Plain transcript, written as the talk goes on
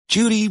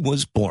Judy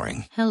was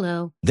boring.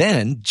 Hello.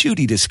 Then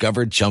Judy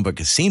discovered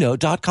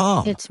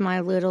ChumbaCasino.com. It's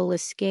my little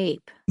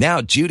escape. Now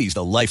Judy's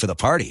the life of the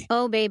party.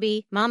 Oh,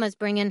 baby, mama's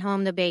bringing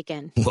home the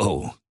bacon.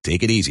 Whoa,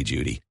 take it easy,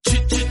 Judy.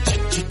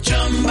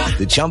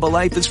 The Chumba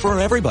life is for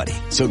everybody.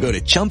 So go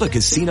to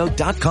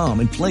ChumbaCasino.com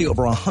and play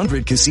over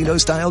 100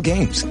 casino-style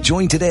games.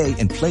 Join today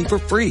and play for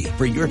free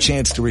for your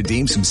chance to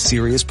redeem some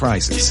serious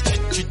prizes.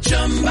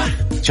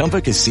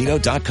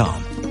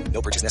 ChumbaCasino.com.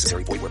 No purchase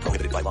necessary. Void where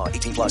prohibited by law.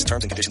 18 plus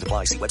terms and conditions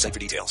apply. See website for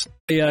details.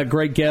 A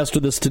great guest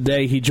with us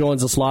today. He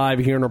joins us live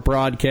here in our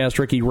broadcast.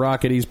 Ricky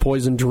Rocket. He's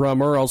poison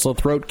drummer, also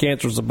throat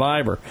cancer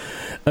survivor,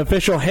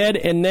 official head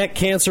and neck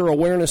cancer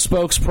awareness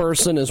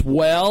spokesperson as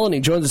well. And he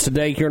joins us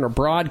today here in our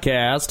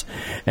broadcast.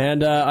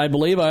 And I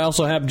believe I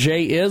also have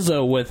Jay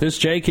Izzo with us.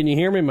 Jay, can you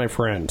hear me, my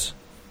friend?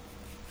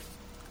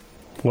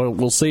 Well,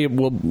 we'll see.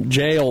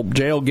 Jay will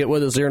get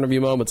with us here in a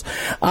few moments.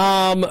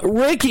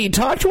 Ricky,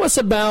 talk to us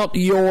about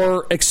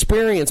your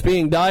experience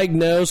being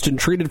diagnosed and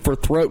treated for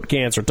throat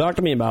cancer. Talk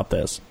to me about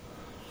this.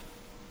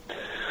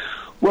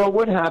 Well,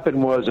 what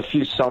happened was a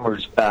few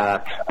summers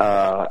back,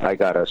 I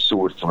got a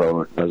sore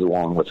throat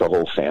along with the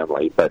whole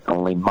family, but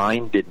only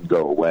mine didn't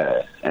go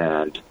away.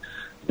 And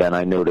then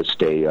I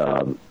noticed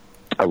a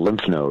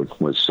lymph node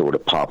was sort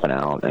of popping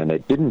out, and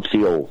it didn't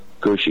feel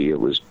gushy. It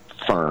was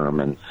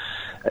firm, and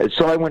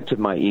so I went to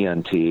my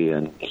ENT,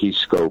 and he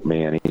scoped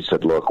me, and he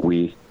said, look,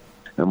 and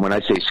when I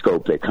say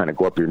scope, they kind of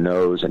go up your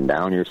nose and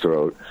down your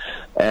throat,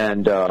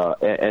 and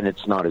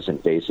it's not as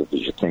invasive as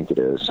you think it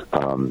is.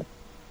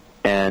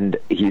 And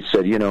he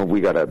said,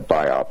 we got to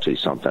biopsy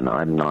something.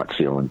 I'm not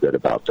feeling good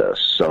about this.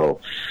 So,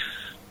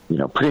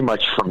 pretty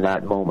much from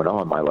that moment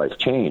on, my life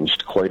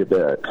changed quite a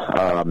bit.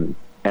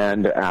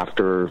 And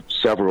after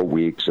several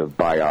weeks of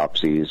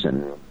biopsies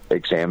and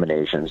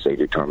examinations, they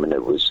determined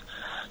it was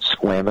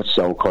squamous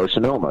cell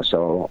carcinoma.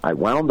 So I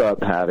wound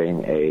up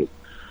having a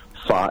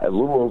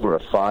little over a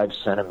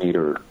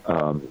 5-centimeter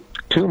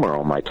tumor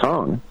on my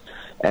tongue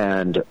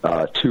and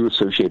 2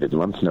 associated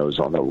lymph nodes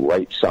on the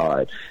right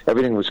side.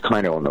 Everything was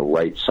kind of on the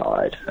right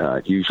side.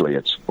 Usually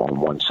it's on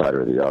one side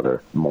or the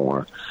other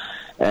more.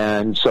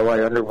 And so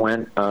I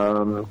underwent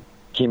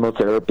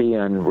chemotherapy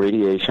and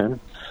radiation.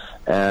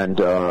 And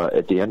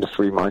at the end of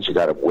 3 months, you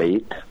got to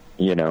wait,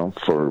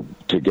 to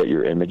get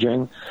your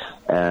imaging.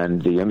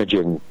 And the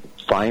imaging,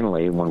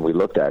 finally, when we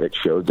looked at it,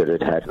 showed that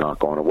it had not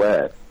gone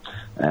away.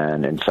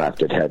 And, in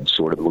fact, it had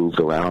sort of moved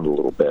around a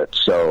little bit.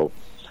 So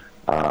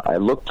I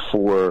looked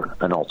for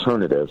an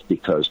alternative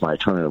because my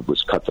alternative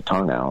was cut the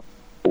tongue out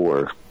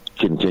or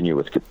continue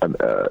with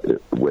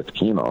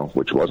chemo,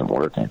 which wasn't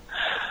working.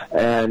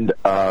 And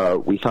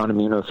we found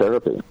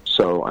immunotherapy.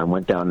 So I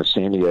went down to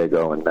San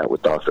Diego and met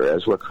with Dr.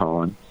 Ezra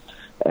Cohen,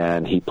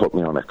 and he put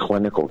me on a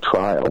clinical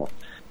trial.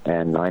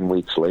 And 9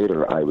 weeks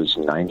later, I was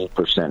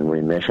 90%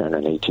 remission,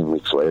 and 18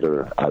 weeks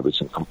later, I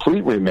was in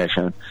complete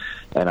remission,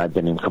 and I've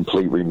been in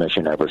complete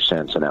remission ever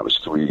since, and that was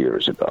 3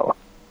 years ago.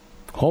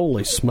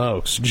 Holy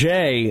smokes.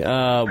 Jay.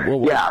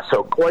 Yeah,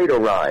 so quite a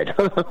ride.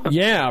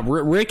 Yeah,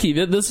 Ricky,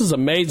 this is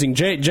amazing.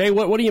 Jay,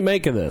 what do you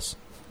make of this?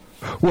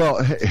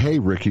 Well, hey,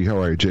 Ricky, how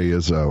are you? Jay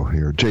Izzo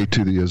here. Jay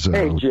to the Izzo.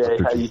 Hey, Jay,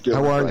 how you doing?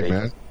 How are buddy? you,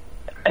 man?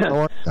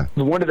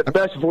 One of the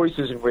best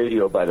voices in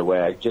radio, by the way.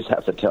 I just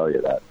have to tell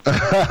you that.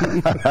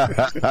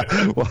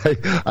 Well,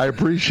 I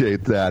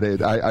appreciate that.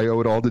 I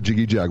owe it all to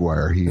Jiggy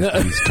Jaguar.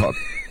 He's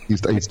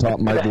taught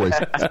my voice.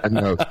 I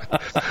know.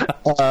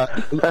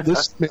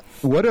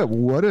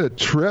 What a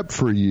trip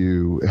for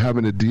you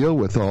having to deal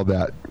with all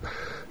that.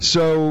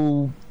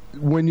 So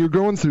when you're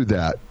going through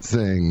that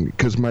thing,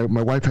 because my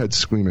wife had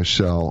squamous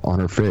cell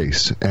on her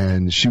face,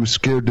 and she was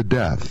scared to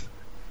death.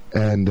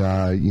 And,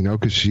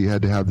 because she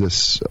had to have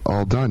this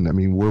all done. I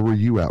mean, where were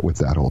you at with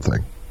that whole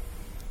thing?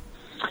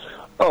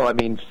 Oh, I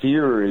mean,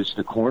 fear is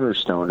the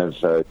cornerstone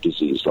of a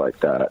disease like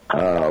that,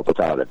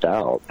 without a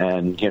doubt.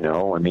 And, you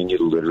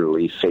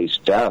literally face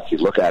death. You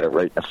look at it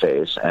right in the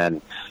face,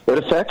 and it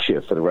affects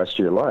you for the rest of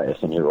your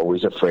life. And you're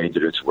always afraid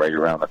that it's right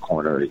around the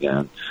corner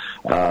again.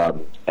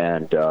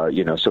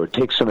 So it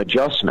takes some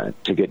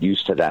adjustment to get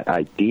used to that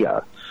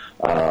idea.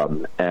 I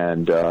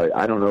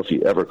don't know if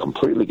you ever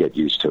completely get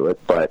used to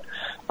it, but,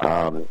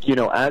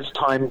 as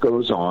time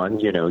goes on,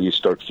 you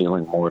start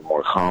feeling more and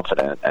more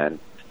confident. And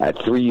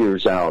at 3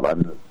 years out,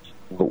 I'm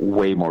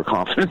way more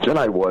confident than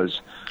I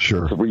was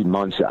 3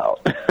 months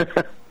out.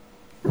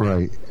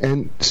 Right.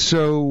 And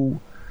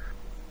so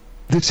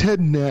this head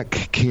and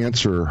neck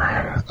cancer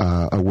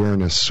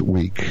awareness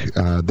week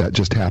that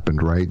just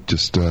happened, right?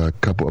 Just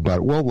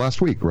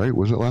last week, right?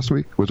 Was it last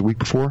week? Was it the week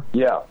before?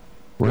 Yeah.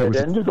 Right, it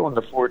ended on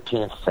the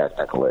 14th,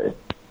 technically.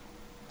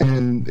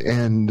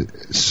 And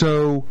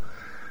so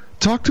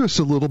talk to us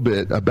a little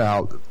bit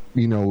about,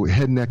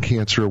 head and neck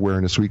cancer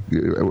awareness week.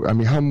 I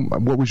mean,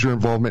 what was your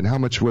involvement, and how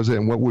much was it,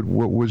 and what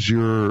was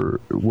your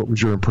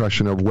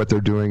impression of what they're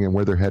doing and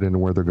where they're headed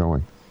and where they're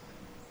going?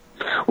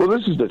 Well,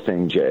 this is the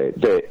thing, Jay.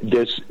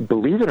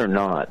 Believe it or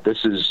not,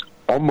 this is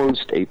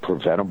almost a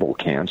preventable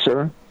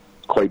cancer,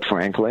 quite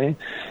frankly,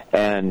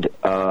 and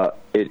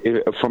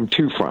from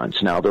two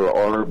fronts. Now, there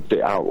are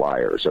the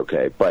outliers,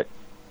 okay, but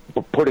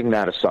putting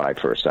that aside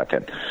for a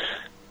second,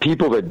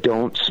 people that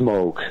don't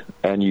smoke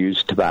and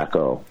use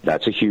tobacco,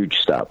 that's a huge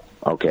step,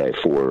 okay,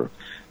 for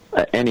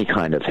any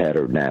kind of head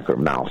or neck or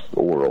mouth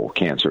oral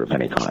cancer of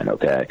any kind,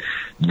 okay?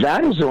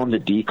 That is on the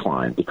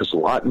decline because a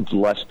lot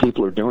less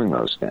people are doing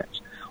those things.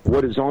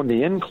 What is on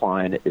the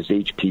incline is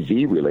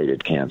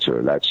HPV-related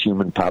cancer. That's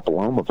human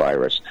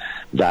papillomavirus.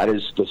 That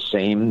is the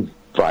same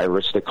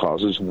virus that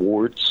causes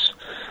warts,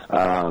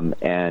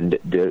 and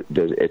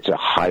it's a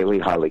highly,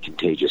 highly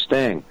contagious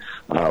thing.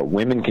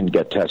 Women can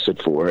get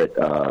tested for it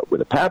with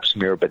a pap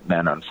smear, but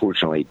men,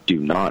 unfortunately, do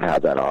not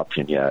have that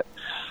option yet.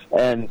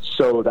 And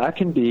so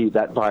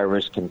that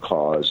virus can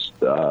cause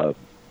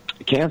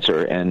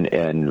cancer,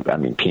 and I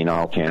mean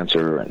penile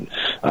cancer, and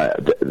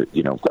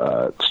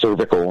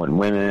cervical in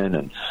women,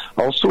 and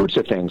all sorts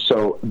of things.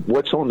 So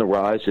what's on the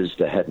rise is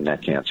the head and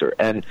neck cancer,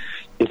 and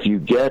if you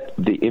get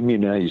the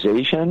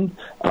immunization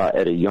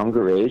at a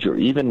younger age, or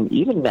even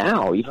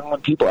now, even when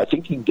people, I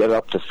think you can get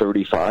up to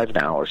 35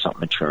 now or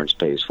something, insurance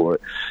pays for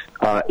it,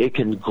 it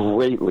can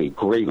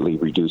greatly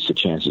reduce the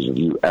chances of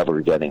you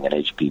ever getting an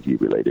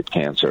HPV-related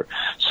cancer.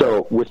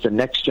 So with the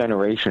next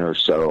generation or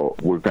so,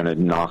 we're going to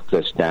knock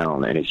this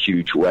down in a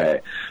huge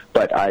way.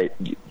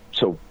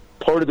 So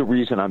part of the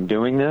reason I'm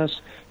doing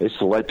this is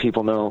to let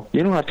people know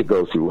you don't have to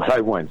go through what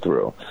I went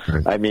through.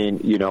 Right. I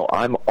mean,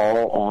 I'm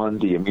all on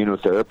the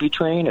immunotherapy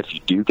train if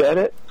you do get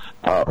it,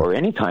 or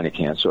any kind of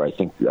cancer. I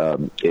think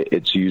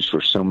it's used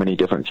for so many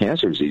different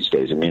cancers these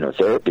days,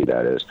 immunotherapy,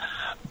 that is.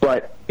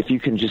 But if you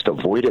can just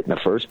avoid it in the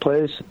first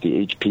place,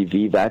 the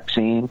HPV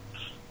vaccine,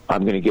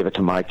 I'm going to give it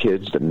to my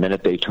kids the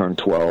minute they turn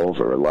 12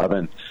 or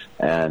 11,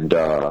 and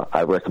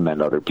I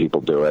recommend other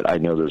people do it. I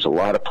know there's a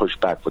lot of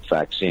pushback with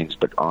vaccines,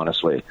 but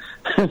honestly,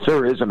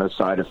 there isn't a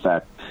side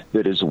effect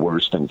that is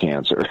worse than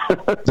cancer.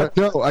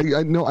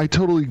 No, I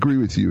totally agree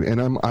with you,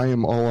 and I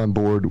am all on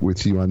board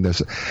with you on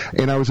this.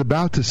 And I was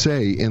about to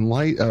say, in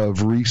light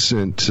of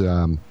recent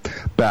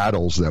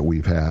battles that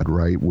we've had,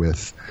 right,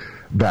 with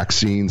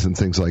vaccines and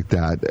things like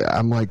that,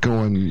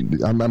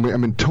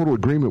 I'm in total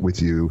agreement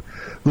with you.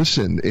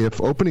 Listen,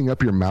 if opening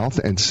up your mouth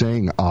and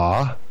saying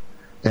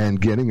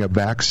and getting a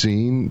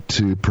vaccine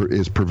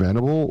is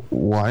preventable,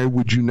 why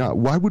would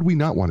we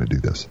not want to do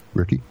this,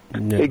 Ricky?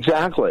 Yeah.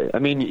 Exactly. I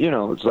mean,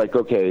 it's like,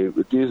 okay,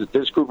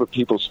 this group of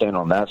people stand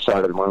on that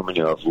side of the room, and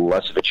you have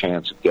less of a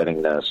chance of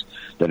getting this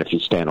than if you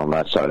stand on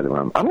that side of the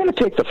room. I'm going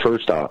to take the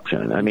first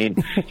option. I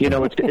mean,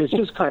 it's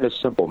just kind of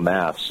simple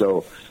math.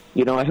 So,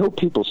 I hope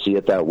people see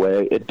it that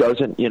way. It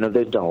doesn't,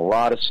 they've done a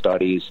lot of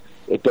studies.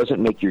 It doesn't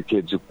make your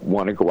kids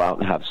want to go out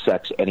and have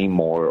sex any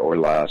more or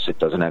less. It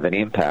doesn't have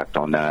any impact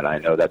on that. I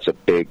know that's a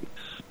big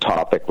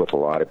topic with a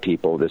lot of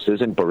people. This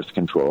isn't birth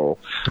control.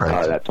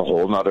 Right. That's a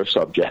whole other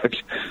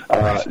subject.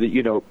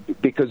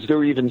 Because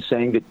they're even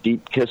saying that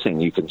deep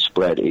kissing, you can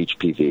spread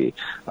HPV.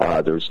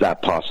 There's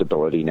that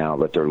possibility now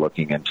that they're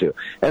looking into.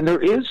 And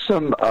there is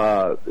some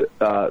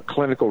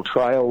clinical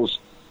trials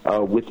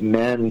with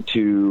men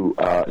to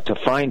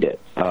find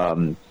it.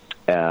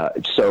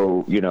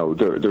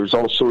 There's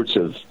all sorts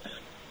of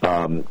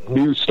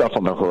new stuff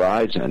on the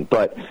horizon.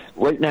 But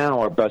right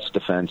now, our best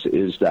defense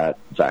is that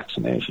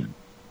vaccination.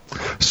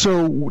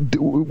 So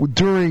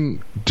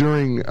during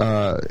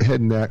Head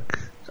and Neck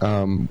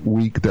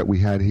week that we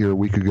had here a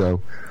week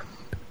ago,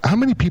 how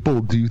many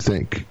people do you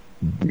think,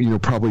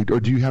 probably, or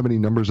do you have any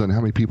numbers on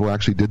how many people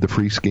actually did the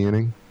free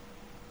scanning?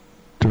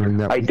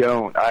 I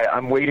don't.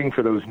 I'm waiting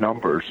for those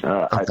numbers.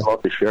 Okay. I'd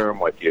love to share them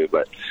with you,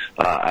 but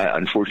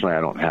unfortunately,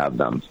 I don't have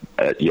them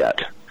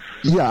yet.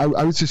 Yeah,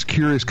 I was just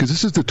curious because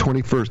this is the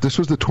 21st. This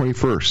was the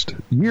 21st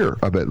year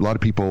of it. A lot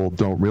of people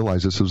don't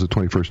realize this was the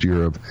 21st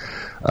year of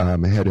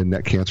Head and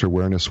Neck Cancer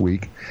Awareness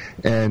Week,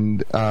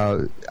 and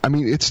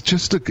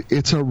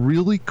it's a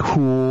really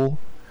cool.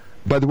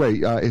 By the way,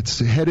 it's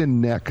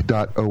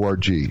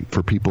headandneck.org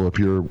for people if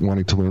you're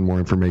wanting to learn more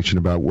information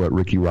about what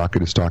Ricky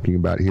Rocket is talking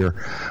about here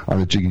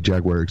on the Jiggy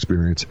Jaguar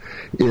Experience.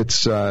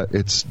 It's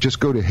just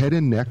go to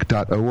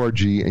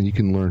headandneck.org and you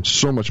can learn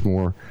so much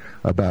more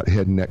about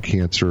head and neck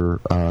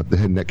cancer, the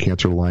Head and Neck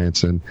Cancer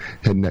Alliance, and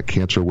Head and Neck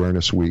Cancer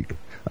Awareness Week,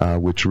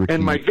 which Ricky...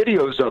 And my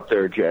video's up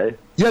there, Jay.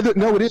 Yeah,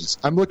 no, it is.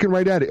 I'm looking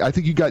right at it. I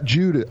think you got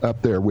Jude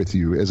up there with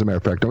you, as a matter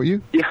of fact, don't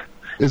you? Yeah.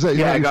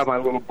 I got my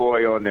little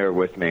boy on there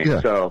with me.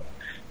 Yeah. So...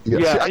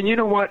 Yeah, and you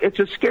know what? It's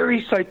a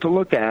scary sight to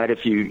look at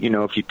if you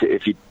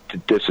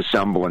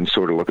disassemble and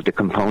sort of look at the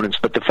components.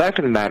 But the fact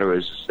of the matter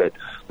is that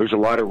there's a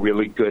lot of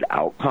really good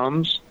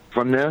outcomes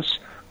from this.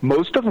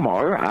 Most of them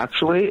are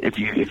actually if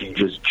you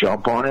just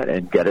jump on it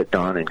and get it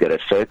done and get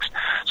it fixed.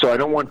 So I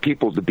don't want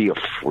people to be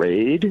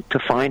afraid to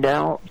find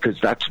out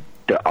because that's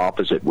the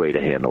opposite way to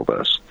handle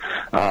this.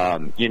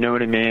 You know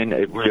what I mean?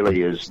 It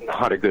really is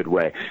not a good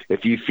way.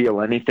 If you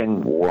feel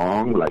anything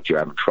wrong, like you're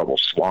having trouble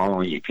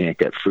swallowing, you can't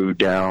get food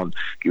down,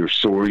 you're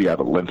sore, you have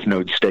a lymph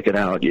node sticking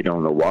out, you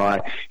don't know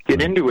why,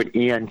 get into an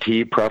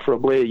ENT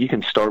preferably. You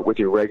can start with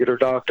your regular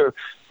doctor,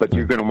 but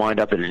you're going to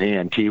wind up at an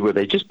ENT where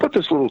they just put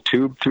this little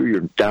tube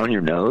down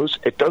your nose.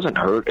 It doesn't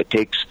hurt. It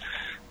takes,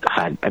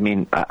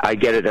 I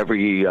get it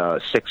every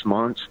 6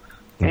 months.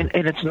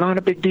 And it's not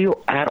a big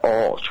deal at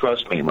all.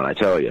 Trust me when I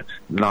tell you,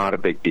 not a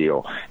big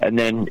deal. And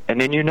then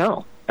you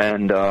know.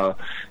 And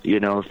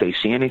if they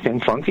see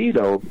anything funky,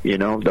 they'll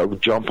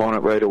jump on it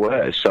right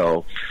away.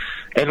 So,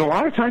 and a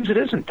lot of times it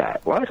isn't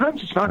that. A lot of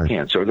times it's not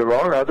cancer. There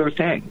are other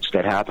things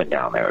that happen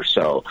down there.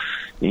 So,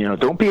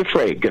 don't be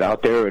afraid. Get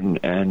out there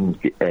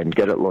and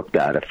get it looked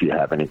at if you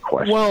have any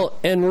questions. Well,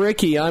 and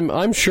Ricky,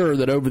 I'm sure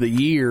that over the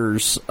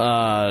years,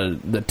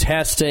 the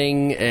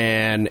testing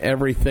and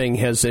everything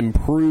has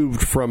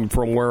improved from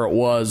where it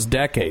was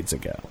decades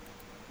ago.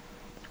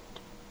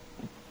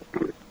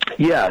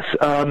 Yes.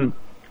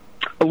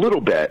 A little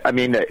bit. I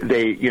mean,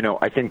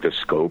 I think the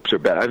scopes are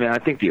better. I mean, I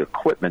think the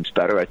equipment's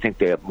better. I think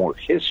they have more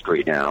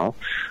history now.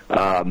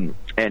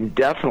 And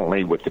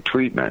definitely with the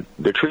treatment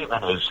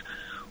is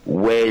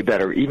way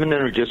better, even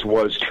than it just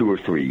was 2 or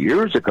 3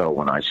 years ago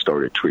when I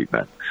started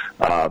treatment.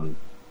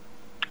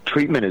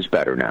 Treatment is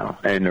better now,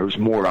 and there's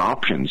more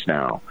options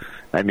now.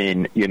 I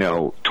mean,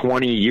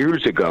 20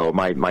 years ago,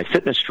 my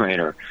fitness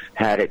trainer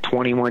had it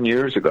 21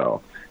 years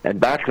ago. And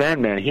back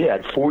then, man, he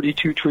had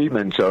 42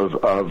 treatments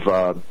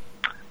of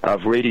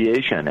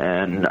radiation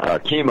and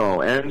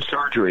chemo and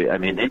surgery. I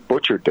mean, they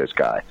butchered this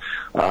guy.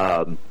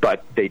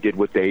 But they did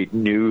what they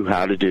knew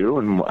how to do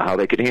and how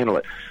they could handle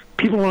it.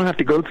 People don't have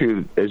to go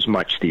through as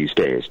much these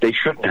days. They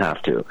shouldn't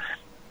have to.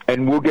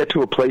 And we'll get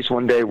to a place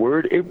one day where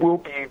it will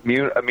be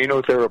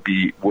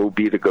immunotherapy will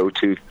be the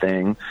go-to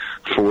thing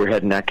for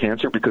head and neck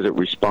cancer because it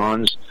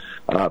responds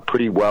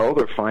pretty well.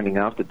 They're finding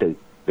out that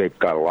they've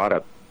got a lot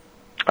of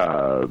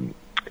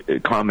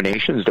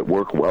combinations that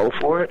work well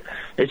for it.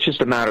 It's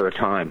just a matter of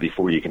time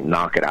before you can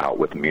knock it out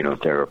with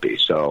immunotherapy.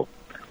 So,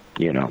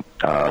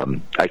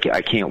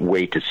 I can't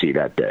wait to see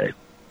that day.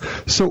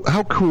 So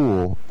how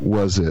cool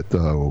was it,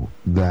 though,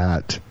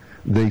 that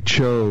they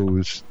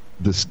chose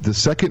the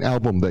second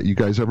album that you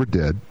guys ever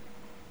did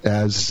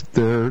as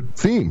their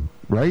theme,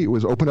 right? It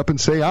was Open Up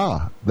and Say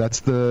Ah.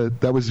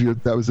 That was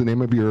the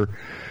name of your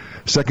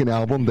second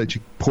album that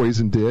you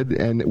Poison did,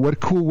 and what a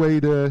cool way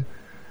to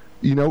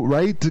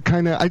right? To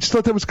kind of, I just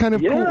thought that was kind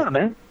of cool. Yeah,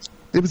 man.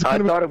 It was. I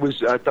thought it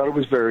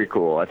was very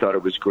cool. I thought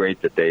it was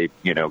great that they,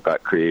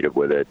 got creative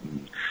with it.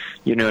 And,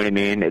 you know what I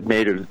mean? It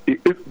made it.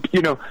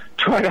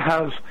 Try to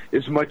have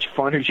as much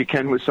fun as you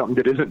can with something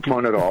that isn't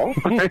fun at all.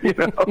 Right.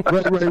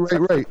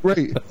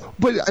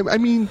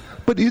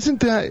 But isn't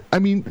that? I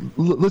mean,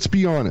 let's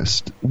be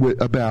honest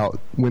about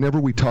whenever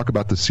we talk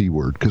about the C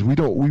word, because we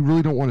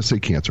really don't want to say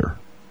cancer.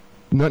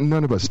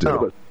 None of us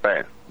do.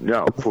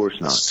 No, of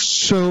course not.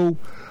 So.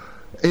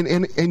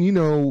 And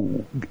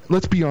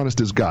let's be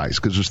honest as guys,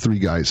 because there's 3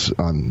 guys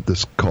on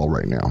this call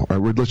right now. All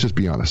right, let's just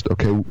be honest,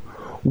 okay?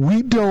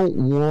 We don't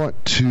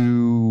want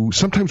to.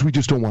 Sometimes we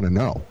just don't want to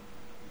know.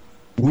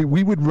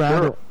 We would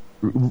rather,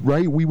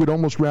 right? We would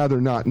almost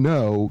rather not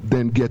know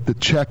than get the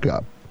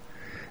checkup.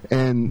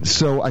 And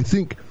so I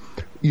think,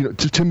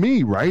 to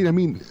me, right? I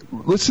mean,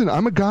 listen,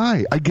 I'm a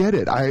guy. I get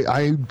it.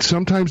 I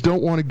sometimes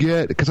don't want to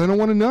get because I don't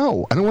want to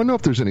know. I don't want to know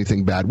if there's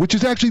anything bad, which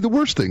is actually the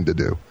worst thing to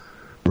do,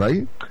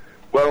 right?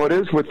 Well, it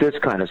is with this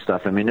kind of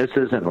stuff. I mean, this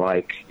isn't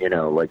like,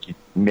 like you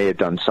may have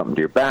done something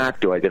to your back.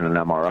 Do I get an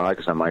MRI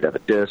because I might have a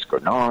disc or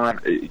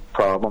not, a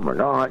problem or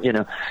not?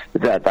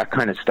 That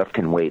kind of stuff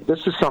can wait.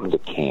 This is something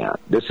that can't.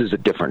 This is a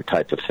different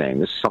type of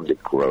thing. This is something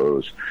that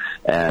grows.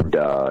 And,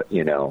 and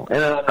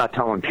I'm not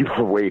telling people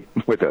to wait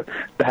with a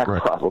back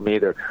problem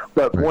either.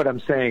 But what I'm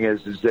saying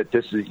is that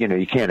this is,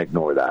 you can't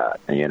ignore that.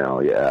 It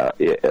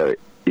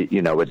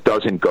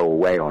doesn't go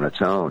away on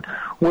its own.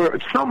 Where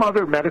some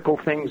other medical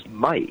things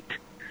might.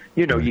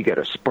 You get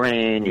a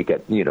sprain, you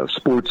get,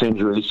 sports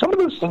injuries. Some of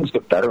those things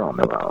get better on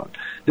their own.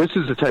 This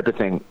is the type of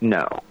thing,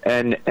 no.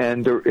 And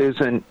there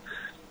isn't,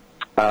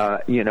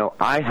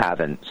 I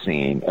haven't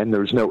seen, and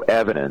there's no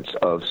evidence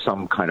of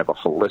some kind of a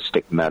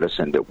holistic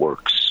medicine that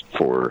works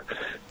for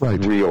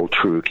real,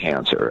 true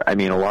cancer. I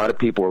mean, a lot of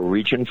people are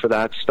reaching for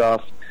that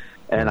stuff,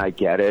 and I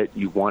get it.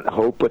 You want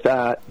hope with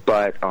that,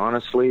 but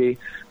honestly,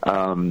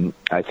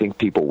 I think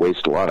people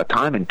waste a lot of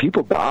time, and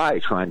people die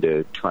trying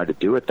to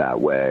do it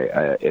that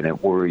way, and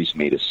it worries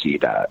me to see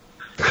that.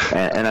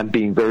 And I'm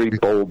being very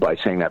bold by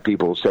saying that.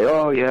 People say,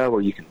 "Oh, yeah,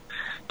 well, you can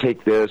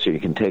take this or you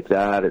can take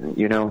that," and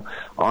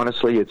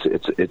honestly,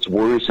 it's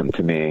worrisome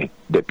to me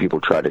that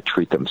people try to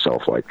treat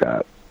themselves like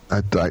that.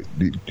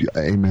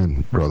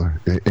 Amen,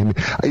 brother. And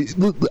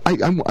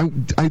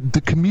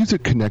the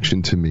music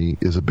connection to me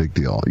is a big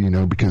deal,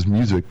 because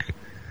music,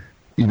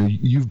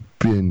 you've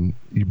been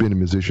a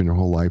musician your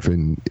whole life,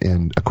 and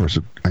of course,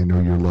 I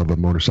know your love of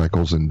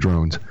motorcycles and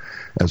drones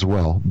as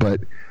well. But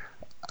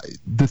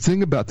the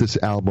thing about this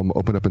album,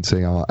 Open Up and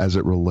Say Ah, as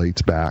it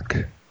relates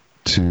back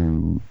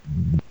to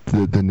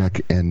the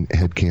neck and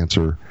head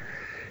cancer,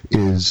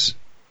 is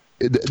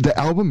the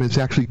album is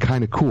actually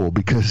kind of cool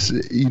because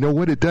you know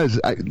what it does.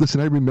 I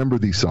remember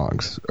these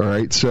songs. All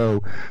right,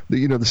 so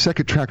the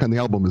second track on the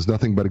album is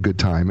Nothing But a Good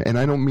Time, and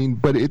I don't mean,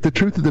 but the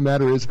truth of the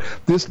matter is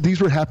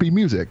these were happy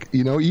music.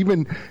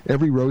 Even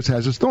Every Rose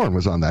Has Its Thorn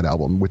was on that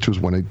album, which was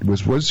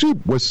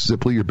was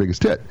simply your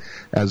biggest hit.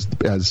 As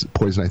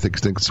Poison, I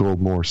think,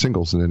 sold more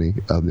singles than any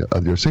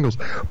of their singles.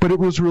 But it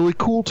was really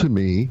cool to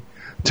me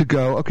to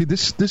go, okay,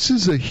 this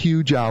is a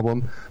huge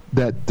album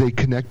that they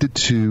connected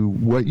to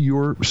what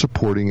you're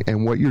supporting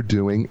and what you're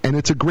doing, and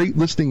it's a great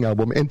listening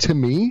album. And to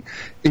me,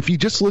 if you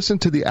just listen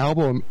to the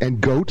album and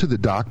go to the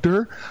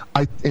doctor,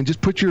 and just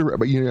put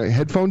your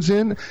headphones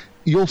in,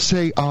 you'll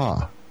say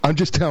ah. I'm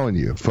just telling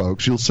you,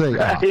 folks. You'll say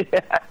ah.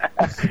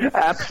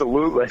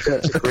 Absolutely,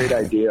 that's a great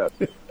idea.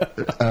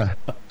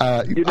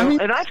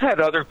 And I've had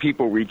other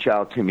people reach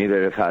out to me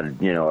that have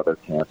had other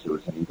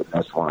cancers and even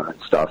this one and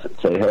stuff, and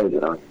say, hey,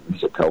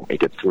 music helped me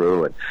get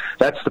through, and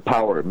that's the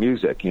power of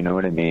music. You know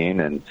what I mean?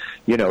 And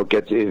it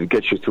gets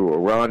you through a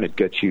run. It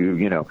gets you,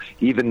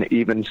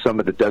 even some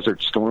of the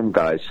Desert Storm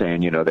guys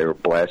saying, they were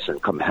blasting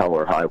come hell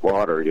or high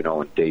water,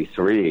 in day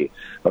 3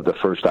 of the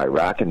first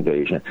Iraq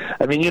invasion.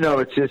 I mean,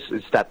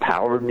 it's that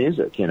power of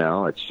music.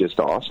 It's just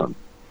awesome.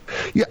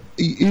 Yeah,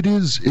 it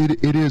is.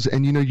 It is,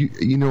 and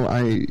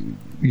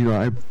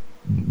I've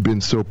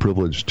been so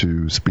privileged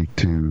to speak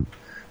to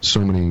so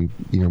many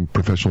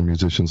professional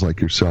musicians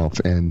like yourself,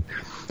 and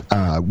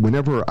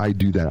whenever I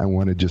do that, I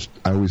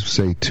always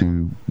say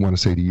to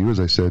you, as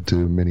I said to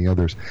many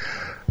others,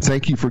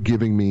 thank you for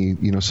giving me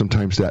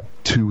sometimes that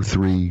 2,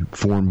 3,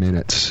 4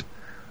 minutes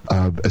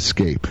of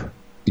escape.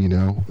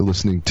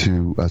 Listening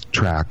to a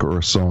track or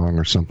a song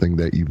or something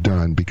that you've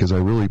done, because I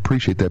really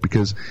appreciate that,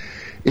 because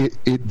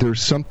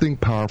there's something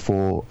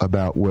powerful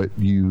about what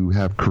you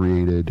have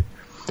created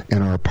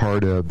and are a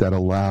part of that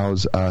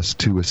allows us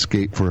to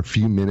escape for a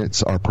few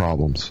minutes our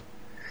problems.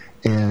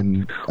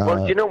 And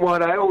well, you know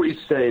what? I always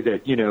say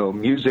that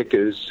music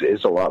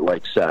is a lot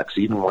like sex.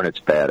 Even when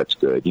it's bad, it's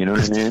good. You know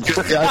what I mean?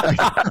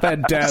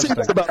 Fantastic. I say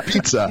that about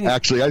pizza.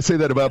 Actually, I say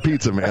that about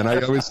pizza, man.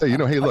 I always say,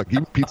 hey, look,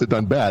 even pizza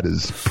done bad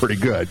is pretty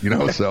good.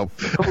 So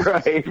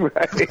right,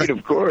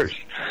 of course.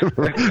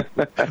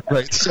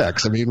 Right,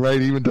 sex. I mean, right,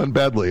 even done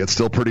badly, it's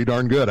still pretty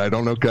darn good. I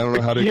don't know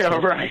how to. Yeah,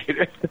 right.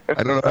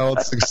 I don't know how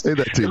else to say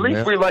that to you. At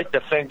least we like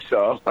to think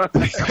so.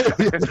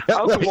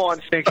 I'll go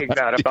on thinking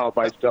that about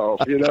myself.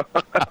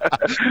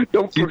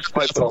 Don't push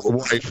myself.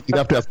 You'd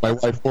have to ask my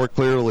wife more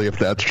clearly if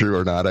that's true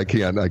or not. I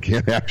can't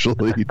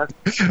actually.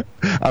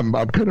 I'm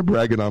kind of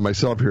bragging on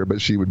myself here,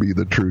 but she would be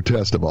the true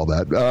test of all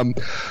that.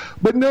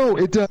 But no,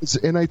 it does,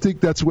 and I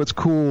think that's what's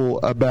cool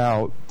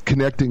about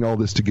connecting all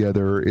this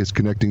together, is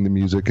connecting the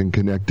music and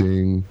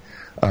connecting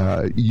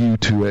you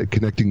to it,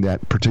 connecting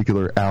that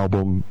particular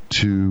album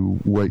to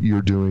what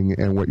you're doing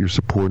and what you're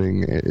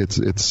supporting.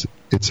 It's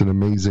an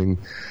amazing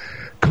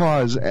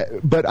cause.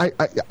 But I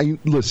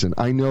listen,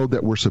 I know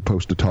that we're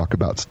supposed to talk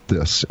about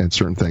this and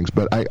certain things,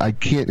 but I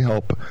can't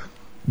help,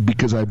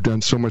 because I've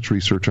done so much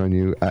research on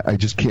you. I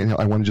just can't help.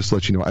 I want to just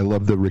let you know I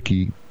love the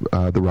Ricky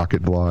the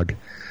Rocket vlog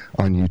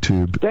on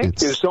YouTube.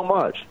 Thank you so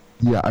much.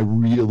 Yeah, I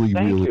really,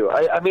 Thank really. you.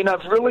 I mean,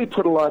 I've really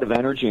put a lot of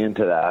energy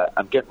into that.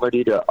 I'm getting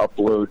ready to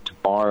upload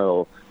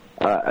tomorrow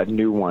a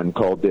new one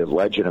called The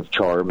Legend of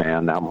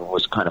Charman. That one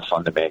was kind of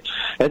fun to make.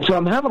 And so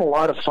I'm having a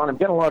lot of fun. I'm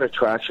getting a lot of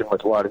traction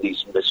with a lot of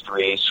these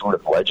mystery sort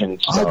of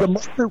legends.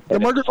 The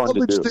Margaret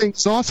Rutledge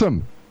thing's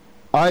awesome.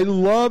 I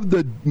love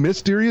the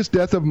mysterious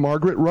death of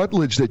Margaret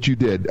Rutledge that you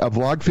did,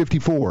 Vlog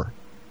 54.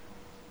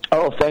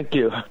 Oh, thank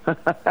you.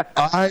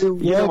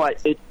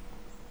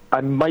 I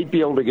might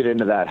be able to get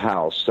into that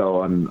house,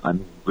 so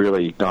I'm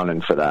really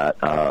gunning for that.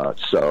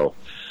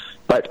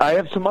 But I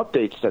have some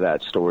updates to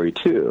that story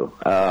too,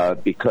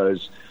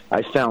 because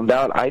I found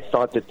out. I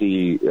thought that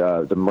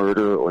the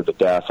murder or the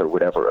death or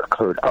whatever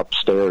occurred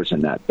upstairs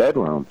in that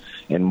bedroom,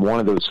 in one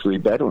of those 3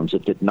 bedrooms.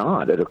 It did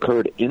not. It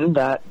occurred in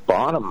that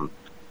bottom,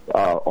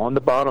 on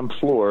the bottom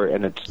floor,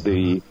 and it's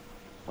the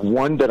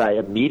one that I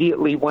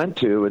immediately went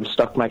to and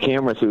stuck my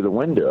camera through the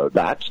window.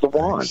 That's the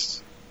one.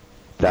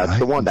 That's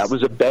the one. That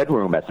was a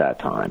bedroom at that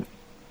time.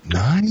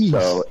 Nice.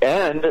 So,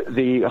 and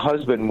the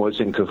husband was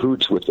in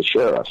cahoots with the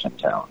sheriff in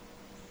town.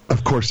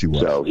 Of course he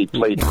was. So he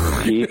played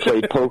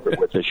poker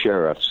with the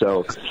sheriff.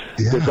 So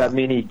does that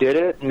mean he did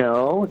it?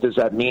 No. Does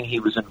that mean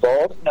he was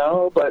involved?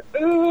 No. But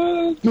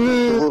it's a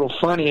little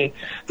funny.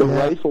 The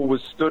rifle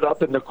was stood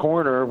up in the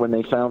corner when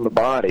they found the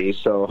body.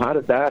 So how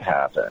did that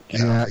happen?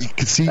 Yeah, you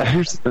can see.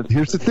 Here's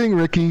the thing,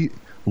 Ricky.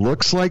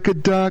 Looks like a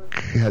duck.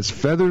 Has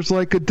feathers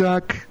like a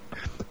duck.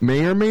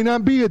 May or may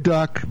not be a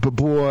duck, but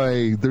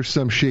boy, there's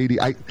some shady.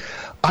 I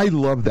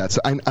love that.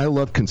 I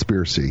love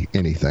conspiracy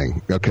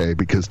anything, okay,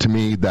 because to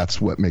me that's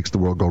what makes the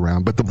world go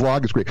round. But the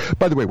vlog is great.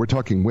 By the way, we're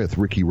talking with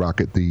Ricky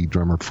Rocket, the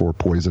drummer for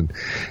Poison,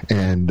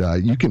 and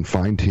you can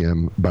find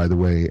him, by the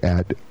way,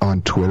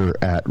 on Twitter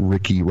at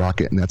Ricky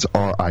Rocket, and that's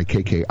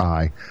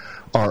RIKKI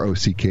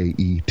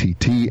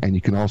ROCKETT. And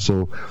you can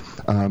also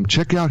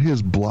check out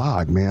his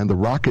blog, man, the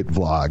Rocket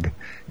Vlog.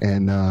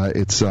 And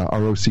it's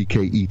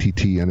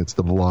ROCKETT, and it's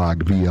the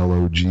vlog,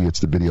 VLOG. It's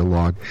the video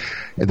log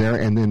there.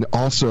 And then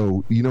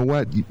also, you know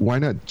what? Why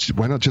not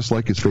just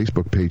like his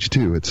Facebook page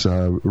too? It's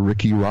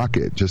Ricky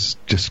Rocket. Just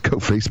go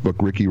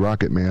Facebook Ricky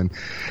Rocket, man.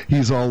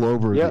 He's all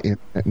over the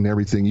internet and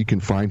everything. You can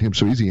find him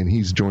so easy. And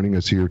he's joining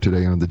us here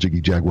today on the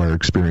Jiggy Jaguar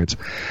Experience.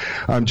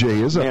 I'm Jay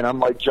Izzo. Man, I'm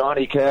like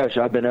Johnny Cash.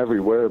 I've been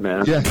everywhere,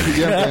 man. Yeah,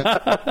 man.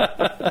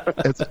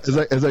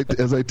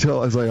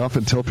 As I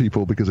often tell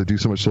people, because I do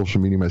so much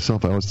social media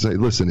myself, I always say,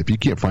 listen, if you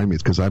can't find me,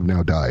 it's because I've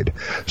now died.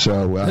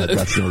 So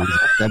that's no reason.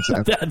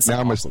 That's now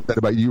I'm going to say that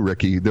about you,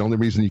 Ricky. The only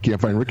reason you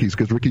can't find Ricky is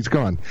because Ricky's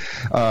gone.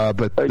 He's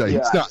not.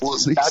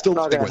 He's that's still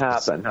not going to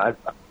happen.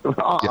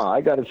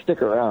 I got to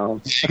stick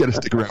around. You got to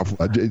stick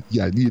around.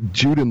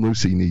 Jude and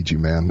Lucy need you,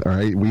 man. All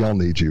right, we all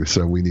need you,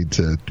 so we need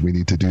to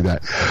do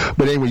that.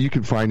 But anyway, you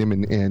can find him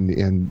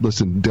and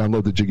listen.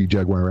 Download the Jiggy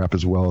Jaguar app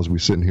as well, as we're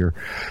sitting here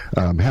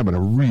having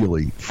a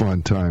really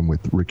fun time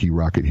with Ricky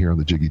Rocket here on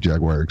the Jiggy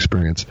Jaguar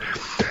Experience.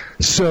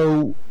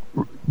 So,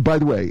 by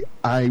the way,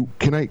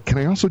 can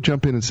I also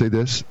jump in and say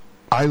this?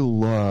 I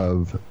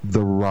love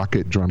the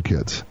Rocket drum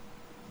kits.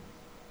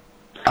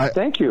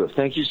 Thank you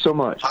so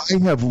much. I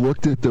have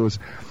looked at those.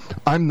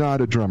 I'm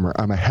not a drummer.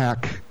 I'm a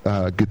hack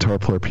guitar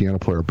player, piano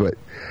player, but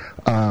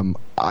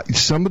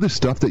some of the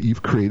stuff that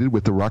you've created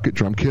with the Rocket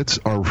drum kits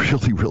are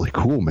really, really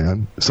cool,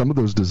 man. Some of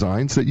those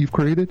designs that you've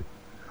created,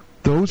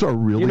 those are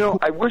really cool.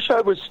 I wish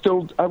I was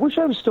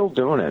still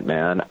doing it,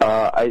 man.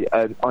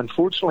 I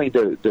unfortunately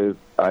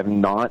I'm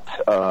not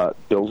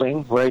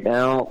building right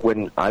now.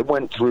 When I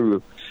went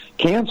through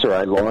cancer,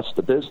 I lost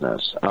the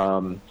business.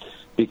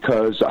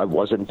 Because I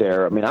wasn't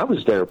there. I mean, I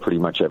was there pretty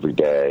much every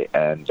day,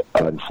 and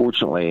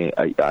unfortunately,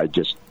 I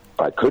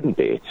couldn't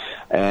be.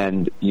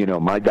 And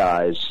my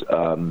guys,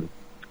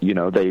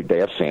 they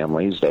have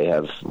families,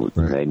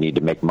 they need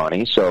to make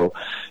money, so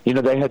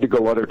they had to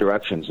go other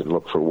directions and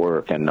look for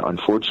work. And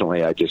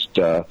unfortunately, I just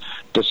to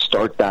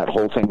start that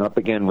whole thing up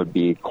again would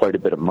be quite a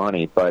bit of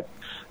money, but.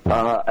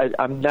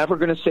 I'm never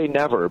going to say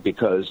never,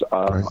 because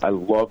I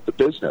love the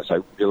business.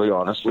 I really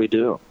honestly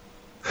do.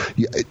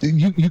 Yeah,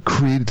 you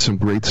created some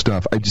great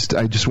stuff. I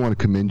just want to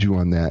commend you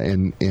on that.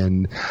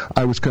 And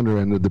I was kind of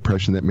under the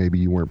impression that maybe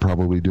you weren't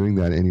probably doing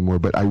that anymore.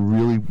 But I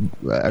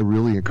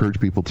really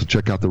encourage people to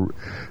check out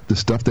the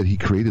stuff that he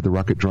created, the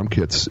Rocket drum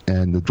kits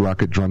and the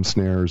Rocket drum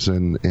snares,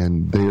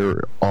 and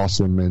they're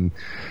awesome. And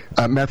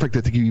matter of fact,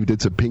 I think you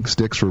did some pink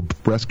sticks for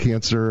breast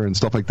cancer and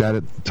stuff like that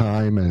at the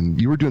time.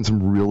 And you were doing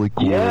some really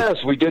cool.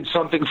 Yes, we did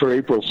something for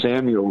April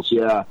Samuels.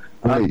 Yeah.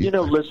 Right.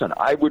 Listen,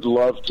 I would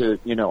love to,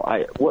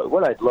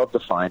 what I'd love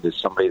to find is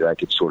somebody that I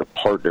could sort of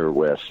partner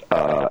with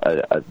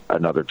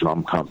another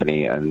drum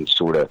company and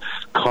sort of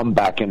come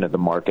back into the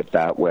market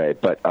that way.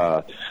 But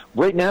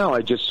right now,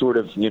 I just sort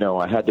of,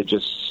 I had to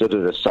just sit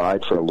it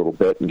aside for a little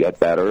bit and get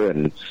better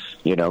and,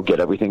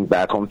 get everything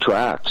back on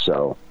track.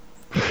 So,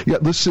 yeah,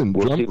 listen,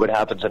 we'll see what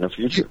happens in the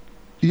future.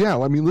 Yeah,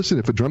 I mean, listen,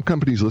 if a drum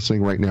company's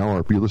listening right now,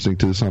 or if you're listening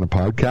to this on a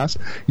podcast,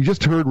 you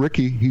just heard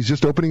Ricky. He's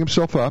just opening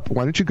himself up.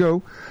 Why don't you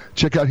go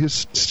check out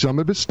some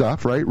of his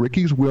stuff, right?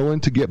 Ricky's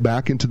willing to get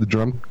back into the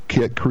drum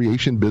kit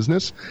creation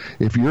business.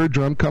 If you're a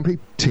drum company,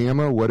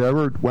 Tama,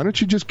 whatever, why don't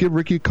you just give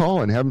Ricky a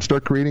call and have him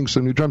start creating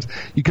some new drums?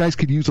 You guys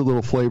could use a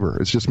little flavor.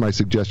 It's just my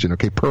suggestion.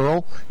 Okay,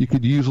 Pearl, you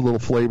could use a little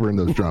flavor in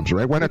those drums,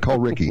 right? Why not call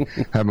Ricky,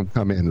 have him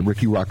come in, and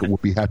Ricky Rocket will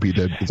be happy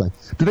to design.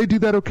 Did they do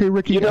that okay,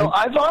 Ricky?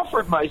 I've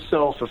offered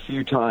myself a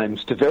few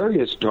times to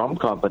various drum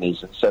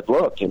companies and said,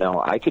 look,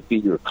 I could be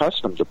your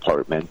custom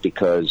department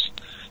because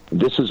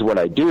this is what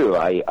I do.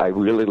 I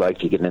really like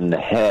to get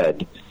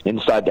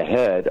inside the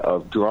head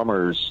of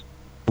drummers'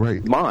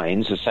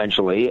 minds,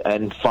 essentially,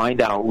 and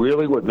find out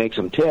really what makes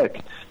them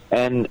tick,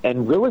 and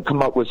really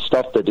come up with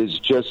stuff that is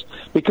just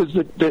because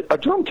a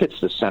drum kit's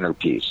the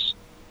centerpiece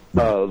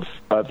of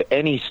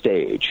any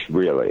stage,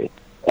 really.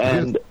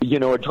 And,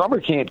 a drummer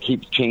can't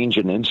keep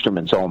changing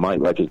instruments all night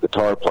like a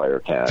guitar player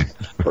can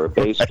or a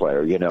bass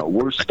player.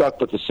 We're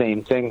stuck with the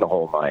same thing the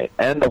whole night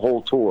and the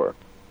whole tour,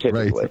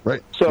 typically.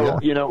 Right. So,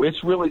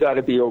 it's really got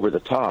to be over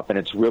the top, and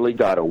it's really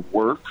got to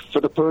work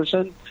for the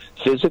person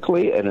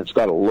physically, and it's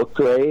got to look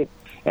great,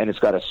 and it's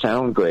got to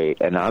sound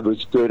great. And I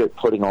was good at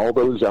putting all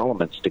those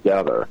elements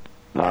together.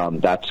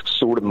 That's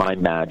sort of my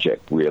magic,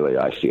 really,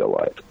 I feel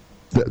like.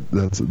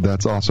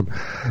 That's awesome.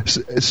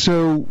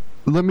 So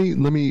let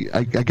me.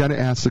 I got to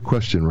ask the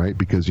question, right?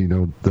 Because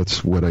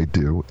that's what I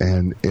do.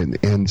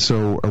 And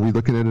so, are we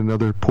looking at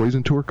another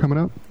Poison tour coming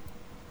up?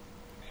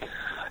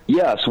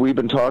 Yes, we've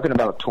been talking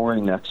about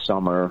touring next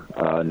summer,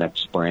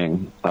 next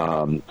spring.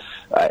 I'm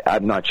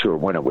not sure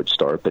when it would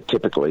start, but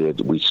typically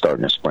we start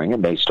in the spring. It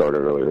may start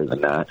earlier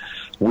than that.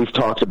 We've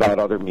talked about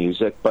other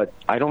music, but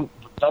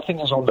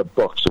nothing is on the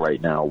books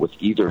right now with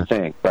either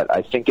thing, but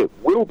I think it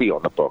will be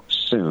on the books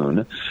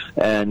soon,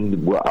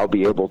 and we'll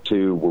be able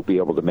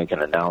to make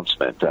an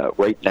announcement.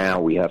 Right now,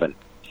 we haven't,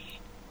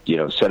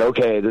 said,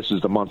 okay, this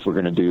is the month we're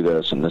going to do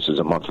this, and this is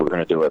the month we're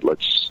going to do it.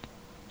 Let's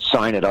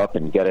sign it up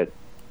and get it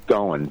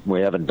going.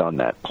 We haven't done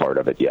that part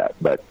of it yet,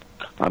 but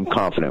I'm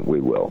confident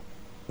we will.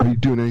 Are you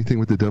doing anything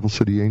with the Devil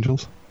City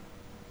Angels?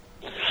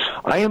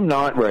 I am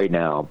not right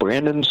now.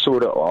 Brandon's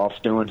sort of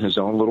off doing his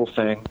own little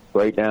thing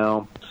right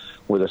now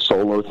with a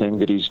solo thing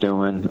that he's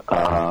doing.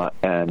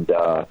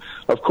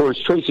 Of course,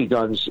 Tracy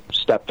Guns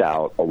stepped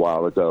out a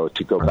while ago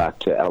to go back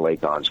to L.A.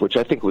 Guns, which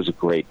I think was a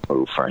great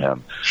move for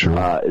him. Sure.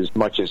 As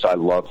much as I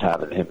loved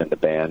having him in the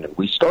band.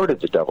 We started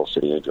the Devil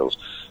City Angels.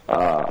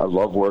 I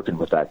love working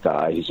with that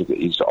guy.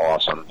 He's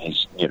awesome.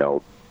 He's,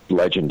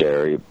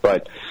 legendary.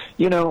 But,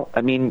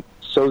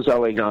 so's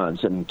L.A.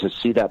 Guns, and to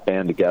see that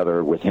band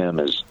together with him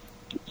is,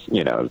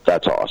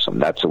 that's awesome.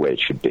 That's the way it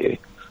should be.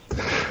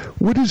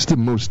 What is the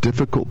most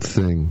difficult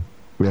thing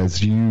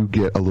as you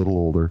get a little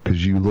older?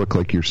 Because you look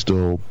like you're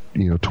still,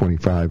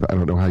 25. I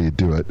don't know how you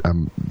do it.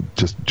 I'm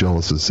just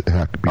jealous as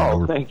heck.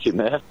 Thank you,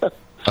 man.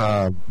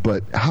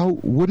 But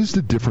what is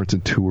the difference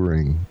in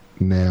touring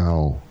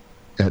now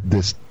at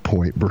this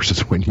point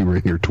versus when you were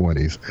in your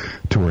 20s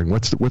touring?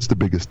 What's the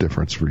biggest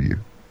difference for you?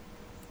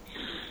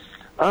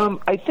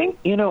 I think,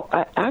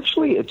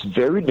 actually it's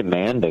very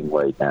demanding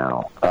right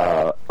now,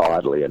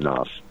 oddly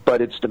enough.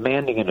 But it's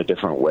demanding in a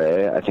different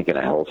way, I think in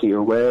a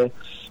healthier way.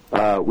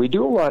 We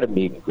do a lot of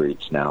meet and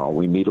greets now.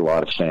 We meet a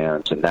lot of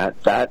fans, and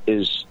that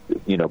is,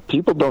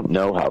 people don't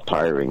know how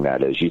tiring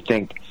that is. You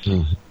think,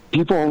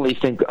 people only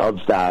think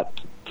of that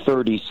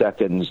 30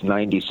 seconds,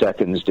 90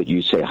 seconds that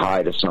you say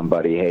hi to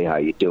somebody, hey, how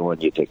you doing?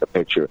 You take a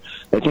picture.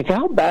 They think,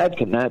 how bad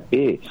can that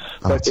be?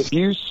 But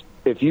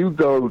if you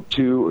go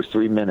 2 or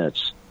 3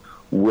 minutes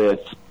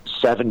with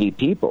 70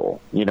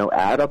 people,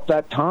 add up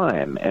that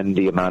time and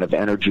the amount of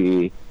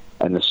energy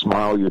and the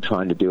smile you're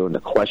trying to do and the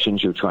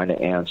questions you're trying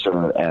to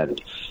answer,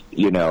 and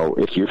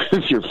if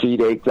your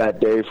feet ache that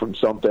day from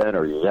something,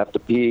 or you have to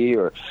pee,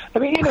 or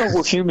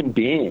we're human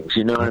beings,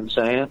 you know what I'm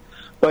saying?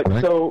 But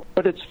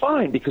it's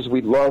fine because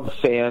we love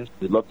fans,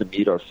 we love to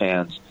meet our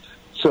fans,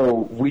 so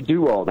we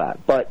do all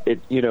that. But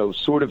it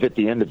sort of at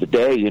the end of the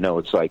day,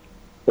 it's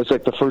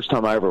like the first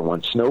time I ever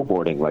went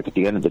snowboarding. Like at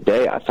the end of the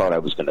day, I thought I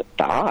was going to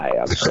die.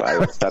 I was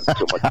having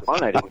so much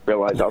fun, I didn't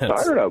realize how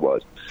tired I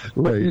was.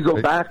 But you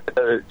go back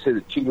to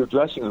your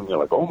dressing room, you're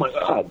like, oh my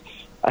God,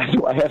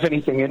 do I have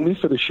anything in me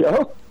for the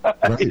show?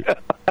 Right.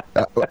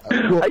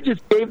 I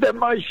just gave them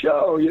my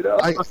show,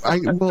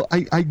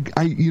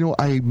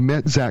 I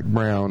met Zach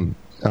Brown.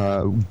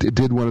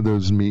 Did one of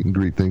those meet and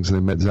greet things, and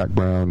I met Zach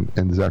Brown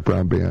and the Zach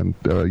Brown Band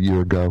a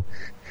year ago.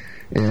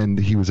 And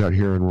he was out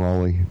here in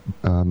Raleigh,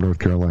 North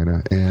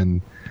Carolina,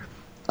 and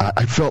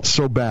I felt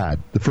so bad.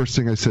 The first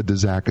thing I said to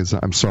Zach is,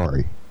 I'm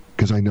sorry,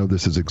 because I know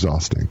this is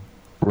exhausting,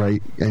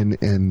 right?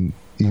 And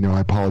I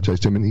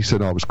apologized to him, and he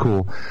said, oh, it was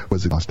cool. It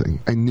was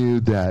exhausting. I knew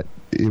that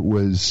it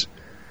was,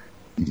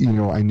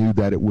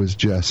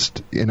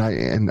 just,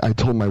 and I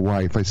told my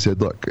wife, I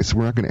said, look,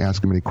 we're not going to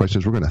ask them any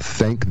questions. We're going to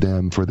thank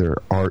them for their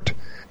art.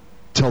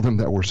 Tell them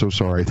that we're so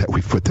sorry that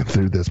we put them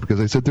through this, because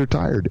I said they're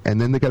tired,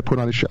 and then they got to put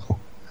on a show.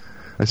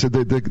 I said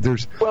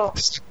there's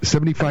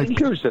 75.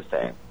 Here's the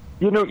thing,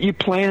 you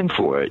plan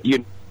for it.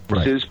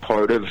 This is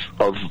part of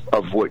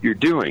what you're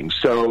doing.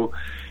 So,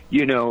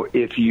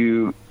 if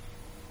you're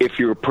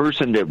a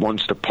person that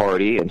wants to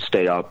party and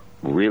stay up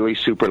really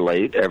super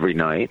late every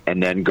night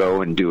and then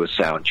go and do a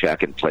sound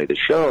check and play the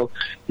show,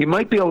 you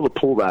might be able to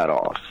pull that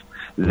off.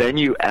 Then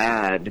you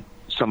add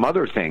some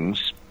other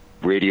things,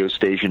 radio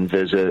station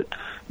visit,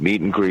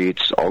 meet and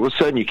greets. All of a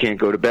sudden you can't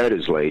go to bed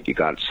as late.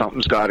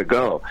 Something's got to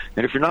go.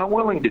 And if you're not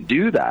willing to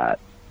do that,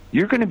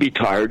 you're going to be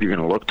tired. You're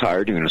going to look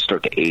tired. You're going to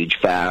start to age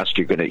fast.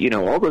 You're going to,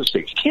 all those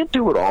things. You can't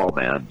do it all,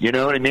 man. You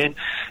know what I mean?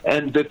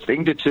 And the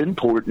thing that's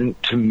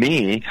important to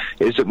me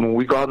is that when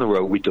we go on the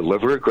road, we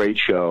deliver a great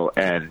show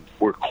and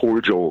we're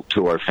cordial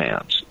to our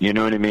fans. You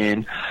know what I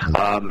mean?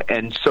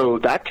 And so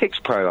that takes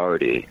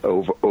priority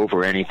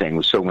over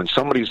anything. So when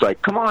somebody's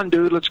like, come on,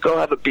 dude, let's go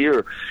have a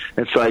beer.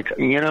 It's like,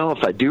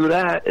 if I do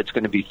that, it's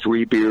going to be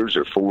 3 beers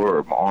or 4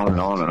 or on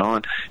and on and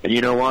on. And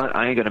you know what?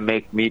 I ain't going to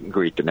make meet and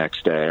greet the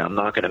next day. I'm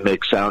not going to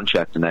make sound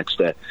check the next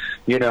day,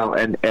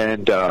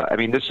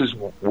 this is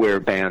where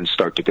bands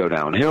start to go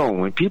downhill.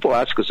 And when people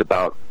ask us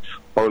about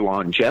our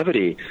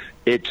longevity,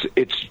 it's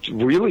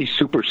really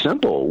super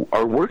simple.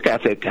 Our work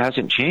ethic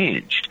hasn't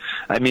changed.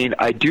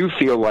 I do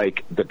feel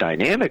like the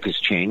dynamic has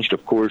changed.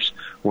 Of course,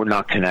 we're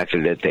not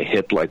connected at the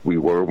hip like we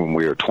were when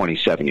we were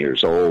 27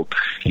 years old,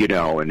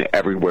 and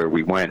everywhere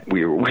we went,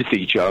 we were with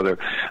each other.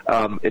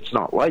 It's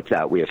not like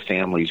that. We have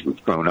families,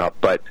 we've grown up,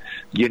 but,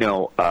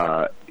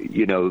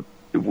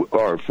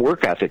 our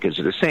work ethic is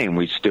the same.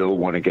 We still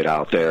want to get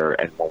out there,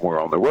 and when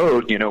we're on the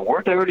road,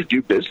 we're there to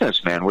do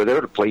business, man. We're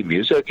there to play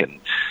music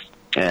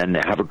and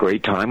have a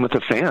great time with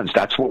the fans.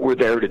 That's what we're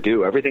there to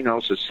do. Everything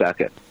else is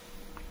second.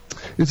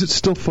 Is it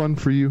still fun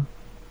for you?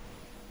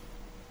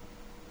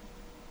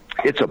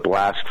 It's a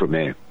blast for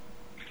me.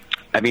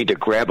 To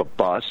grab a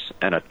bus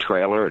and a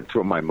trailer and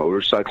throw my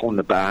motorcycle in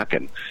the back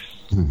and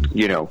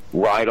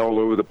ride all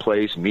over the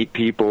place, meet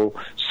people,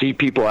 see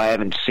people I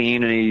haven't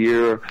seen in a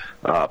year,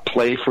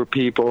 play for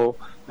people,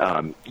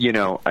 sample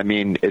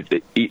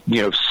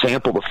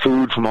the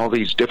food from all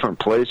these different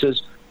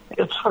places.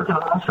 It's fucking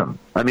awesome.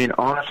 I mean,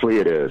 honestly,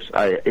 it is.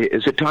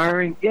 Is it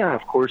tiring? Yeah,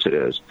 of course it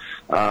is.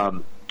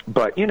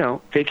 But, you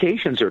know,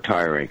 vacations are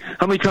tiring.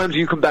 How many times do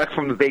you come back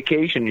from a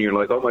vacation and you're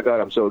like, oh, my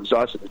God, I'm so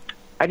exhausted.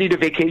 I need a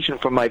vacation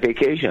from my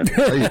vacation.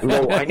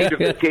 Well, I need a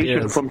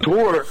vacation from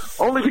tour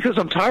only because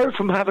I'm tired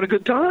from having a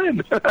good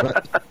time.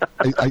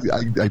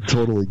 I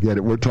totally get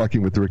it. We're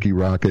talking with Ricky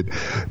Rocket,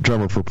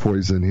 drummer for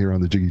Poison, here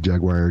on the Jiggy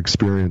Jaguar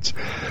Experience.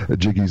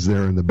 Jiggy's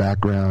there in the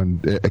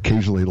background,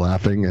 occasionally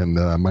laughing, and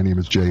my name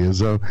is Jay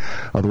Izzo,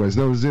 otherwise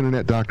known as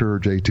Internet Doctor or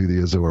Jay to the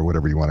Izzo or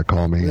whatever you want to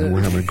call me. And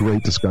we're having a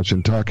great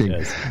discussion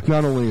talking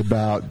not only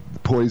about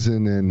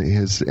Poison and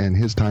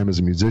his time as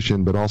a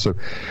musician, but also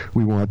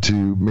we want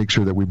to make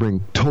sure that we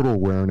bring total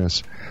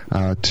awareness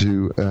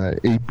to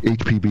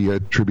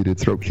HPV-attributed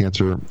throat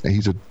cancer.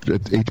 He's a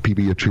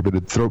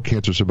HPV-attributed throat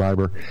cancer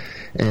survivor,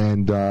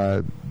 and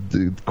of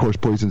course,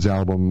 Poison's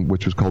album,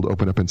 which was called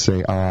 "Open Up and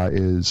Say Ah,"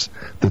 is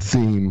the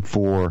theme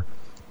for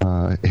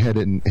Head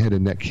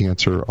and Neck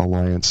Cancer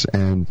Alliance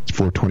and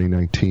for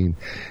 2019.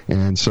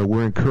 And so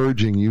we're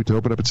encouraging you to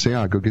open up and say,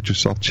 go get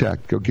yourself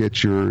checked. Go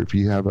get if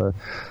you have a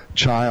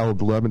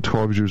child 11,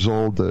 12 years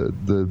old,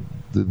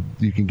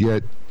 you can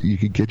get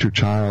your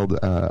child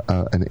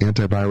an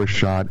antivirus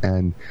shot,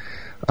 and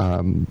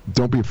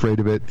don't be afraid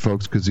of it,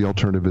 folks, because the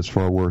alternative is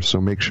far worse. So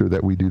make sure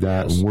that we do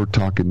that. And we're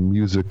talking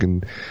music,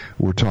 and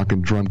we're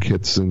talking drum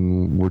kits,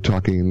 and we're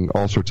talking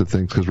all sorts of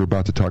things, because we're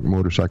about to talk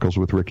motorcycles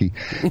with Ricky.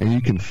 And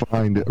you can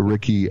find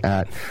Ricky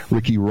at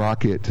Ricky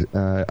Rocket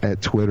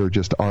at Twitter,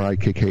 just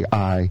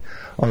RIKKI-ROCKETT,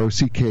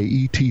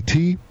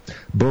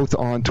 both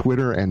on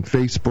Twitter and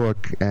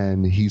Facebook.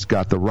 And he's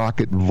got the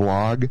Rocket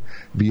Vlog,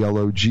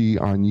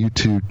 VLOG, on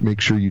YouTube. Make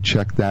sure you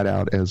check that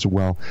out as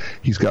well.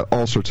 He's got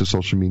all sorts of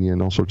social media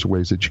and all sorts of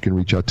ways that you can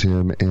reach out to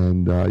him,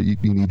 and you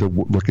need to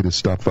look at his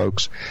stuff,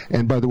 folks.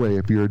 And by the way,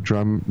 if you're a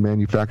drum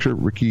manufacturer,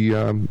 Ricky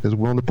is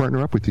willing to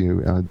partner up with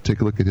you.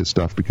 Take a look at his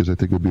stuff, because I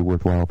think it would be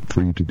worthwhile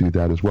for you to do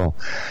that as well.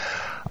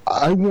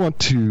 I want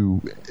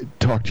to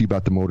talk to you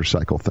about the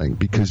motorcycle thing,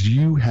 because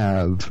you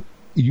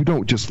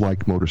don't just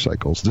like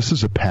motorcycles. This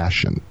is a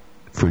passion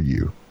for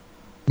you,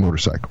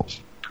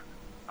 motorcycles.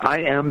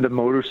 I am the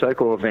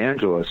motorcycle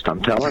evangelist.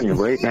 I'm telling you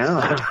right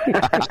now.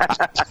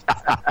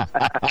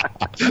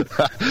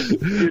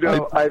 You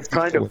know, I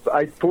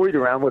toyed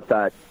around with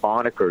that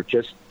moniker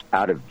just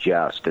out of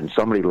jest, and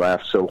somebody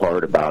laughed so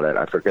hard about it.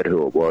 I forget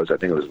who it was. I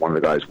think it was one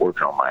of the guys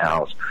working on my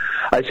house.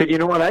 I said, you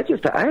know what? I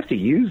have to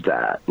use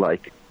that.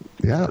 Like,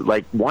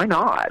 why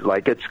not?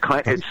 Like,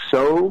 it's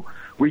so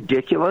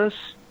ridiculous.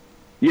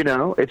 You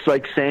know, it's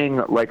like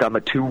saying, like, I'm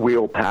a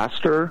two-wheel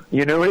pastor.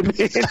 You know what I mean?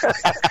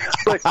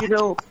 But,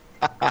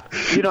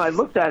 I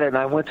looked at it and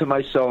I went to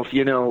myself,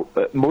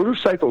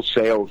 motorcycle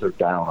sales are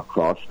down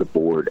across the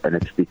board, and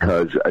it's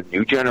because a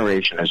new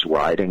generation is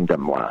riding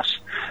them less.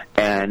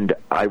 And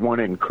I want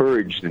to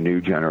encourage the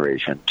new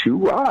generation to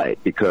ride,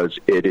 because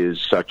it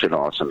is such an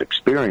awesome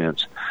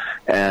experience.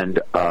 And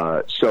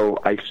so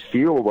I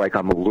feel like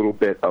I'm a little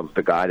bit of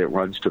the guy that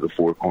runs to the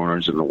four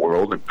corners of the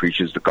world and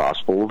preaches the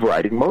gospel of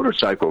riding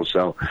motorcycles.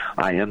 So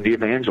I am the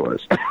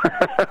evangelist.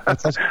 I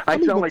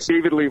sound like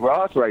David Lee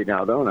Roth right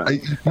now, don't I?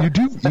 You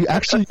do.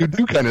 You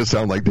do kind of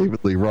sound like David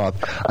Lee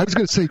Roth. I was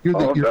going to say,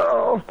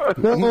 No.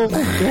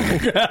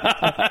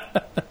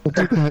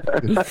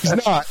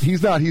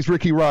 He's not. He's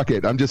Ricky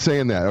Rocket. I'm just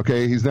saying that,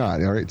 okay? He's not.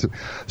 All right.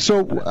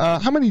 So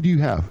how many do you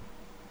have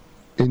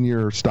in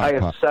your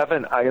stockpile?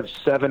 I have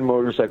seven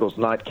motorcycles,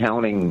 not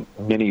counting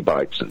mini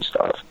bikes and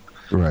stuff.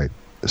 Right.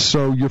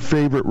 So your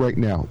favorite right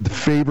now? The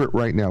favorite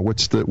right now?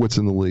 What's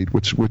in the lead?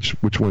 Which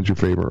one's your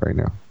favorite right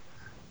now?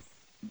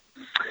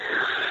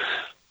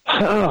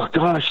 Oh,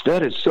 gosh,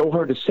 that is so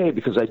hard to say,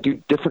 because I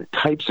do different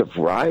types of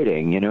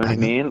riding, you know what I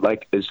mean?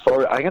 Like,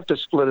 I have to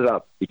split it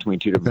up between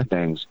two different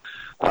things.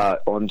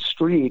 On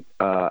street,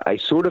 I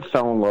sort of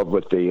fell in love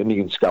with the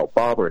Indian Scout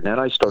Bobber, and then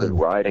I started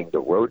riding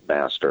the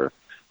Roadmaster,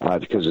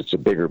 because it's a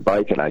bigger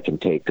bike and I can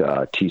take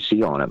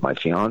TC on it, my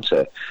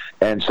fiance.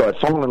 And so I've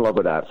fallen in love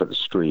with that for the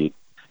street.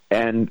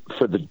 And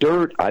for the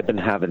dirt, I've been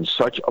having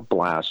such a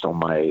blast on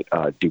my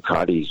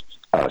Ducati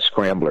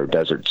Scrambler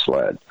desert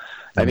sled.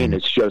 I mean,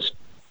 it's just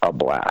a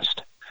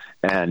blast.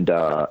 And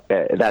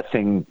that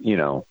thing,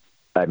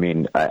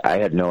 I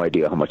had no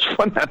idea how much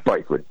fun that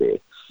bike would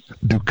be.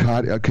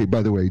 Ducati. Okay,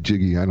 by the way,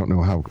 Jiggy, I don't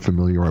know how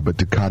familiar you are, but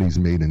Ducati's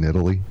made in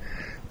Italy.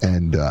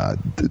 And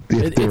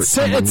it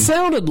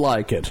sounded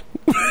like it.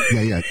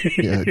 Yeah.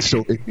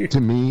 So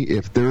to me,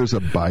 if there's a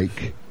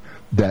bike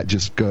that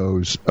just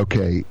goes,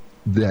 okay,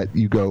 that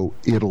you go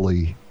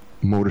Italy,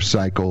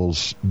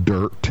 motorcycles,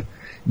 dirt,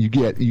 you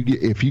get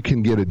if you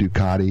can get a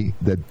Ducati,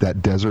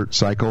 that desert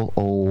cycle,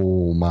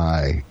 oh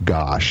my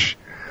gosh,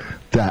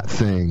 that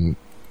thing,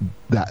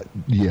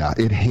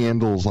 it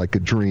handles like a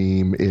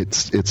dream.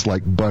 It's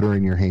like butter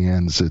in your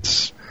hands.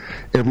 It's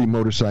every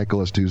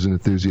motorcyclist who's an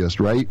enthusiast,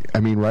 right? I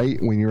mean,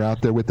 right? When you're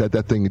out there with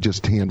that thing, it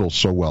just handles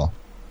so well.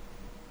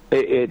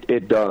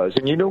 It does.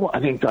 And you know what? I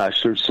mean,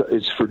 gosh,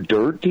 it's for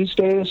dirt these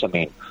days. I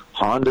mean,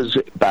 Honda's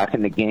back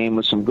in the game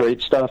with some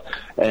great stuff,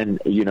 and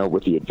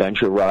with the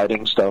adventure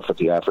riding stuff with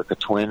the Africa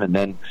Twin, and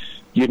then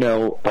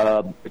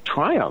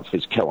Triumph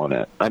is killing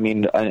it. I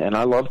mean, and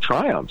I love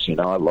Triumphs. I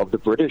love the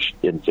British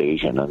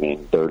Invasion. I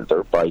mean,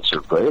 their bikes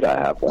are great. I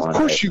have one. Of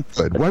course you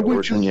could. Why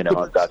wouldn't you?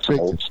 I've got some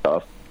old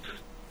stuff.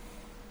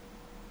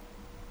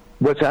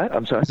 What's that?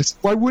 I'm sorry.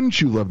 Why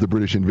wouldn't you love the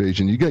British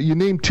Invasion? You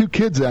named 2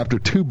 kids after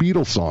 2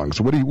 Beatles songs.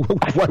 Why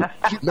would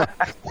you not?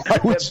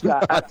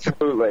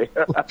 Absolutely.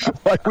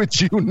 Why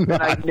would you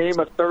not? And I name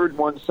a third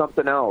one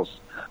something else.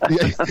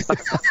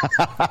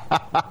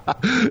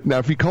 Now,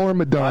 if you call her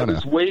Madonna, I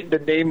was waiting to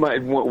name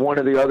one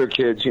of the other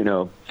kids,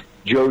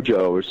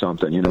 JoJo or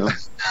something, I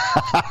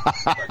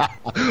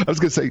was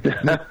going to say,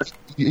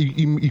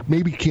 you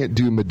maybe can't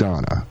do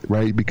Madonna,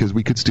 right? Because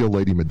we could steal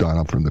Lady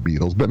Madonna from the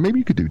Beatles, but maybe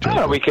you could do JoJo.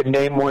 Yeah, we could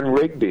name one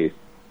Rigby.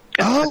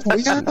 Oh,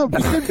 yeah, we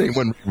could name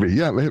one Rigby.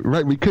 Yeah,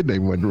 right, we could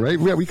name one, right?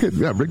 Yeah, we could.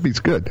 Yeah, Rigby's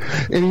good.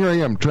 And here I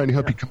am trying to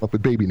help you come up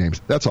with baby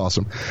names. That's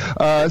awesome.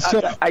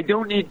 I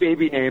don't need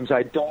baby names.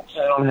 I don't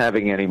plan on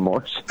having any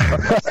more.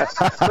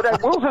 But I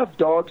will have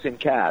dogs and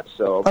cats.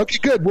 So okay,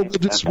 good.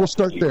 We'll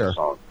start there.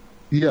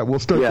 Yeah, we'll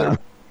start there.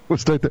 We'll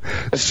start there.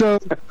 So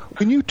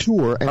when you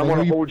tour, and I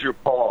want to hold your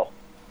paw.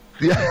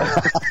 Yeah,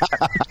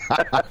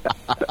 I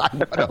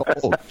want to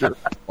hold your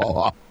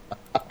paw.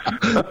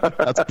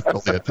 That's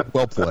brilliant.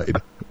 Well played.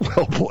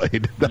 Well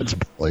played. That's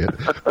brilliant.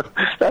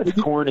 That's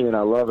corny, and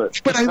I love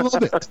it. But I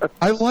love it.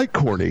 I like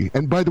corny.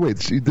 And by the way,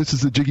 this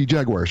is the Jiggy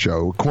Jaguar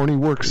show. Corny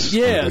works.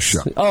 Yes.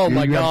 Show. Oh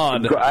my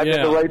God. I'm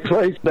in the right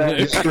place,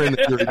 man.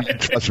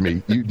 Trust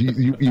me.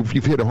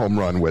 You've hit a home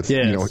run with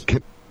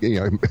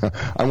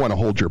I want to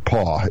hold your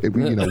paw.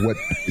 What?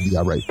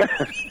 Yeah, right.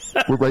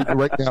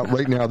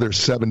 Right now, there's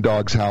 7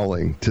 dogs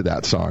howling to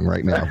that song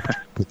right now.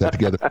 Put that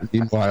together.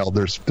 Meanwhile,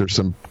 there's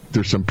some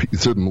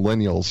certain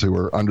millennials who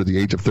are under the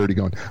age of 30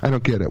 going, I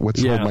don't get it.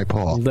 What's hold my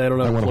paw? They don't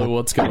have a clue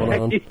what's going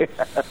on.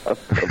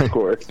 Of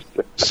course.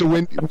 So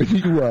when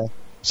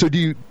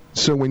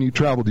you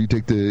travel, do you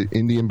take the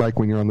Indian bike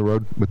when you're on the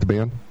road with the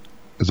band?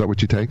 Is that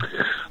what you take?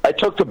 I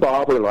took the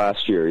Bobber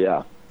last year.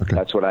 Yeah,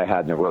 that's what I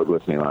had in the road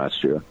with me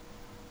last year.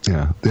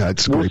 Yeah,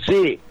 it's great.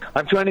 We'll see.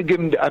 I'm trying to get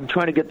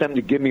them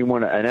to give me an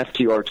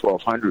FTR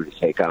 1200 to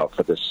take out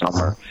for this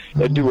summer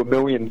and do 1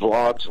 million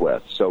vlogs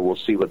with. So we'll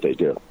see what they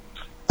do.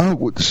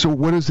 Oh, so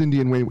what is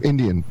Indian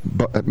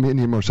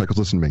Motorcycles?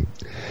 Listen to me.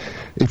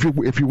 If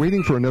you're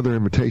waiting for another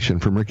invitation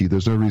from Ricky,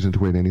 there's no reason to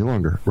wait any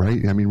longer,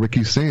 right? I mean,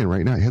 Ricky's saying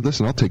right now, hey,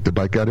 listen, I'll take the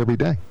bike out every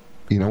day.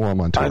 While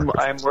I'm on tour.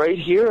 I'm right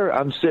here.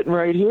 I'm sitting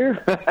right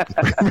here.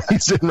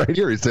 He's sitting right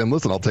here. He's saying,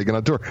 listen, I'll take it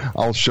on tour.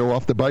 I'll show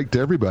off the bike to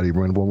everybody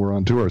when we're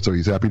on tour. So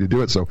he's happy to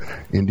do it. So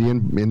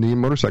Indian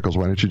Motorcycles,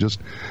 why don't you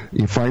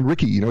find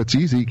Ricky? it's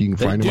easy. You can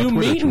find him on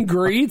Twitter. They do meet and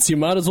greets. You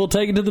might as well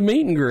take it to the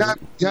meet and greet.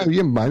 Yeah,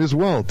 you might as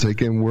well.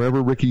 Take him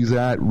wherever Ricky's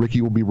at.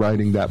 Ricky will be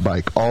riding that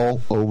bike all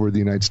over the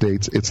United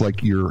States. It's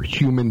like your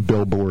human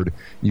billboard.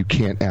 You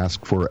can't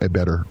ask for a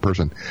better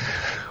person.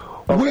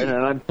 Oh, and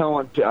I'm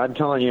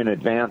telling you in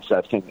advance,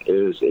 that thing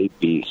is a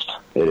beast.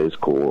 It is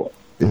cool.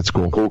 It's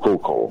cool.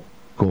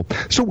 Cool.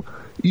 So,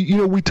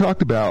 we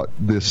talked about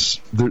this.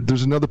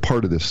 There's another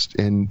part of this,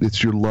 and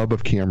it's your love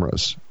of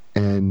cameras.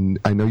 And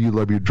I know you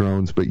love your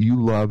drones, but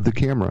you love the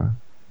camera.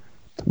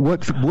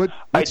 What?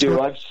 I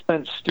do. I've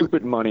spent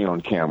stupid money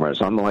on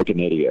cameras. I'm like an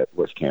idiot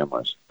with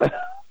cameras.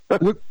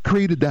 What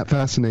created that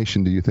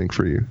fascination, do you think,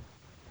 for you?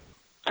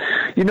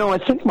 I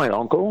think my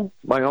uncle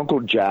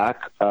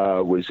Jack,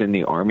 was in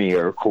the Army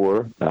Air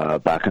Corps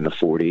back in the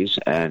 40s,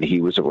 and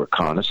he was a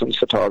reconnaissance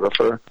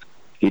photographer.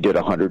 He did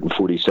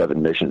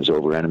 147 missions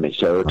over enemy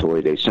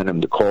territory. They sent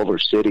him to Culver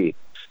City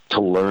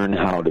to learn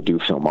how to do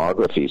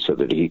filmography so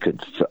that he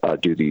could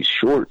do these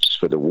shorts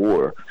for the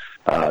war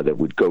that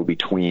would go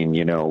between,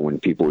 when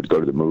people would go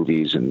to the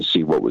movies and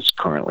see what was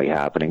currently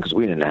happening, because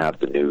we didn't have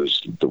the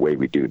news the way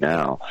we do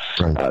now,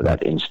 that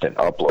instant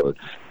upload.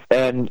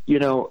 And,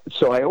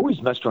 so I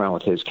always messed around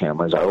with his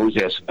cameras. I always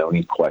asked a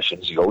million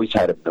questions. He always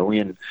had 1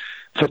 million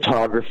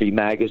photography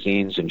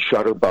magazines and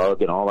Shutterbug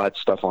and all that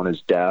stuff on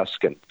his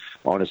desk and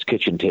on his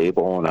kitchen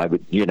table. And I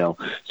would,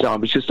 so I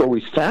was just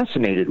always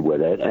fascinated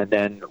with it. And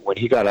then when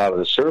he got out of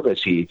the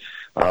service, he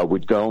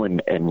would go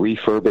and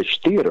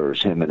refurbish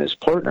theaters, him and his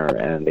partner,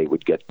 and they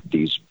would get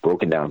these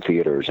broken down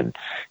theaters and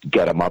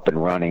get them up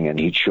and running, and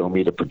he'd show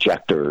me the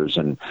projectors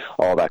and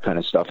all that kind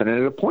of stuff. And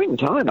at a point in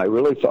time, I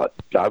really thought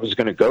I was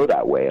going to go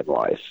that way in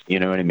life. You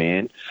know what I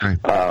mean? Right.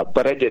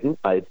 But I didn't.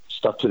 I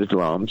stuck to the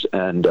drums,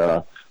 and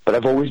but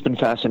I've always been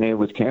fascinated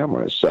with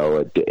cameras,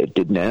 so it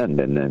didn't end,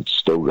 and it's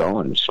still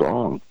going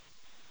strong.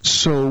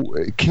 So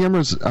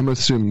cameras, I'm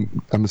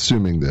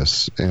assuming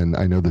this, and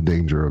I know the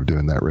danger of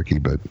doing that, Ricky,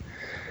 but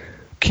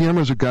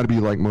cameras have got to be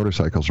like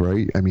motorcycles,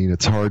 right? I mean,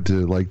 it's hard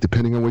to,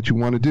 depending on what you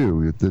want to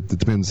do, it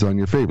depends on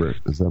your favorite.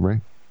 Is that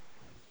right?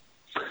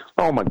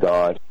 Oh my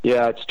God,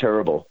 yeah, it's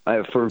terrible.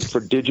 For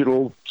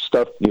digital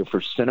stuff, for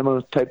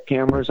cinema type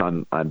cameras,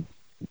 I'm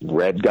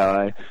Red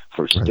guy.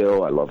 For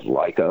still, I love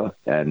Leica,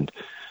 and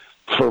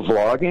For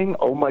vlogging,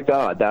 oh my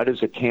God, that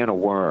is a can of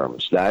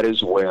worms. That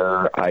is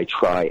where I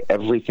try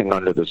everything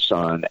under the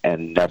sun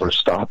and never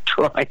stop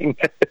trying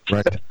it.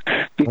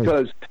 Right.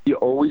 Because you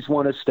always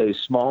want to stay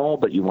small,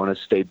 but you want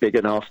to stay big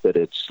enough that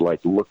it's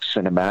like looks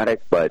cinematic,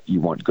 but you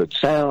want good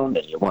sound,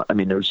 and you want, I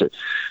mean,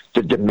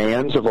 the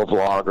demands of a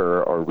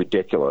vlogger are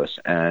ridiculous,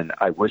 and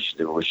I wish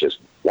there was just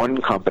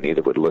one company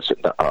that would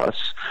listen to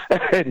us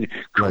and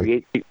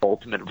create the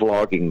ultimate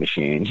vlogging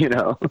machine, you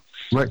know?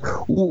 Right.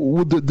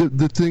 Well,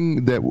 the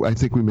thing that I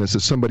think we miss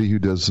is somebody who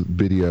does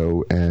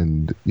video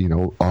and, you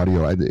know,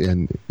 audio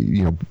and,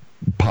 you know,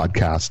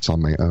 podcasts on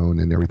my own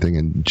and everything,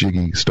 and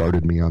Jiggy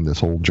started me on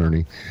this whole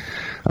journey.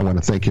 I want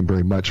to thank him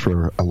very much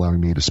for allowing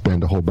me to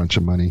spend a whole bunch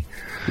of money,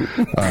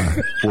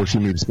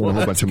 forcing me to spend a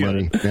whole bunch of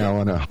money now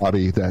on a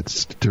hobby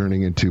that's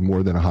turning into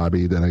more than a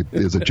hobby, that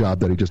is a job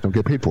that I just don't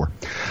get paid for.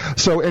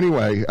 So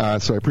anyway,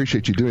 so I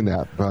appreciate you doing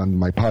that on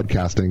my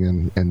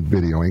podcasting and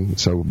videoing.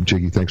 So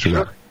Jiggy, thanks for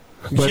that.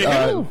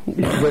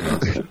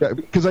 But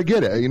because I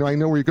get it, you know, I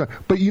know where you're going.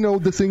 But you know,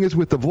 the thing is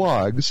with the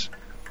vlogs,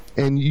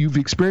 and you've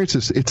experienced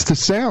this, it's the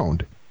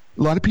sound.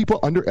 A lot of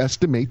people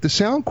underestimate the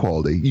sound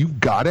quality.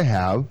 You've got to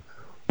have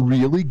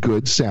really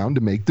good sound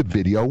to make the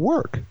video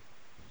work.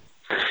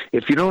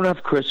 If you don't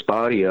have crisp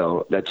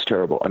audio, that's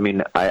terrible. I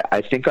mean,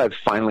 I think I've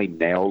finally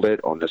nailed it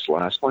on this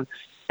last one.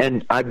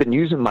 And I've been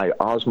using my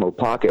Osmo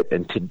Pocket,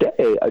 and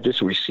today I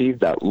just received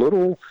that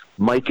little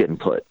mic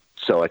input.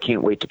 So I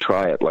can't wait to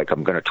try it. Like,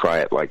 I'm going to try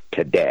it like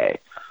today.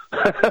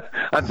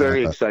 I'm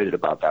very excited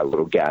about that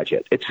little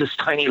gadget. It's this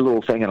tiny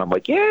little thing, and I'm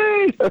like,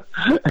 yay!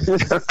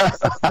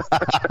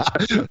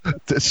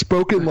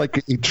 Spoken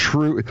like a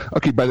true...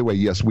 Okay, by the way,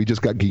 yes, we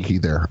just got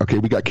geeky there. Okay,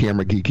 we got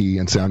camera geeky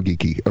and sound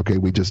geeky. Okay,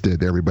 we just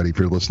did, everybody, if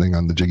you're listening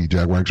on the Jiggy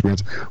Jaguar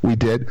Experience. We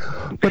did.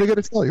 But I got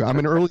to tell you, I'm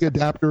an early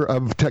adapter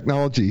of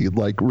technology,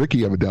 like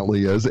Ricky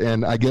evidently is,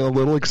 and I get a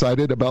little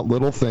excited about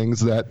little things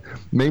that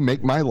may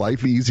make my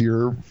life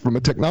easier from a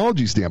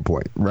technology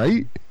standpoint,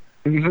 right?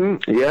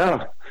 Mm-hmm.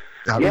 Yeah.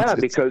 Yeah,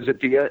 because at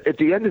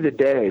the end of the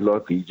day,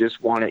 look, you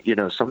just want it. You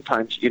know,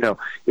 sometimes, you know,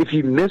 if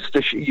you miss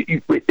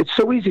it's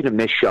so easy to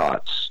miss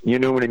shots. You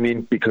know what I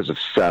mean? Because of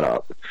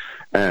setup,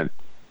 and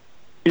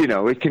you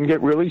know, it can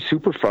get really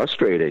super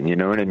frustrating. You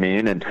know what I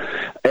mean? And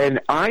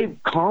I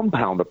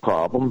compound the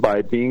problem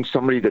by being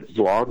somebody that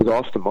vlogs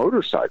off the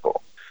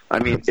motorcycle. I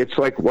mean, it's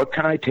like, what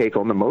can I take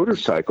on the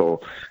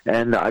motorcycle?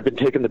 And I've been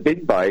taking the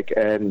big bike,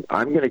 and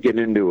I'm going to get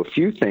into a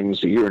few things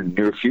here in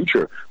the near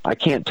future. I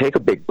can't take a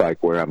big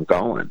bike where I'm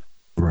going.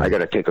 Right. I got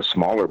to take a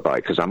smaller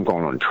bike because I'm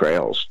going on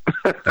trails.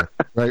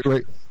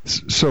 Right.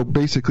 So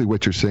basically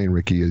what you're saying,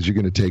 Ricky, is you're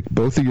going to take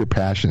both of your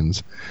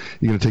passions.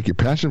 You're going to take your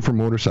passion for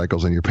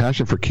motorcycles and your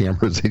passion for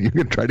cameras, and you're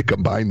going to try to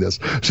combine this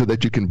so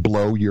that you can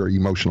blow your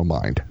emotional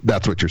mind.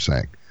 That's what you're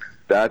saying.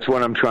 That's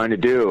what I'm trying to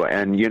do.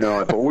 And, you know,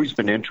 I've always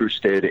been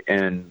interested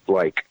in,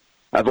 like,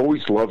 I've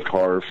always loved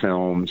horror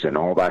films and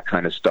all that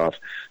kind of stuff.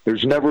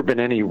 There's never been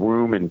any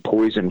room in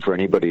Poison for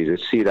anybody to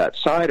see that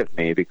side of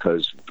me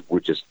because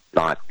we're just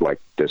not like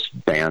this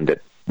band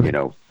that, you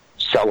know,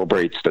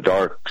 celebrates the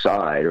dark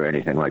side or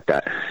anything like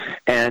that.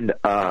 And,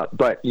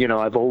 but, you know,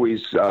 I've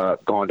always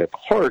gone to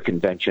horror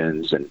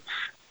conventions, and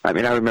I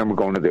mean, I remember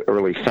going to the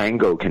early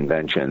Fango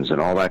conventions and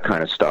all that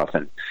kind of stuff,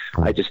 and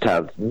I just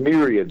have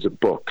myriads of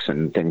books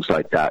and things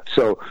like that.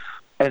 So,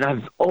 and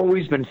I've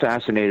always been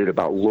fascinated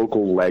about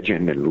local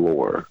legend and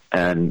lore.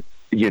 And,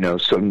 you know,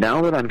 so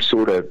now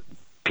that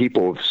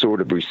people have sort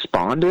of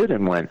responded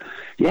and went,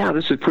 yeah,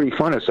 this is pretty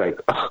fun. It's like,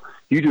 oh,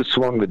 you just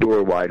swung the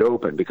door wide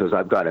open because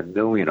I've got a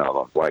million of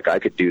them. Like, I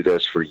could do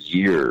this for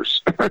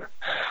years.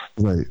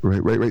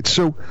 Right.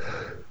 So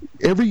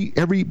every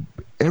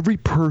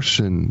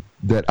person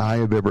that I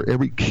have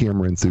every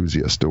camera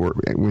enthusiast, or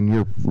when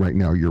you're right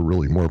now, you're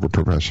really more of a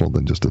professional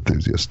than just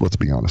enthusiast. Let's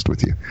be honest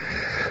with you.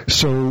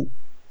 So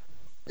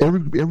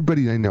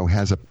everybody I know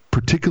has a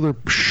particular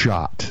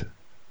shot,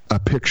 a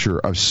picture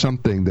of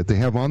something that they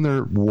have on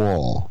their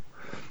wall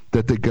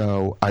that they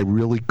go, I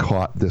really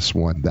caught this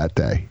one that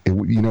day.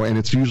 You know, and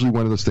it's usually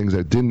one of those things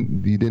that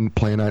you didn't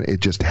plan on. It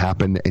just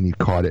happened and you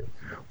caught it.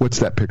 What's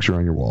that picture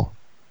on your wall?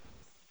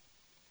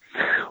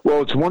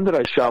 Well, it's one that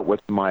I shot with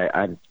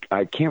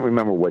I can't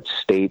remember what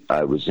state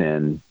I was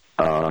in.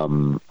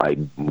 I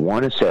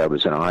want to say I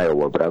was in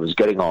Iowa, but I was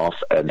getting off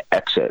an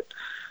exit,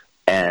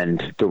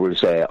 and there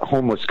was a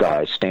homeless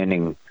guy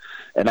standing,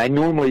 and I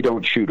normally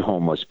don't shoot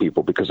homeless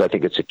people because I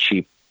think it's a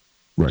cheap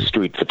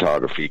street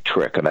photography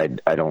trick, and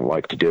I don't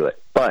like to do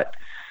it. But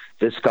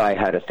this guy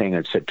had a thing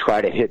that said, try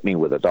to hit me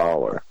with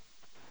 $1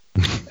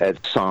 as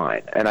a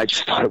sign, and I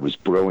just thought it was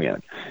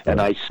brilliant.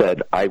 And I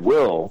said, I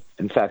will.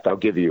 In fact, I'll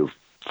give you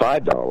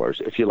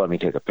 $5 if you let me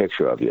take a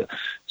picture of you.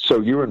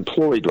 So you're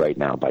employed right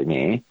now by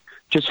me.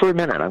 Just for a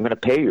minute, I'm going to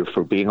pay you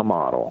for being a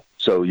model.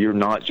 So you're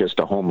not just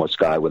a homeless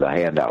guy with a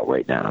handout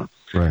right now.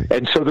 Right.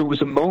 And so there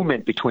was a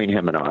moment between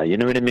him and I, you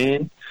know what I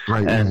mean?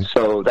 Right. And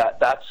so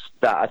that's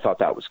I thought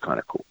that was kind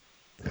of cool.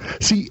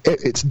 See,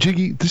 it's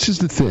Jiggy. This is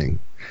the thing.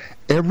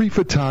 Every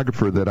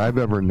photographer that I've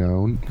ever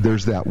known,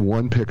 there's that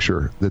one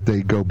picture that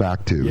they go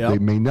back to. Yep. They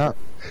may not,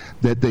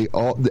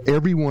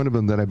 every one of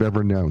them that I've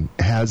ever known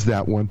has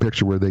that one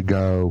picture where they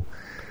go,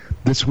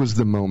 this was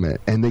the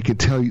moment. And they can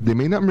tell you, they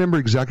may not remember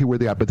exactly where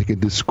they are, but they can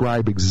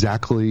describe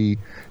exactly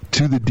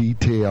to the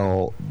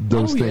detail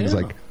those things.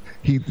 Like,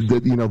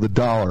 the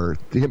dollar.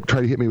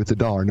 Try to hit me with the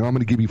dollar. No, I'm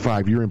going to give you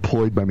 $5. You're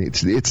employed by me.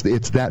 It's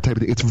that type of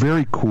thing. It's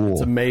very cool.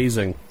 It's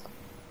amazing.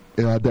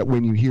 That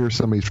when you hear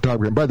somebody's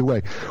photography. And by the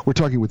way, we're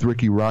talking with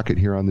Ricky Rocket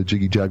here on the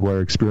Jiggy Jaguar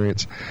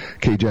Experience,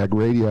 KJAG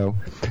Radio.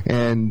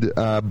 And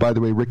by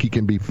the way, Ricky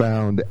can be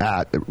found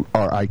at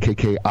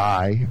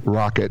RIKKI,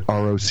 Rocket,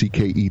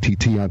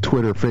 ROCKETT on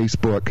Twitter,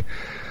 Facebook.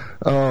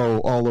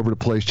 All over the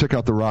place. Check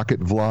out the Rocket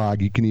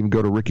vlog. You can even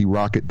go to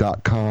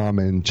rickyrocket.com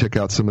and check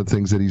out some of the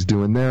things that he's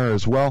doing there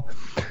as well.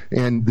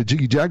 And the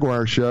Jiggy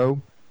Jaguar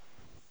Show,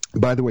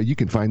 by the way, you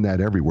can find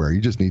that everywhere.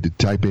 You just need to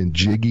type in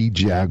Jiggy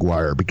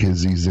Jaguar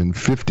because he's in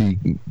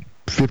 50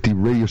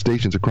 radio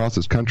stations across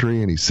this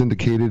country, and he's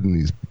syndicated, and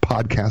he's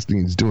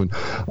podcasting, he's doing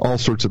all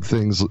sorts of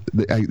things.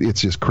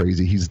 It's just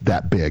crazy. He's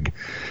that big.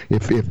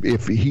 If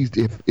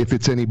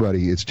it's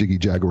anybody, it's Jiggy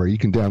Jaguar. You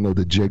can download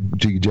the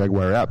Jiggy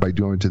Jaguar app by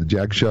going to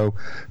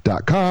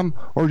thejagshow.com,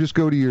 or just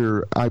go to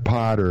your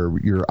iPod or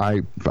your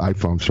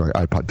iPhone. Sorry,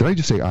 iPod. Did I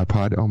just say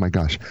iPod? Oh my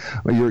gosh.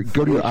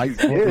 Go to your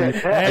iPhone.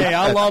 Hey,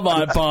 I love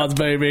iPods,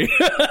 baby.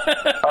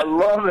 I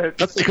love it.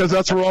 That's because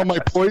that's where all my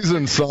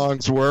Poison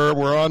songs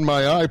were on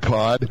my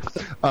iPod.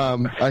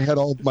 I had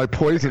all my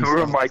Poison songs. They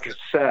were on my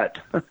cassette.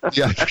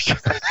 Yeah.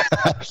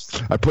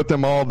 I put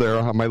them all there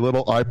on my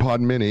little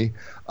iPod mini.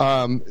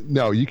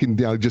 No, you can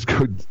just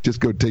go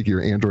take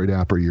your Android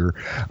app or your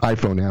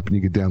iPhone app, and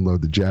you can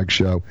download the Jag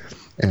Show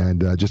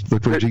and just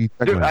look for Jiggy.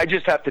 Dude, I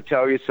just have to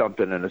tell you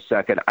something in a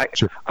second.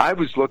 I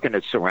was looking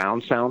at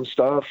surround sound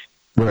stuff,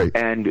 right?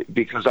 And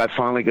because I'm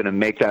finally going to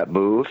make that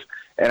move,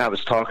 and I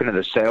was talking to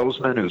the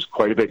salesman who's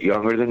quite a bit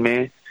younger than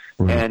me.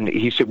 Right. And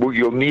he said, well,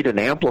 you'll need an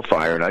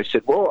amplifier. And I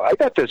said, well, I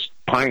got this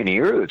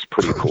Pioneer that's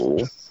pretty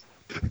cool.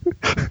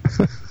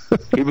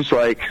 He was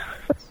like,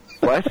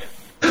 what?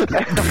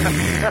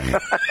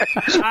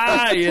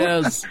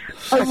 Yes.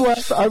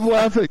 I'm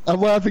laughing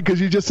because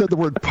you just said the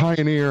word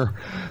Pioneer.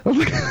 And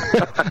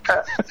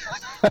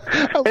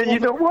you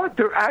know what?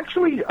 They're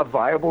actually a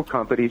viable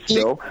company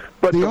still.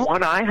 But the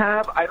one I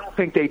have, I don't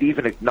think they'd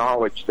even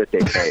acknowledge that they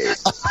made.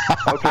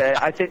 Okay?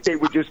 I think they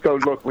would just go,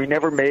 look, we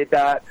never made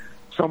that.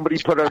 Somebody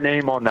put our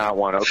name on that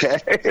one, okay?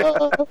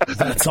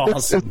 That's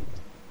awesome.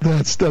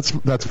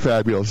 That's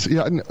fabulous.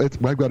 Yeah,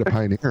 I've got a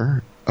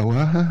Pioneer.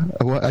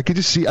 I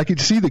could see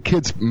the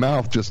kid's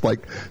mouth just like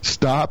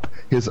stop.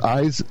 His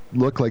eyes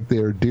look like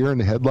they're deer in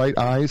the headlight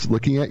eyes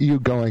looking at you,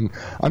 going,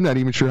 "I'm not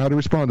even sure how to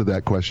respond to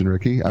that question,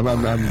 Ricky." He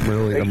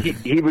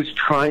was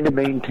trying to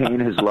maintain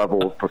his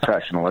level of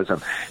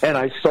professionalism, and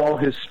I saw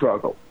his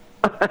struggle.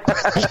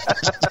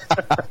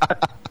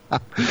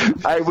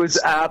 I was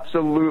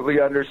absolutely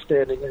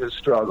understanding his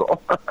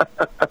struggle.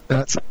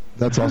 That's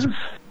awesome.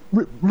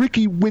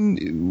 Ricky,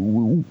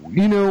 when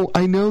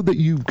I know that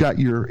you've got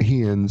your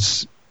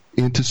hands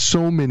into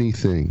so many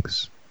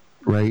things,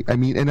 right? I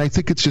mean, and I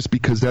think it's just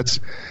because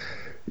that's,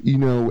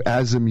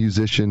 as a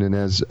musician and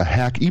as a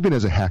hack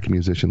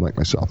musician like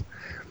myself,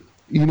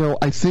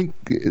 I think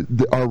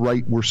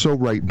we're so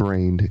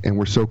right-brained and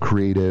we're so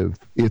creative.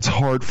 It's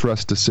hard for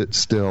us to sit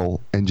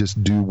still and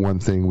just do one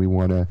thing. We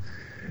want to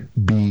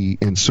be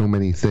in so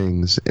many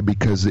things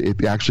because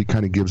it actually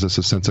kind of gives us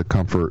a sense of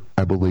comfort.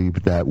 I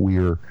believe that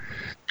we're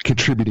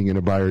contributing in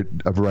a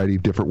variety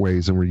of different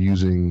ways, and we're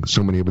using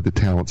so many of the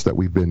talents that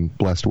we've been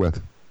blessed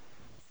with.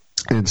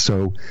 And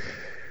so,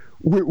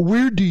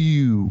 where do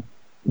you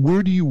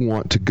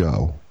want to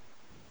go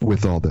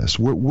with all this?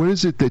 What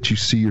is it that you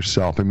see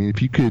yourself? I mean,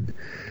 if you could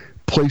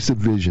place a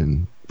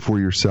vision for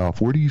yourself,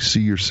 where do you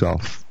see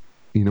yourself?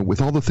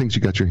 With all the things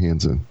you got your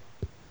hands in.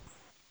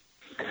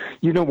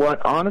 You know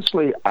what?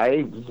 Honestly,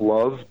 I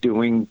love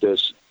doing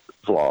this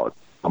vlog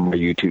on my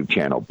YouTube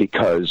channel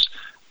because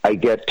I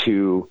get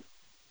to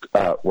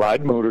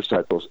ride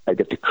motorcycles. I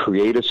get to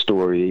create a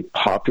story,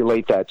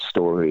 populate that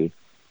story,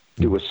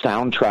 do a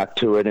soundtrack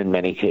to it in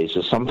many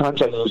cases.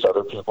 Sometimes I use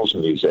other people's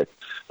music,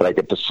 but I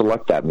get to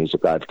select that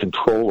music. I have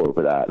control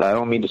over that. And I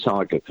don't mean to sound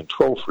like a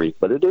control freak,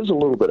 but it is a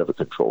little bit of a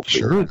control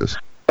freak. Sure it is.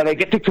 But I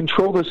get to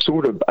control this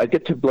I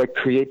get to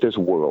create this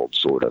world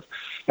sort of.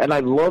 And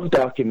I love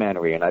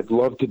documentary, and I'd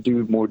love to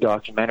do more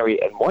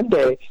documentary and one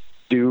day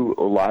do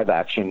a live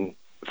action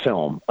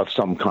film of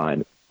some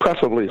kind,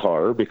 preferably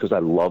horror because I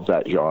love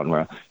that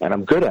genre and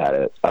I'm good at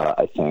it,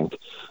 I think.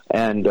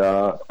 And,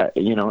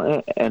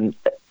 and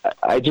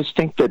I just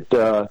think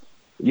that,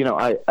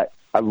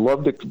 I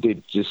love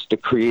the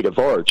creative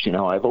arts.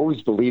 I've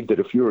always believed that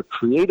if you're a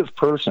creative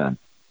person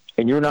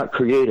and you're not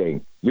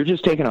creating, you're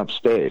just taking up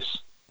space.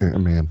 Yeah,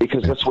 man.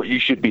 Because that's what you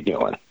should be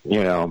doing,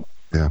 Yeah.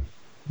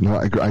 No,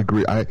 I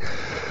agree. I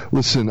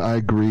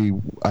agree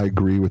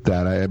with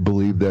that. I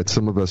believe that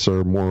some of us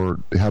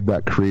have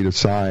that creative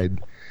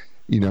side,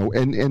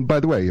 And by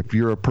the way, if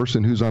you're a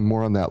person who's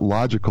more on that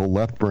logical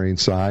left brain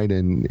side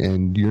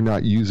and you're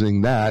not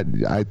using that,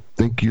 I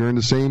think you're in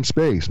the same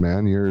space,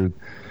 man. You're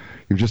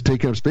just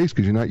taking up space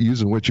because you're not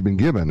using what you've been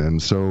given,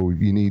 and so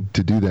you need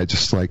to do that,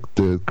 just like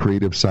the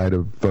creative side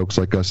of folks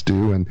like us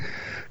do. And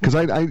because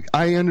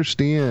I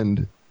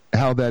understand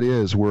how that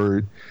is,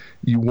 where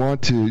you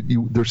want to,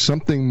 there's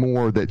something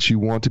more that you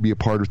want to be a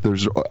part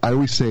of. I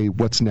always say,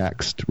 what's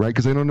next, right?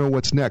 Because I don't know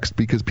what's next,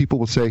 because people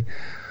will say,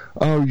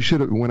 oh, you should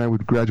have, when I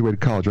would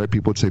graduate college, right?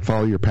 People would say,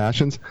 follow your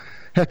passions.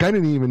 Heck, I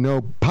didn't even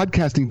know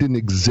podcasting didn't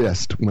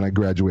exist when I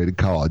graduated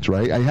college,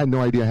 right? I had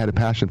no idea I had a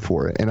passion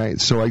for it.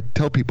 And so I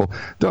tell people,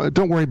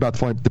 don't worry about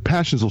the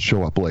passions will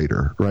show up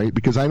later, right?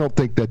 Because I don't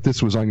think that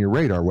this was on your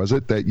radar, was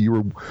it? That you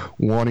were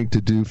wanting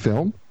to do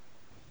film?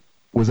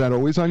 Was that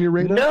always on your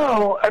radar?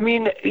 No, I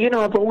mean,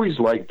 I've always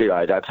liked the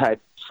idea. I've had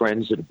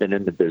friends that have been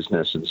in the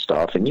business and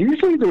stuff, and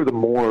usually they're the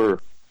more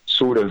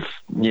sort of,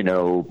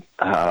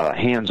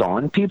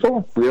 hands-on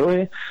people,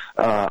 really,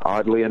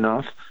 oddly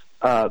enough.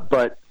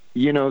 But,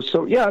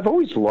 so, yeah, I've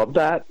always loved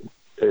that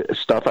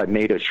stuff. I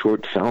made a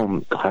short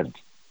film, God,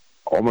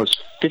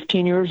 almost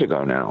 15 years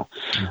ago now,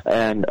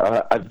 and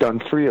I've done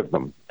 3 of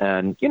them.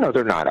 And,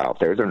 they're not out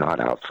there. They're not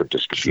out for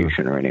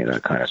distribution or any of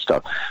that kind of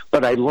stuff.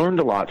 But I learned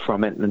a lot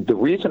from it, and the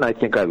reason I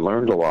think I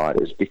learned a lot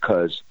is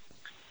because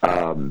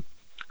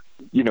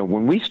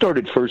when we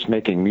started first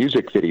making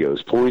music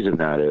videos, Poison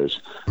that is,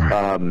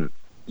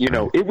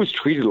 it was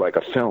treated like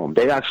a film.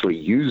 They actually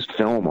used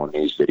film on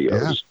these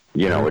videos,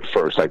 at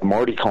first. Like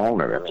Marty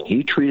Callner, I mean,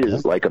 he treated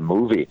it like a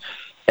movie.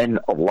 And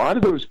a lot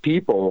of those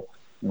people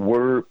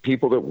were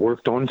people that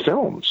worked on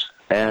films.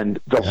 And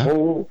the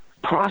whole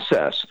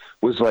process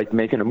was like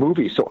making a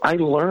movie. So I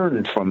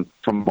learned from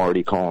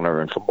Marty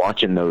Callner and from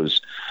watching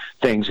those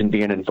things and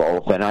being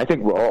involved. And I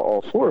think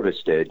all 4 of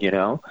us did,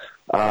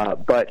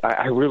 but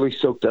I really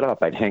soaked it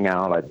up. I'd hang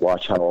out. I'd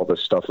watch how all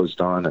this stuff was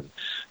done.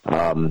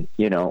 And,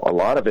 a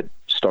lot of it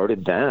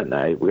started then.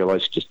 I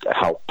realized just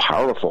how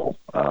powerful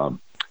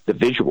the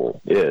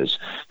visual is.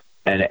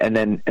 And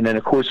then,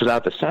 of course,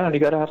 without the sound,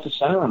 you got to have the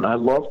sound. I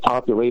love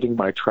populating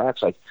my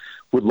tracks. I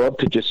would love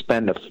to just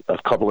spend a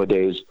couple of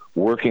days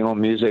working on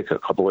music, a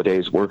couple of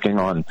days working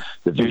on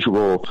the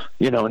visual,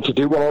 and to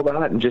do all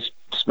that and just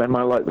spend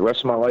the rest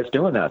of my life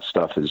doing that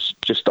stuff is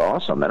just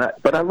awesome.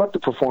 But I love to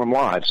perform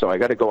live, so I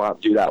got to go out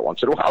and do that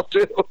once in a while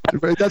too.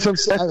 Right, that's what I'm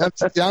saying.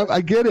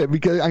 I get it,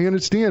 because I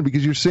understand,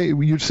 because you're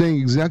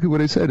saying exactly what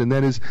I said, and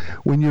that is,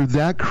 when you're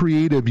that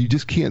creative, you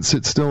just can't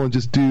sit still and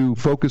just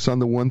focus on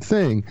the one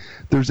thing.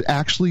 There's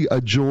actually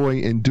a joy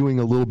in doing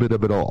a little bit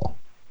of it all.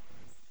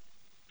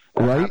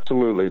 Right?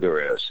 Absolutely,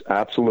 there is.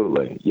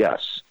 Absolutely,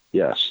 yes.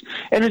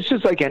 And it's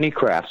just like any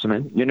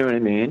craftsman, you know what I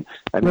mean?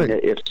 I mean,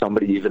 if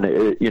somebody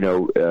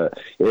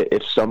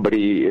if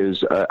somebody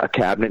is a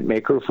cabinet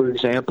maker, for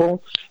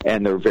example,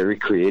 and they're very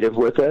creative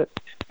with it,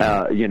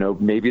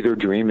 maybe their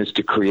dream is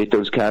to create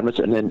those cabinets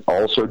and then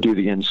also do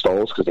the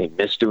installs because they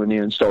miss doing the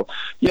install.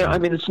 I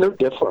mean, it's no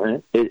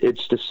different.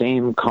 It's the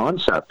same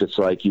concept. It's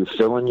like you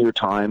fill in your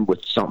time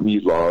with something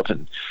you love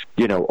and,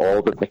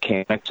 all the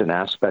mechanics and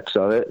aspects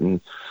of it, and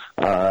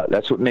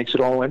that's what makes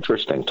it all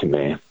interesting to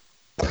me.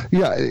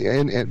 Yeah,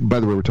 and by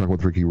the way, we're talking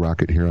with Ricky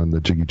Rocket here on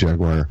the Jiggy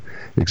Jaguar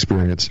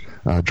Experience,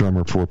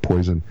 drummer for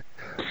Poison.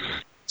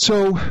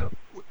 So,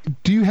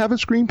 do you have a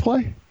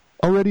screenplay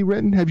already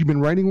written? Have you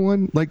been writing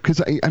one?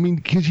 Because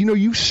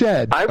you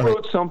said I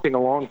wrote something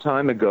a long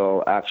time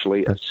ago,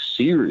 actually, a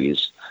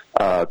series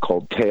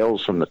called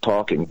Tales from the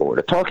Talking Board.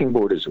 A talking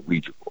board is a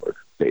Ouija board,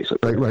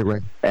 basically.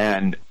 Right.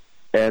 And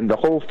the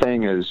whole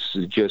thing is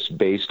just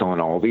based on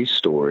all these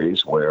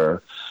stories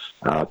where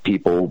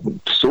people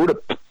sort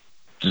of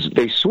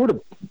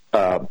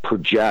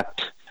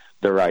project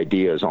their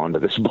ideas onto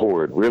this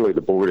board. Really,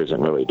 the board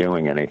isn't really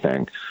doing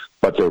anything,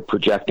 but they're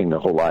projecting the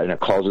whole lot, and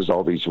it causes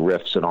all these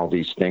rifts and all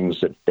these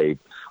things that they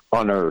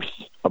unearth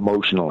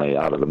emotionally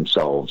out of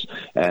themselves,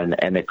 and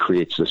it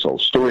creates this whole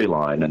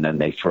storyline, and then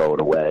they throw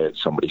it away, and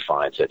somebody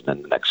finds it, and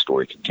then the next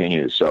story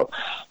continues. So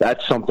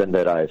that's something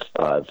that I've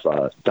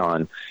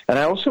done. And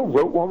I also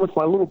wrote one with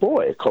my little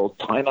boy called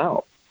Time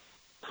Out.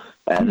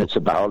 And it's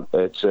a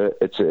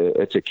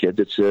kid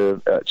it's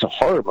a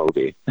horror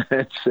movie.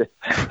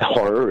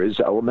 Horror is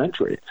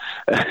elementary.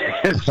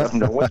 So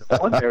no one's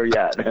on there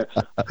yet.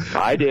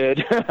 I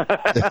did.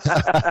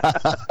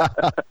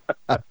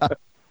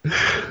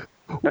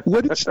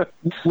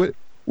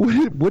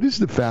 What is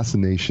the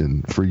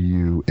fascination for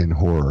you in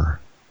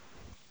horror?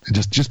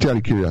 Just out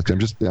of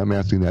curiosity, I'm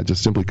asking that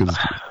just simply because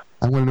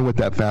I want to know what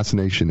that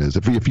fascination is.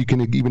 If you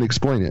can even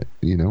explain it,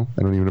 I don't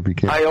even know if you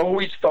can. I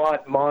always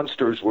thought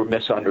monsters were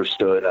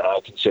misunderstood, and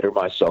I consider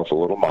myself a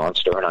little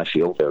monster, and I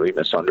feel very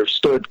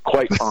misunderstood,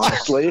 quite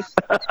honestly.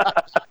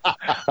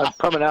 I'm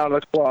coming out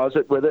of the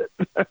closet with it.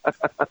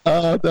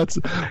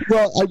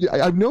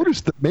 I've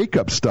noticed the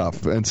makeup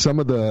stuff and some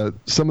of the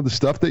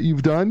stuff that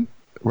you've done.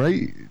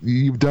 Right,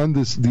 you've done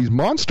these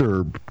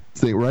monster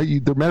thing,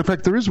 right? Matter of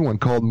fact, there is one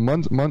called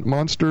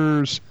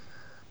Monsters.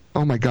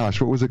 Oh my gosh,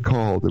 what was it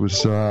called? It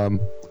was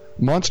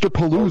Monster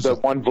Palooza. The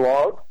one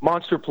vlog?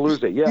 Monster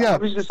Palooza. Yeah, I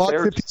was just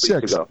there 56. 2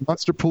 weeks ago.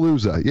 Monster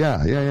Palooza.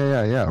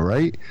 Yeah,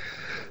 right?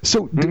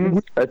 So,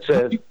 that's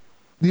it.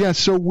 Yeah,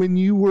 so when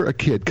you were a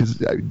kid, because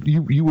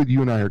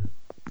you and I are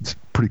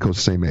pretty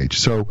close to the same age.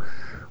 So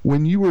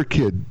when you were a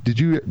kid, did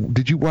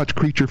you watch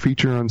Creature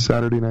Feature on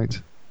Saturday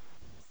nights?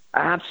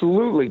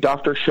 Absolutely.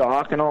 Dr.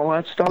 Shock and all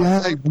that stuff.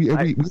 Yeah,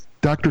 we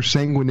Dr.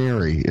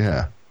 Sanguinary,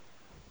 yeah.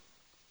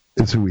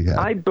 That's who we had.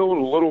 I built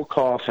a little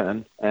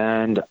coffin,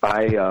 and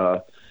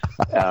I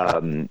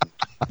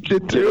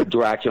did a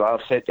Dracula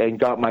outfit and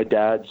got my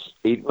dad's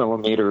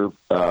 8mm,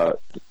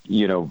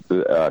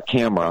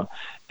 camera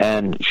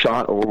and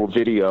shot a little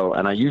video,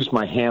 and I used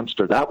my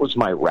hamster. That was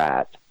my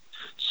rat.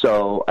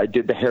 So I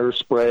did the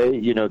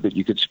hairspray, that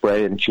you could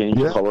spray and change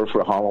the color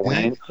for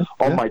Halloween. Yeah.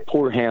 Oh, my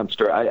poor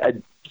hamster. I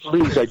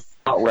do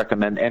not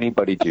recommend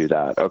anybody do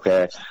that,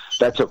 okay?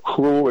 That's a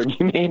cruel and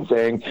inhumane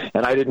thing,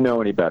 and I didn't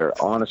know any better,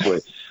 honestly.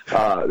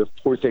 The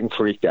poor thing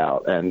freaked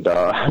out, and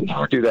I'll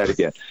never do that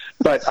again.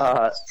 But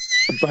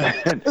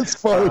as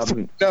far as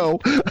we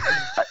know.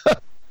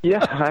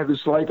 Yeah, I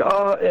was like,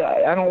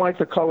 I don't like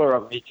the color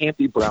of him. He can't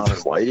be brown and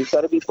white. He's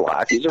got to be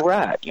black. He's a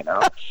rat,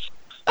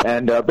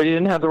 And but he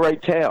didn't have the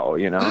right tail,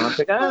 And I was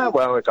like,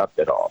 well, it got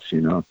bit off,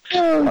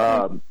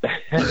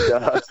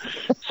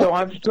 So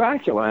I'm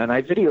Dracula, and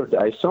I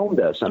filmed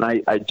this, and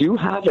I do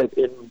have it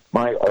in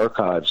my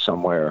archive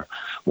somewhere.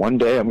 One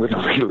day I'm going to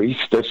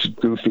release this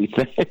goofy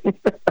thing.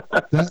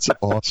 That's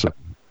awesome.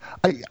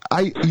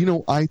 I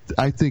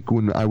think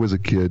when I was a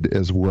kid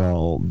as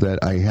well that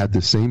I had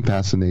the same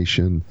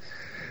fascination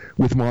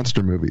with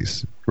monster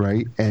movies,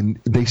 right? And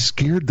they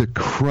scared the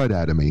crud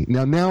out of me.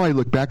 Now I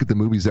look back at the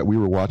movies that we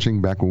were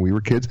watching back when we were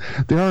kids.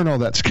 They aren't all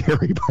that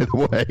scary, by the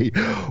way.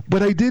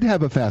 But I did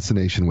have a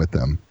fascination with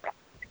them,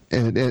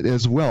 and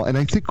as well. And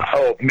I think,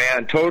 oh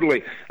man,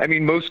 totally. I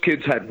mean, most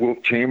kids had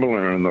Wilt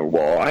Chamberlain on their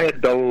wall. I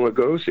had Bela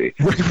Lugosi.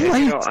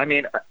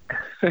 Right.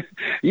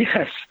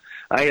 Yes.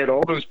 I had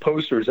all those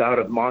posters out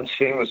of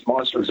famous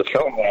Monsters of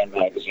Filmland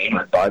magazine.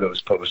 I'd buy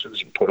those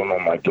posters and put them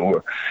on my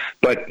door.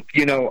 But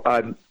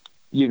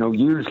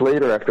years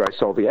later, after I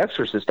saw The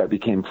Exorcist, I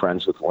became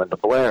friends with Linda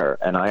Blair,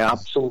 and I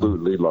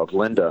absolutely love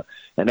Linda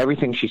and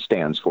everything she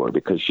stands for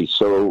because she's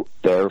so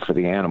there for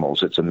the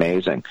animals. It's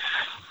amazing.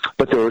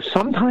 But there are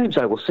sometimes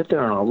I will sit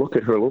there and I'll look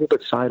at her a little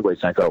bit sideways,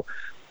 and I go,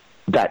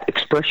 that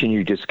expression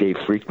you just gave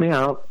freaked me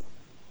out.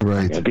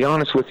 Right. To be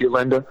honest with you,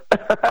 Linda.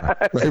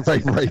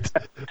 Right.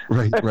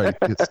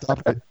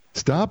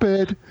 Stop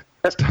it.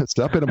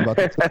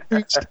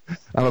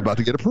 I'm about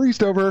to get a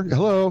priest over.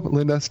 Hello,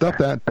 Linda. Stop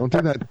that. Don't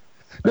do that.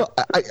 No,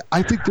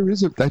 I think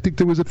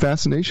there was a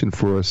fascination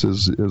for us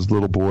as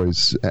little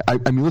boys. I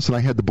mean, listen, I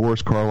had the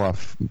Boris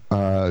Karloff,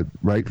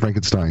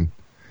 Frankenstein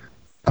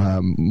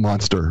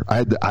monster.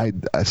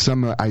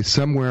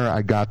 Somewhere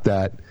I got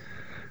that.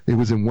 It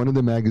was in one of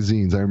the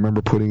magazines. I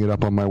remember putting it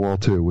up on my wall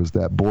too. It was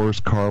that Boris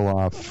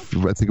Karloff?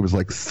 I think it was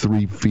like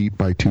 3 feet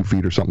by 2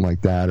 feet or something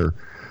like that, or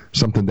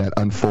something that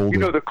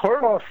unfolded. The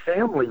Karloff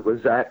family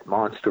was at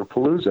Monster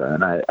Palooza,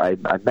 and I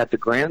met the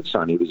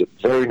grandson. He was a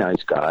very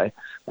nice guy.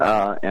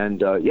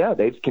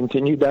 They've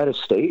continued that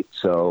estate.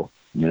 So,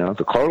 the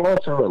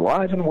Karloffs are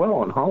alive and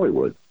well in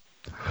Hollywood.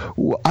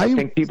 Well, I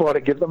think people ought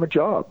to give them a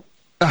job.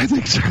 I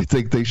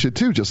think they should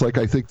too. Just like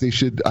I think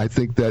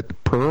that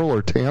Pearl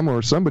or Tam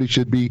or somebody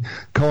should be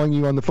calling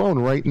you on the phone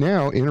right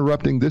now,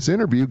 interrupting this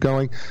interview,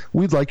 going,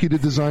 "We'd like you to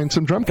design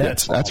some drum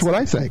kits." That's what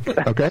I think.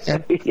 Okay,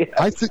 and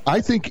yes.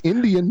 I think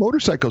Indian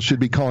Motorcycles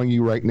should be calling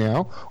you right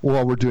now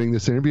while we're doing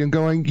this interview and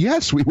going,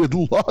 "Yes, we would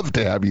love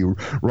to have you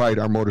ride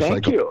our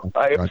motorcycle." Thank you.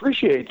 I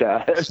appreciate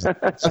that.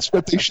 That's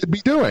what they should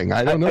be doing.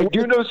 I don't know. I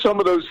do know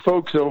some of those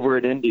folks over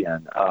at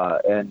Indian,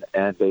 and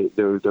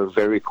they're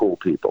very cool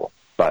people.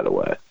 By the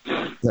way,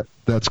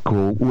 that's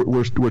cool.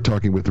 We're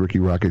talking with Ricky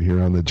Rocket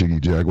here on the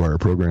Jiggy Jaguar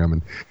program,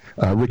 and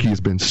Ricky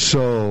has been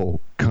so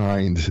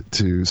kind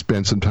to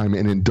spend some time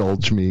and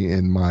indulge me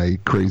in my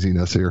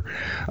craziness here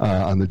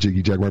on the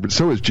Jiggy Jaguar. But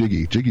so is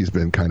Jiggy. Jiggy's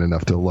been kind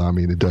enough to allow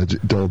me to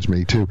indulge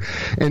me too.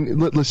 And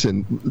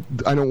listen,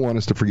 I don't want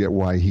us to forget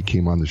why he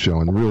came on the show.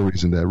 And the real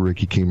reason that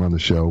Ricky came on the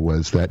show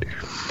was that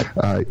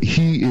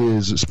he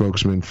is a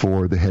spokesman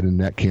for the Head and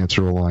Neck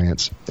Cancer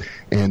Alliance,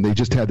 and they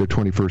just had their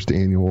 21st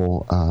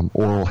annual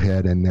Oral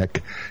Head and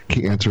Neck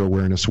Cancer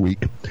Awareness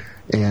Week,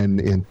 and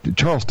in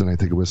Charleston, I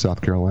think it was, South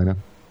Carolina.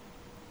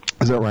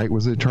 Is that right?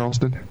 Was it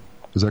Charleston?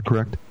 Is that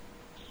correct?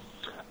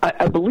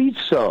 I believe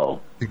so.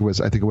 I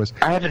think it was.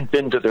 I haven't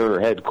been to their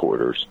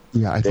headquarters.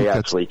 Yeah, they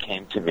actually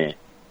came to me.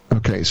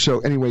 Okay, so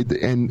anyway,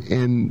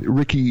 and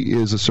Ricky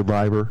is a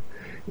survivor,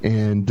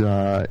 and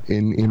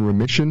in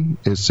remission.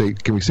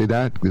 Can we say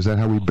that? Is that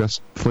how we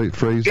best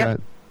phrase that?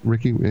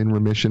 Ricky in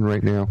remission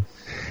right now,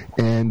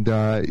 and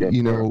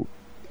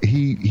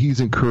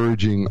he's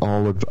encouraging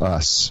all of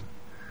us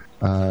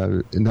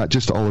not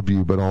just all of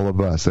you, but all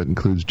of us. That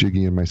includes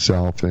Jiggy and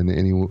myself and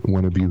any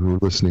one of you who are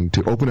listening,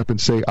 to open up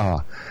and say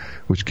 "Ah,"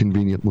 which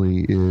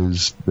conveniently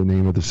is the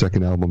name of the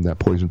second album that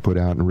Poison put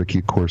out. And Ricky,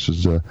 of course,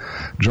 is a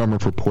drummer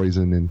for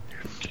Poison, and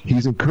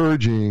he's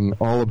encouraging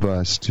all of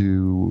us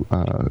to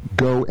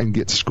go and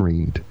get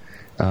screened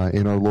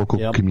in our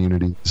local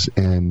communities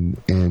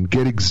and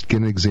get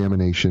an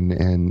examination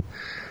and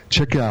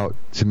check out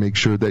to make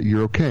sure that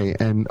you're okay.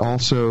 And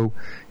also,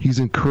 he's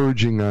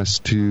encouraging us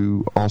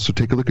to also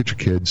take a look at your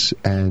kids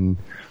and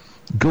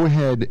go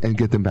ahead and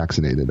get them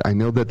vaccinated. I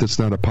know that that's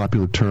not a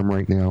popular term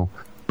right now,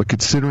 but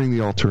considering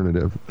the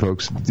alternative,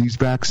 folks, these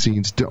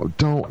vaccines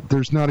don't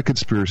there's not a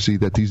conspiracy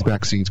that these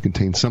vaccines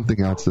contain something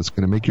else that's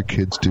going to make your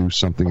kids do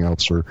something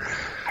else, or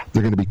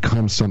they're going to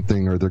become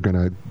something, or they're going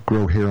to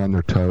grow hair on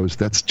their toes.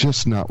 That's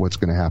just not what's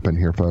going to happen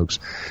here, folks.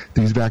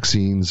 These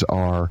vaccines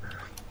are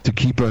to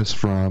keep us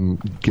from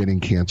getting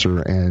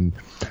cancer, and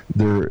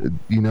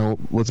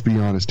let's be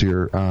honest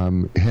here.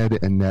 Head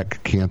and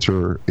neck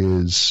cancer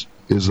is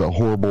a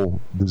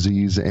horrible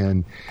disease,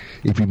 and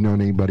if you've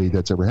known anybody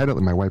that's ever had it,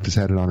 like my wife has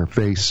had it on her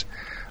face,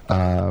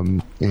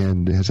 and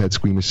has had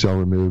squamous cell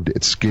removed.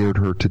 It scared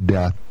her to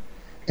death,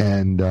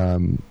 and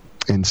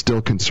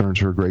still concerns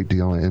her a great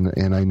deal,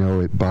 and I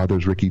know it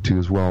bothers Ricky too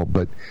as well.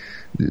 But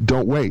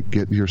don't wait,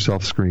 get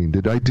yourself screened.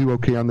 Did I do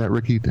okay on that,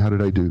 Ricky? How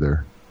did I do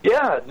there?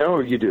 Yeah,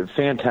 no, you did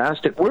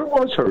fantastic. Where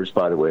was hers,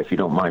 by the way, if you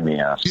don't mind me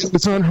asking? It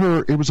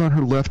was on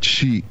her left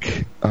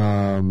cheek.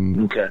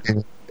 Okay.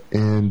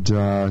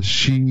 And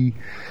she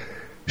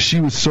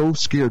was so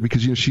scared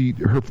because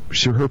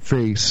her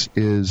face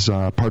is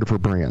part of her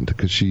brand,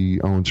 because she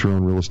owns her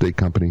own real estate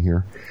company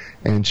here,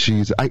 and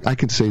I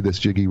can say this,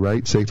 Jiggy,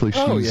 right? Safely.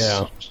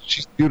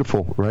 She's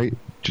beautiful, right,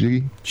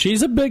 Jiggy?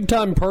 She's a big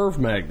time perv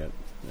magnet.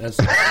 That's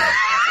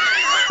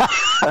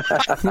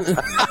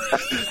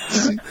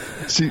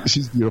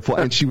she's beautiful,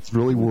 and she was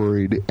really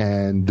worried.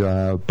 And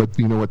but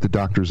you know what? The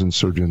doctors and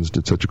surgeons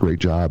did such a great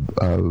job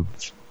of,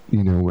 we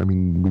had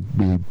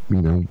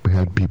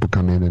people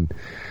come in, and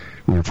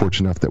we were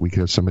fortunate enough that we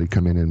could have somebody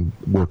come in and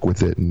work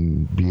with it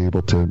and be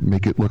able to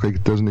make it look like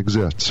it doesn't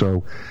exist.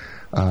 So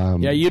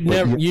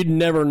you'd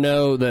never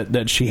know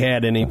that she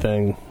had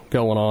anything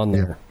going on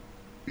there.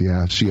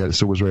 Yeah, she had,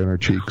 so it was right on her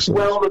cheeks. So.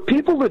 Well, the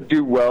people that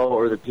do well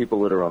are the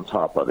people that are on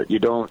top of it. You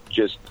don't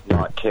just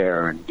not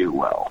care and do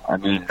well. I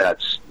mean,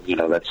 that's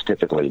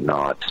typically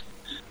not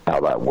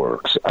how that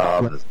works.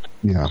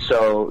 Yeah.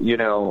 So,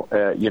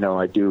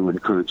 I do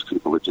encourage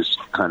people to just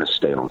kind of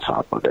stay on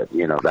top of it.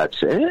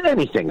 That's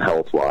anything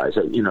health-wise.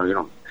 You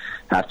don't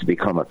have to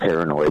become a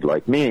paranoid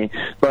like me,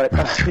 but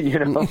definitely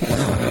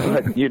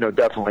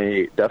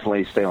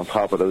stay on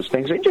top of those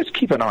things and just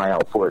keep an eye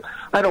out for it.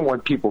 I don't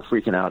want people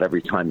freaking out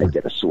every time they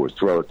get a sore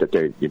throat that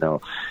they,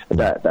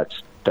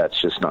 that's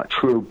just not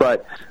true.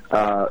 But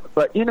there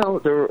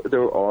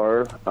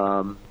are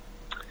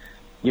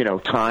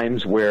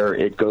times where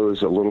it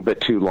goes a little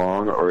bit too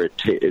long, or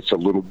it's a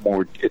little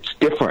more. It's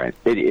different.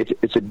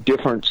 It's a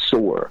different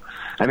sore.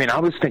 I mean,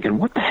 I was thinking,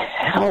 what the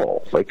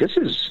hell? Like, this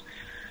is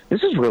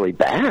really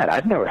bad.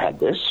 I've never had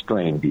this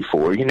strain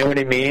before. You know what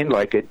I mean?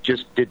 Like, it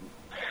just did.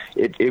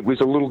 It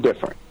was a little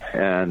different,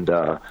 and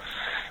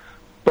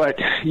but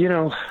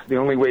the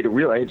only way to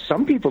realize,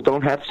 some people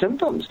don't have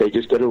symptoms. They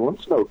just get a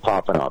lymph node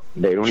popping up.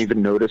 They don't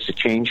even notice a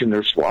change in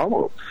their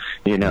swallow.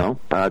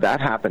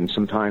 That happens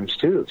sometimes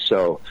too.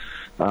 So.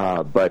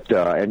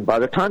 And by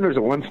the time there's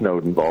a lymph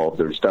node involved,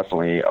 there's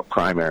definitely a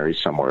primary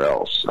somewhere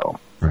else. So,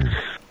 right.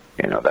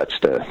 That's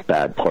the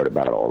bad part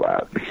about all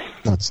that.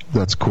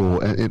 That's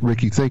cool. And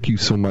Ricky, thank you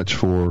so much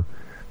for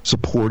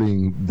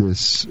supporting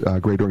this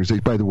great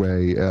organization. By the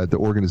way, the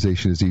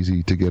organization is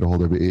easy to get a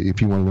hold of.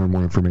 If you want to learn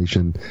more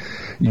information,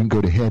 you can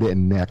go to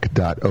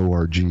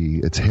headandneck.org.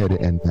 It's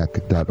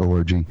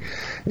headandneck.org.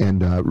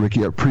 And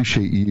Ricky, I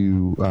appreciate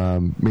you.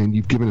 Man,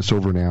 you've given us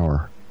over an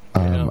hour.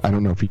 I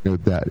don't know if you know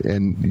that,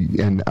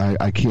 and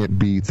I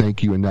can't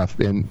thank you enough.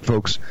 And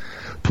folks,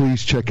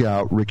 please check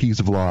out Ricky's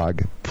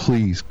vlog.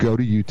 Please go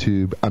to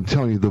YouTube. I'm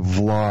telling you, the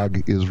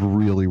vlog is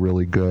really,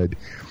 really good.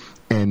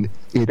 And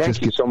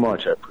thank you so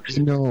much. I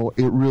appreciate it. No,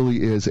 it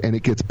really is, and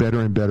it gets better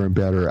and better and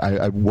better.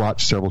 I've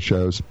watched several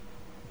shows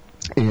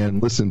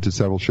and listened to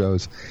several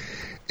shows,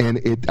 and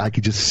I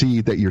could just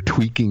see that you're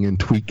tweaking and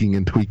tweaking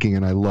and tweaking,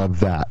 and I love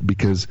that,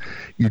 because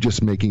you're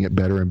just making it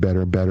better and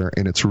better and better,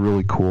 and it's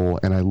really cool,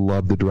 and I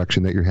love the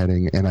direction that you're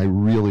heading, and I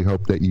really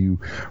hope that you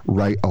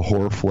write a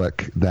horror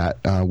flick that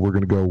we're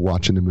going to go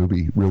watch in the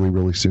movie really,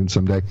 really soon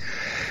someday.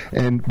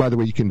 And by the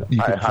way, you can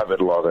I would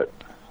love it.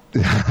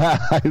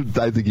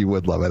 I think you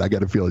would love it. I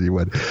got a feeling you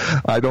would.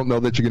 I don't know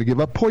that you're going to give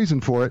up Poison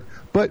for it,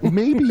 but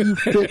maybe you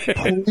fit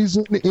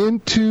Poison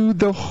into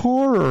the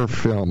horror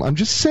film. I'm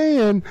just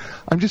saying.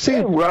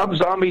 Hey, Rob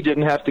Zombie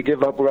didn't have to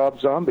give up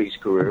Rob Zombie's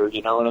career.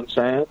 You know what I'm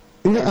saying?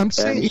 Yeah, I'm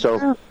saying. And so,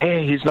 yeah.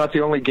 Hey, he's not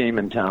the only game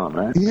in town,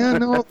 right? Yeah,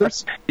 no.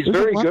 He's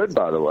very good,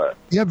 by the way.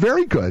 Yeah,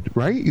 very good,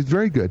 right? He's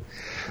very good.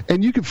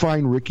 And you can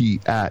find Ricky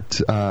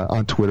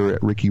on Twitter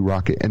at Ricky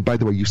Rocket. And by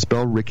the way, you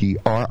spell Ricky,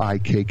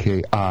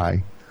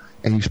 Rikki.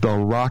 and you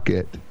spell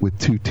Rocket with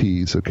 2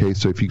 T's, okay?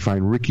 So if you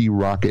find Ricky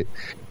Rocket,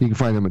 you can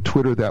find him on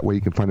Twitter that way.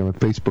 You can find him on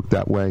Facebook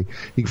that way.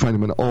 You can find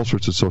him on all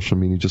sorts of social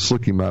media. Just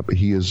look him up.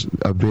 He is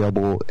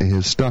available.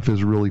 His stuff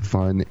is really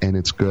fun, and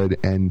it's good,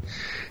 and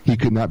he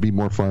could not be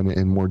more fun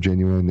and more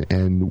genuine,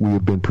 and we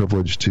have been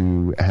privileged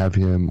to have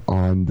him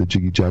on the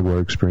Jiggy Jaguar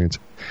Experience.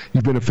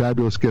 You've been a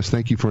fabulous guest.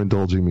 Thank you for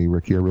indulging me,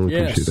 Ricky. I really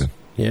appreciate it.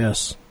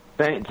 Yes.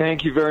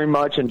 Thank you very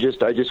much, and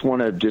I just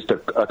want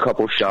to a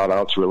couple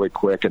shout-outs really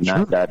quick, and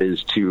that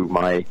is to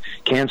my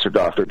cancer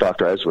doctor,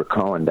 Dr. Ezra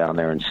Cohen down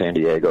there in San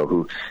Diego,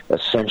 who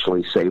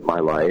essentially saved my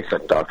life,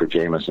 and Dr.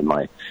 Jameson,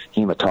 my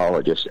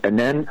hematologist. And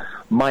then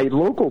my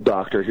local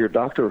doctor here,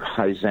 Dr.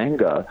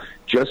 Huizenga,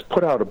 just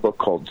put out a book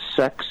called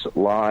Sex,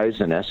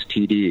 Lies, and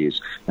STDs,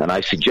 and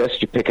I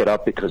suggest you pick it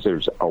up because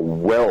there's a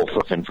wealth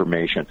of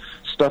information,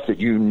 stuff that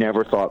you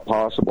never thought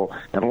possible,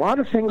 and a lot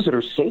of things that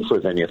are safer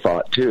than you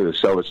thought, too.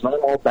 So it's not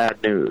all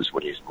bad news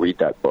when you read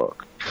that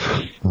book.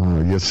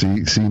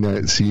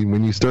 See,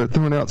 when you start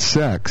throwing out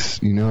sex,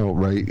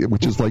 right,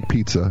 which is like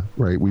pizza,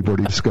 right? We've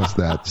already discussed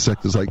that.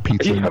 Sex is like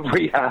pizza. Yeah,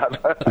 we have.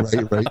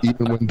 right.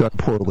 Even when done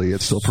poorly,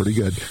 it's still pretty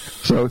good.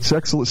 So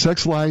sex,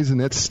 lies,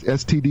 and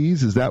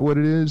STDs, is that what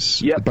it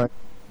is? Yep.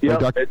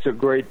 It's a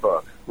great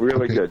book.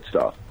 Really good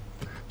stuff.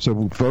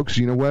 So, folks,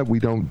 you know what? We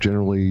don't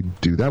generally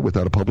do that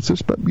without a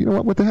publicist, but you know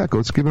what? What the heck?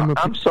 Let's give him a...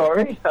 I'm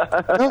sorry.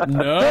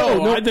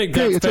 No, I think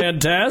that's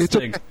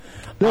fantastic.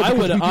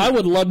 I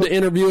would love to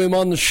interview him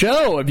on the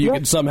show if you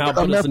could somehow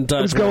put us in touch.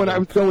 I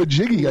was going with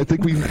Jiggy. I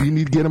think we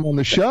need to get him on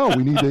the show.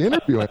 We need to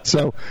interview him.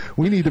 So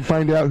we need to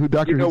find out who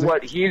Dr. You know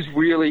what? He's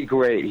really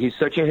great. He's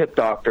such a hip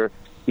doctor.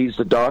 He's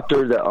the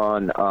doctor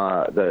on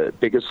The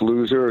Biggest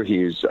Loser.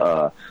 He's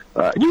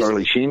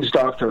Charlie Sheen's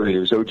doctor. He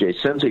was O.J.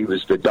 Simpson. He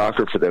was the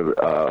doctor for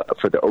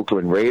the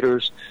Oakland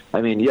Raiders.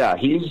 I mean,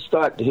 he's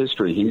got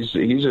history. He's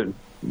a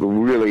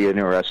really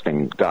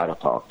interesting guy to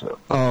talk to.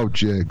 Oh,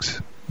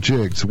 Jiggs,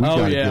 we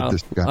gotta get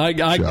this guy.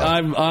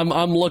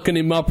 I'm looking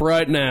him up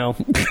right now.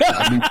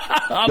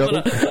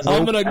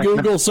 I'm gonna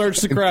Google search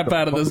the crap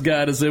out of this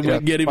guy to see if we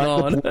can get him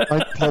on.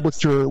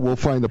 We'll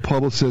find the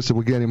publicist and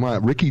we'll get him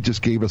on. Ricky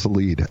just gave us a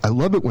lead. I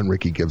love it when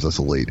Ricky gives us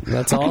a lead.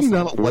 That's awesome.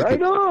 Right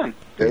on.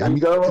 There you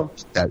go.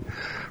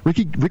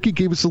 Ricky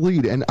gave us a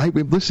lead, and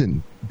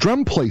listen,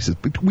 drum places.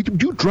 Would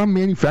you drum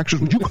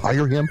manufacturers? Would you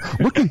hire him?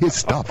 Look at his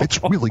stuff;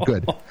 it's really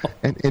good.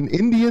 And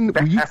Indian,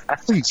 will you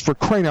please, for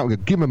crying out,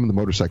 give him the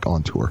motorcycle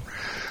on tour?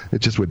 It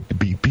just would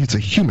be. He's a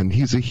human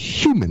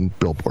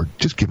billboard.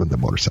 Just give him the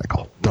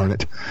motorcycle. Darn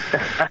it.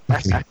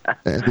 Okay.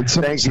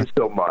 Thank you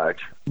so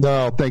much.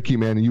 No, thank you,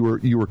 man. You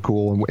were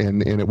cool,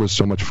 and it was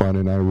so much fun,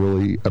 and I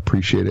really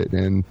appreciate it.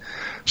 And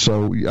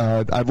so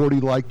I've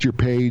already liked your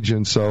page,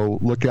 and so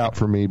look out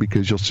for me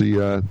because you'll see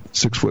a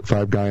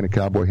 6'5" guy in a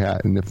cowboy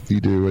hat, and if you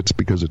do, it's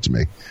because it's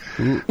me.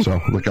 So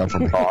look out for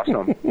me.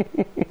 Awesome.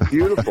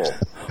 Beautiful.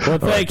 Well,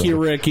 thank you,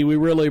 Ricky. We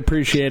really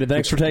appreciate it.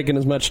 Thanks for taking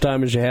as much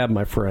time as you have,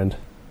 my friend.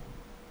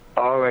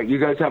 All right. You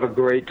guys have a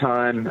great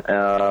time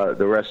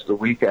the rest of the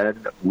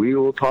weekend. We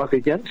will talk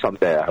again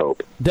someday, I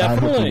hope.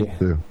 Definitely.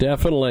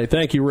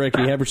 Thank you,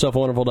 Ricky. Have yourself a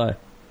wonderful day.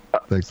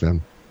 Thanks,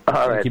 man.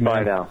 All right.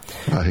 Bye now.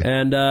 Bye.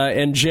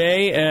 And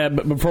Jay,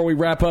 before we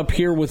wrap up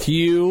here with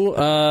you,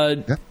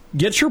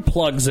 get your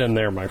plugs in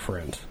there, my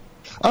friend.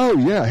 Oh,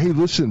 yeah. Hey,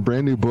 listen,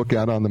 brand new book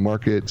out on the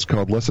market. It's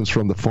called Lessons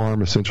from the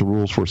Farm, Essential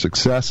Rules for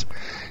Success.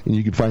 And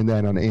you can find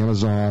that on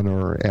Amazon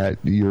or at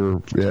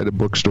a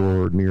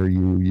bookstore near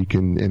you. You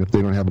can, and if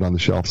they don't have it on the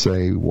shelf,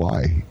 say,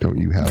 why don't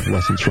you have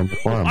Lessons from the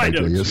Farm? Why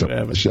don't you have it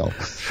on the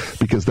shelf?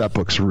 Because that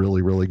book's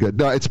really, really good.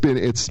 No, it's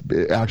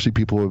actually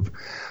people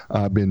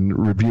have been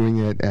reviewing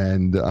it,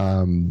 and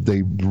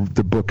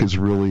the book is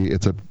really,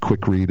 it's a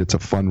quick read. It's a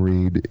fun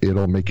read.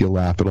 It'll make you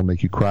laugh. It'll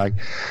make you cry.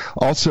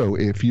 Also,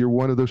 if you're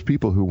one of those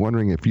people who are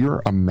wondering if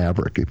you're a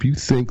maverick, if you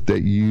think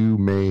that you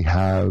may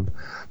have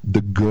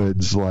the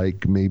goods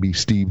like maybe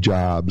Steve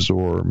Jobs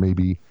or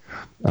maybe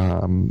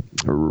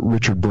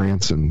Richard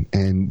Branson,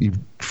 and you're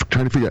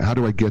trying to figure out how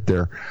do I get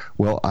there?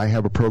 Well, I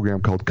have a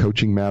program called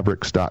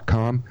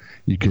CoachingMavericks.com.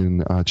 You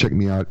can check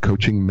me out at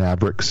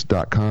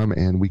CoachingMavericks.com,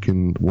 and we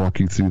can walk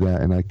you through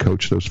that, and I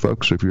coach those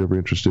folks, so if you're ever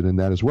interested in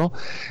that as well.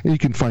 And you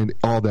can find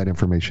all that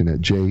information at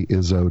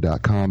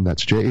jayizzo.com.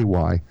 That's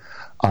JAYIZSO.com.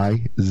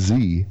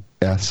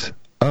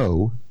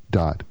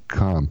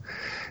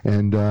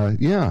 And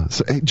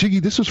so, hey,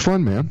 Jiggy, this was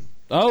fun, man.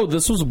 Oh,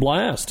 this was a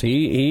blast.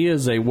 He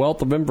is a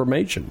wealth of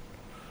information.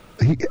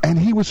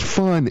 He was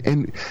fun.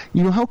 And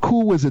how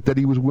cool was it that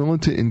he was willing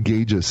to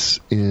engage us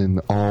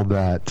in all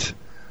that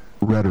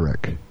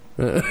rhetoric?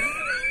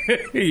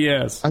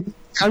 Yes.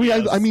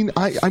 I mean,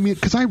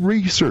 because I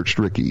researched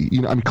Ricky.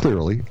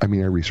 Clearly, I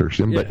researched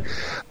him, but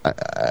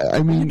he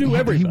indulged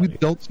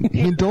me.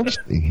 He indulged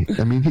me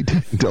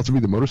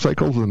the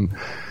motorcycles, and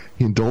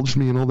he indulged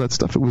me in all that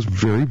stuff. It was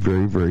very,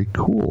 very, very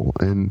cool,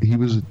 and he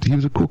was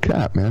a cool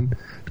cat, man.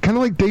 Kind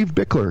of like Dave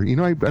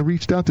Bickler. I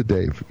reached out to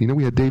Dave.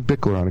 We had Dave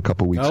Bickler on a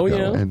couple weeks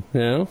ago,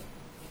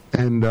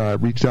 and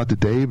reached out to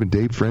Dave, and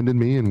Dave friended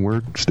me, and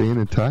we're staying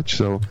in touch.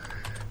 So.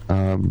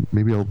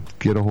 maybe I'll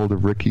get a hold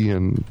of Ricky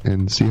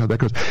and see how that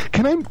goes.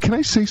 Can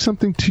I say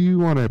something to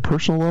you on a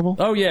personal level?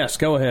 Oh, yes.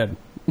 Go ahead.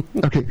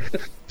 Okay.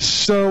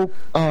 So,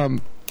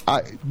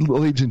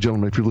 ladies and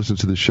gentlemen, if you're listening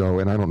to the show,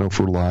 and I don't know if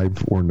we're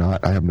live or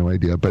not, I have no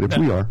idea, but if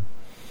we are,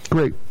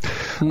 great.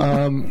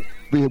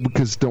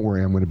 Because don't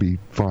worry, I'm going to be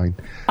fine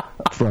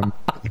from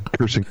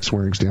cursing,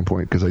 swearing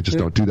standpoint, because I just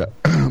don't do that.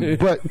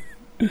 But,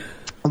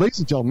 ladies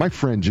and gentlemen, my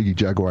friend Jiggy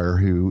Jaguar,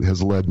 who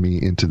has led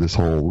me into this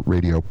whole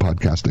radio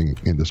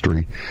podcasting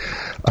industry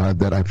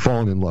that I've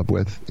fallen in love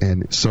with,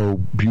 and so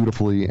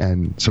beautifully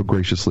and so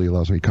graciously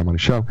allows me to come on a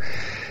show,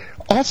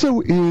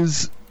 also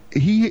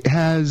he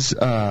has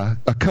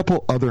a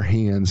couple other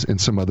hands in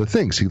some other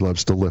things. He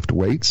loves to lift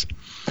weights,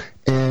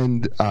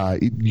 and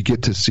you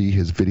get to see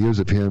his videos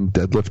of him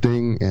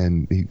deadlifting,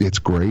 and it's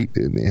great,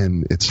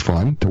 and it's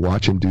fun to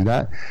watch him do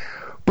that.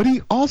 But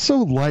he also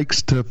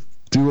likes to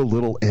do a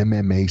little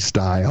MMA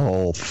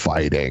style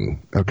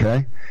fighting,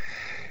 okay?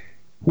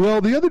 Well,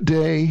 the other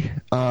day,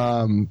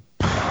 our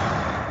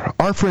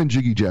friend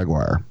Jiggy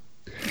Jaguar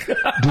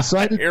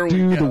decided to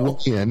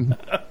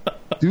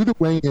do the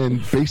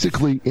weigh-in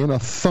basically in a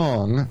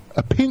thong,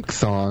 a pink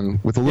thong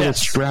with a little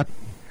strap.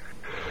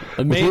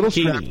 A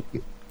mankini.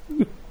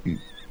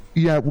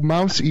 Yeah,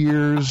 mouse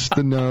ears,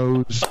 the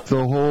nose,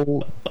 the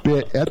whole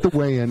bit at the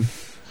weigh-in.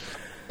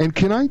 And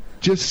can I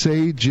just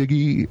say,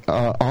 Jiggy,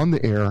 on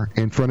the air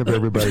in front of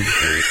everybody,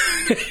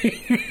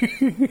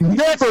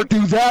 never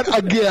do that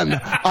again.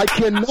 I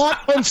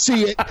cannot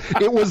unsee it.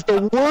 It was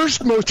the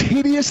worst, most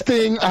hideous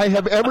thing I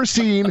have ever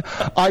seen.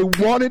 I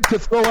wanted to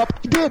throw up.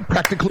 I did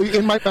practically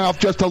in my mouth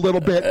just a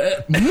little bit.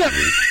 Never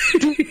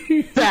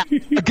do that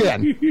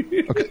again.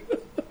 Okay.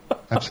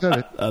 I've said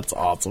it. That's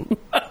awesome.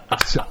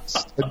 I've said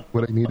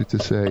what I needed to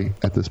say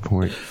at this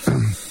point.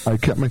 I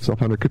kept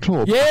myself under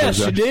control. Yes,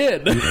 you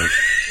did.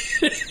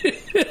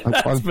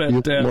 I want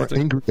to be more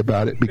angry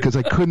about it because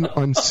I couldn't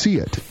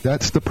unsee it.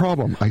 That's the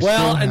problem.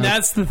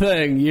 That's the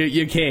thing.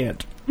 You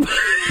can't.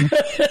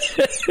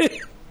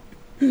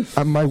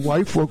 My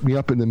wife woke me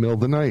up in the middle of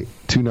the night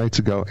 2 nights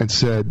ago and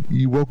said,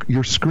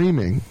 "You're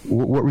screaming."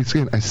 What were you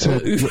saying? I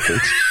said,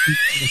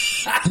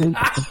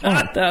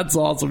 "That's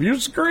awesome. You're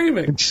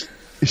screaming."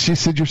 She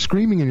said, "You're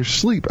screaming in your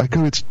sleep." I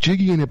go, "It's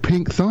Jiggy in a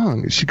pink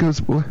thong." She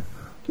goes, "What?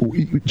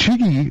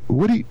 Jiggy?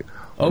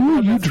 Who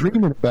are you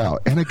dreaming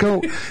about?" And I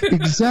go,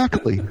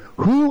 "Exactly.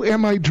 Who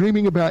am I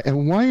dreaming about,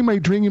 and why am I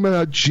dreaming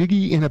about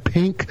Jiggy in a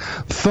pink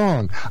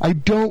thong? I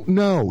don't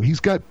know.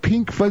 He's got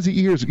pink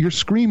fuzzy ears. You're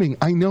screaming.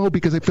 I know,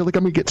 because I feel like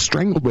I'm going to get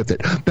strangled with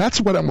it.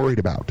 That's what I'm worried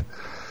about."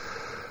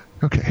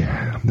 Okay,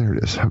 there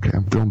it is. Okay,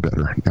 I'm feeling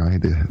better. Now I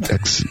had to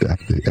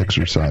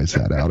exercise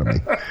that out of me.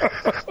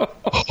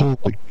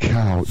 Holy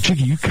cow.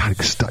 Jiggy, you got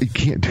to stop. You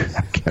can't do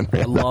that again,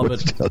 man. I love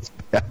it. Just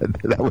bad.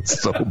 That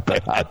was so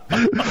bad.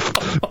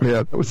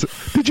 Man,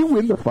 did you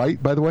win the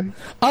fight, by the way?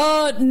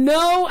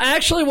 No.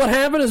 Actually, what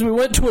happened is we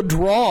went to a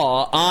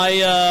draw.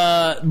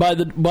 By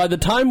the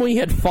time we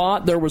had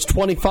fought, there was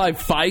 25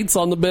 fights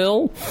on the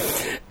bill,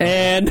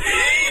 and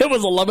it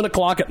was 11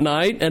 o'clock at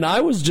night, and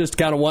I was just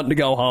kind of wanting to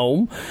go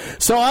home.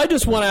 So I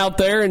just went out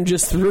there and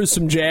just threw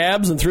some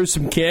jabs and threw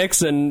some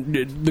kicks, and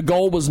the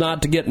goal was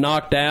not to get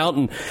knocked out.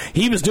 And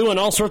he was doing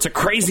all sorts of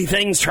crazy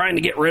things trying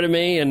to get rid of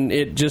me, and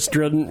it just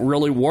didn't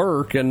really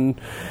work. And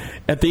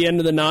at the end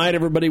of the night,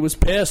 everybody was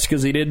pissed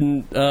because he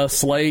didn't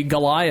slay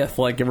Goliath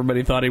like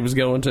everybody thought he was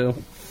going to.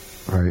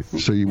 Right.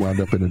 So you wound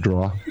up in a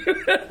draw.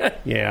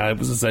 Yeah, it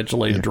was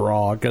essentially a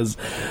draw because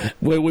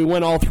we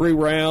went all 3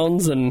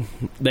 rounds, and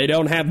they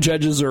don't have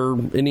judges or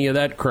any of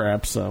that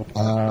crap. So.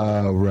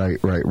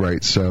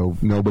 Right. So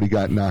nobody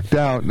got knocked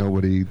out.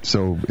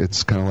 So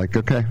it's kind of like,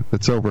 okay,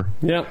 it's over.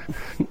 Yep.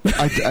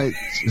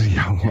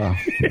 Wow,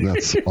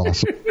 that's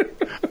awesome.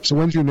 So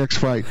when's your next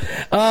fight?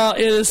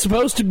 It is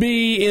supposed to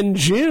be in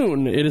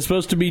June. It is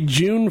supposed to be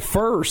June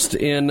 1st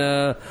in,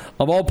 of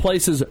all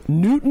places,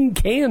 Newton,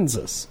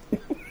 Kansas.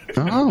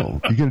 Oh,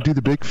 you're going to do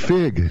the Big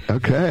Fig.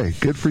 Okay,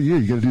 good for you.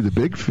 You're going to do the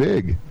Big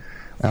Fig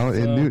out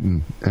in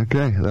Newton.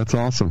 Okay, that's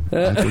awesome.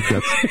 I think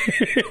that's...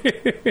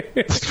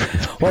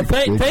 Well,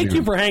 thank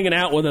you for hanging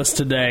out with us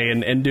today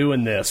and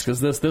doing this,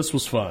 because this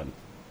was fun.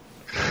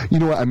 You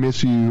know what? I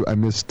miss you. I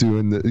miss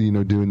doing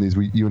these.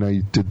 You and I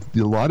did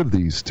a lot of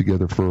these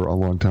together for a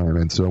long time,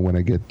 and so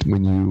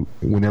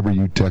whenever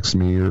you text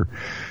me or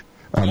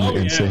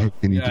say, "Hey,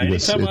 can you do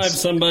this?" Anytime I have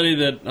somebody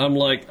that I'm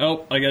like,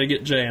 "Oh, I got to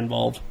get Jay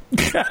involved."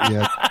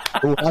 Yeah,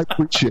 well, I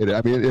appreciate it.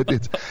 I mean,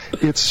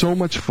 it's so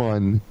much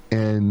fun,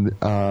 and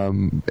I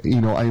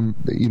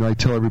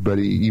tell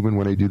everybody, even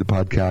when I do the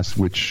podcast,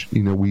 which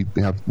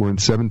we're in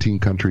 17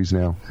 countries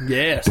now.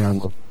 Yes,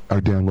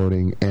 are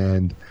downloading,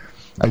 and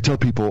I tell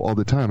people all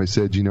the time. I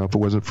said, if it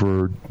wasn't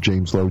for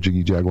James Lowe,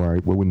 Jiggy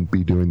Jaguar, we wouldn't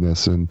be doing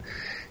this, and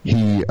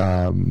he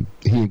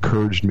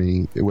encouraged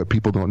me. What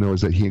people don't know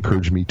is that he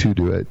encouraged me to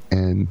do it,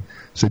 and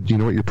said, "You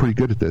know what? You're pretty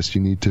good at this.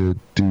 You need to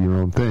do your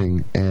own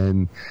thing."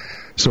 And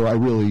so I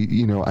really,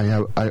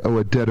 I owe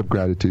a debt of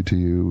gratitude to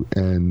you,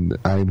 and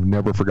I've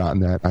never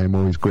forgotten that. I am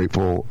always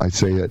grateful. I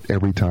say it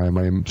every time.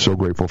 I am so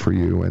grateful for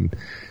you, and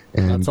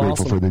and That's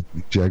grateful awesome. for the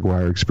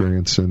Jaguar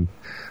experience. And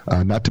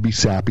not to be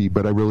sappy,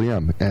 but I really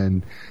am.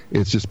 And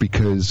it's just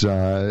because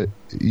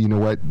you know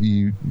what,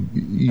 you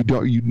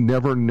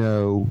never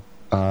know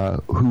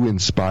who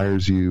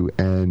inspires you,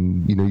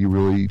 and you know, you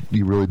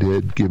really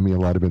did give me a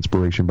lot of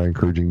inspiration by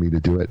encouraging me to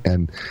do it.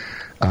 And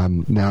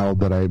now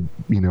that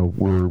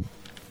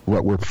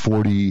we're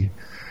 40.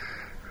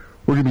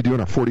 We're going to be doing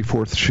our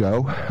 44th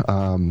show.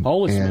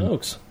 Holy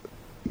smokes.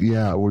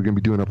 Yeah, we're going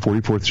to be doing our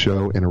 44th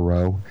show in a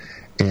row.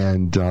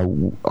 And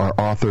our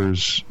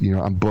authors,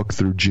 I'm booked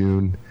through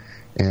June,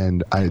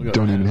 and I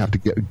don't even have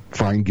to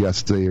find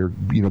guests. They are,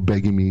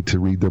 begging me to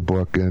read their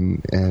book,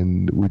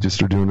 and we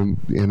just are doing them.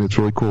 And it's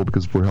really cool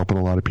because we're helping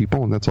a lot of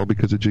people, and that's all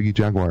because of Jiggy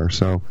Jaguar.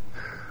 So,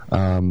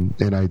 and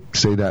I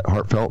say that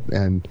heartfelt,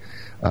 and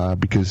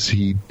because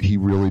he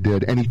really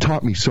did. And he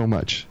taught me so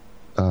much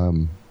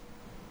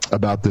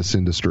about this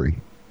industry.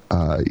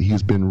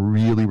 He's been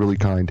really, really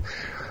kind.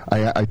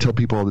 I tell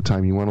people all the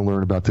time, you want to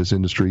learn about this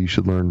industry, you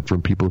should learn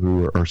from people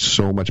who are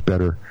so much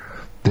better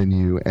than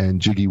you. And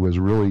Jiggy was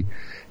really,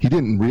 he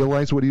didn't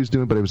realize what he was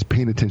doing, but I was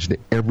paying attention to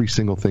every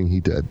single thing he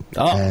did.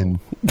 Oh. And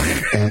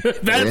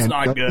That's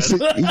not good.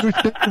 He was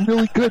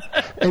really good.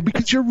 And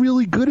because you're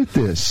really good at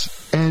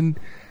this. And,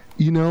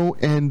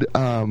 and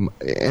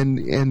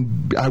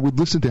I would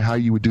listen to how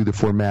you would do the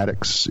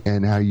formatics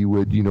and how you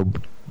would,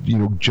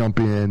 jump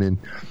in and,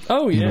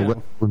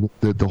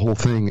 the whole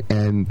thing.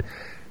 And,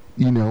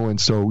 and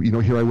so,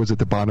 here I was at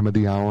the bottom of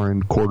the hour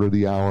and quarter of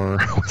the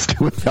hour. I was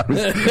doing that.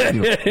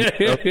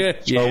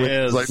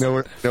 Yes. I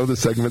know the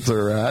segments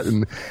are at,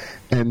 and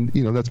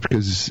that's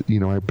because,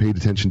 I paid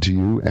attention to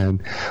you.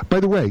 And by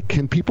the way,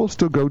 can people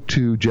still go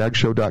to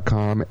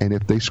jagshow.com, and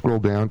if they scroll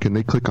down, can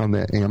they click on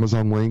the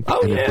Amazon link?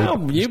 Oh, yeah.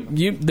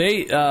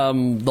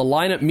 The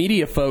Lineup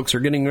Media folks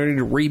are getting ready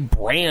to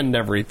rebrand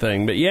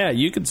everything. But yeah,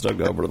 you can still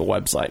go over to the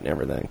website and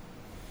everything.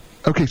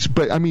 Okay,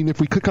 but if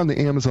we click on the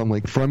Amazon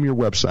link from your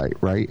website,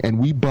 right, and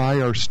we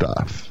buy our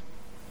stuff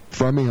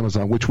from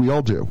Amazon, which we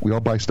all do. We all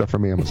buy stuff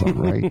from Amazon,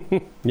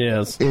 right?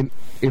 Yes. And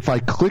if I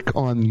click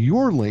on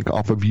your link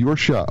off of your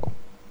show,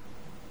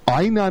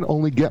 I not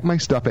only get my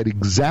stuff at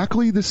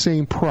exactly the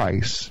same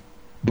price,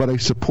 but I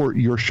support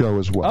your show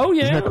as well. Oh,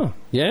 yeah.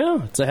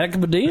 Yeah, it's a heck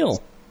of a deal.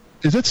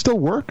 Does that still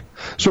work?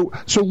 So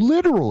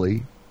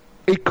literally,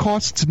 it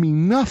costs me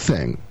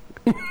nothing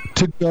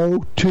to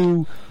go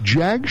to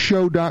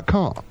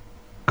jagshow.com.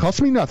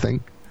 Costs me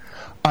nothing.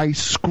 I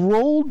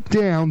scroll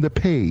down the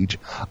page.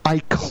 I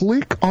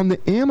click on the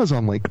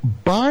Amazon link,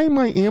 buy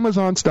my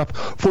Amazon stuff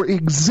for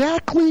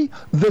exactly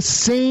the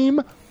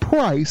same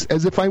price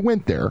as if I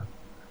went there,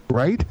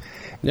 right?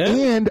 Yeah.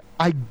 And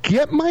I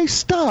get my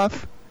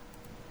stuff,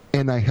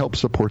 and I help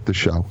support the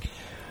show.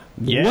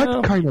 Yeah.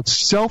 What kind of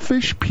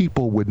selfish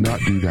people would not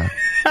do that?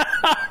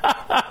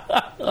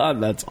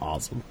 That's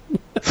awesome.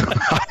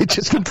 I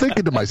just am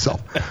thinking to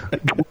myself,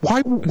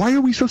 why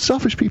are we so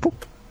selfish, people?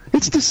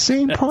 It's the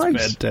same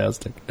price.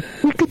 Fantastic.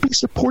 We could be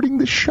supporting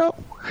the show.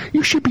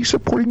 You should be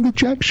supporting the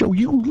Jag Show.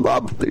 You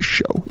love this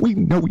show. We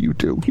know you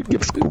do. You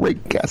give us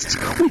great guests.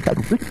 We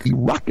had Ricky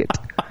Rocket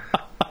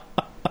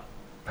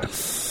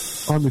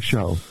on the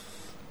show.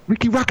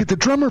 Ricky Rocket, the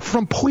drummer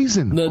from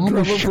Poison. The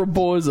drummer from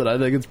Poison. I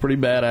think it's pretty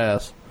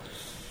badass.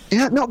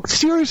 Yeah, no,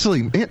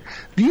 seriously, man.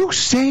 You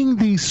sang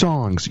these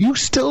songs. You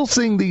still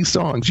sing these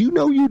songs. You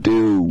know you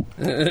do.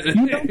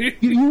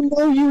 You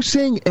know you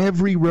sing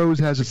Every Rose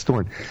Has Its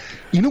Thorn.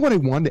 You know what I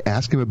wanted to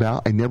ask him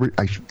about?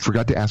 I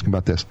forgot to ask him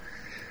about this.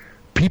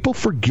 People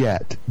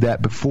forget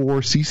that before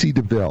CeCe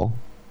DeVille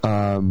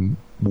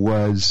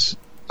was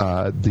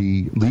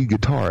the lead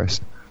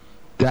guitarist,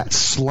 that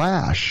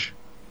Slash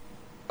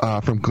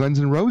from Guns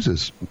N'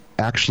 Roses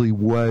actually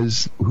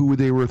was who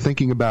they were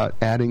thinking about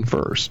adding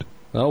first.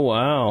 Oh,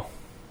 wow.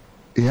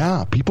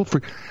 Yeah,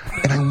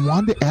 and I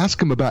wanted to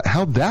ask him about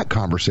how that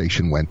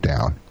conversation went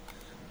down,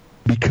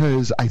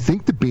 because I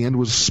think the band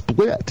was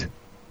split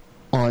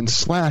on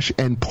Slash,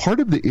 and part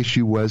of the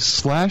issue was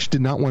Slash did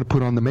not want to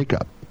put on the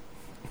makeup.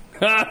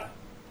 I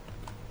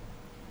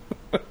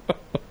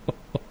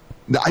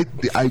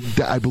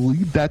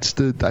believe that's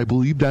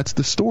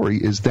the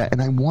story, is that,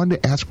 and I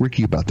wanted to ask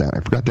Ricky about that.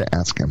 I forgot to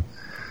ask him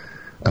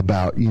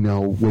about,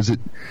 was it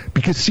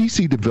because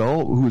CeCe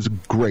DeVille, who was a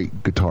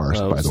great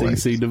guitarist, by the way.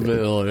 CeCe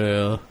DeVille,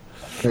 yeah.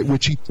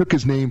 Which he took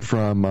his name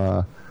from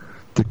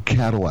the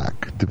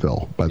Cadillac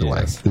DeVille, by the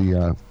way.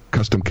 The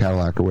custom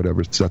Cadillac or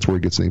whatever. So that's where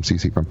he gets the name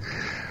CeCe from.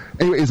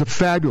 Anyway, is a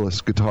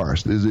fabulous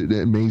guitarist. Is an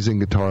amazing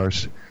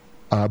guitarist.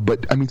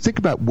 But, think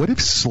about, what if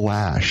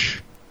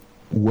Slash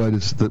would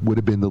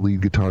have been the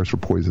lead guitarist for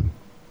Poison?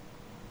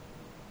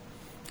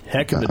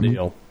 Heck of a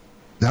deal.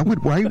 That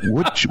would, right?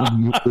 What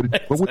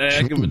would a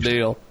heck change? of a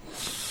deal.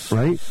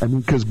 Right?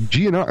 Because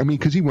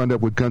because he wound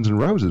up with Guns N'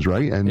 Roses,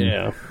 right? And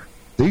yeah.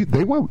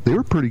 They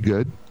were pretty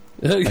good.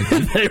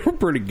 They were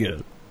pretty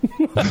good.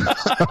 I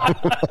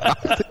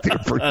think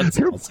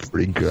they were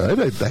pretty good.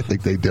 I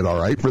think they did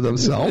all right for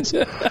themselves.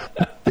 They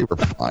were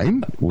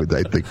fine.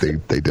 I think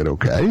they did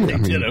okay.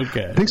 Did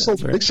okay. They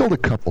sold a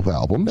couple of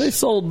albums. They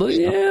sold, they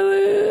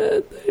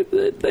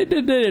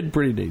did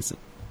pretty decent.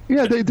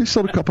 Yeah, they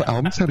sold a couple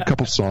albums, had a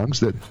couple songs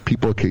that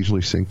people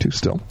occasionally sing to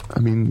still. I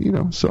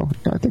mean, so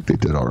yeah, I think they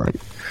did all right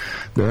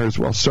there as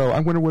well. So I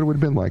wonder what it would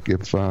have been like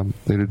if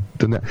they'd have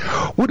done that.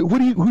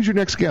 Who's your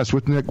next guest?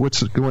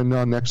 What's going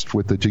on next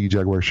with the Jiggy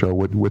Jaguar show?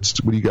 What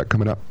do you got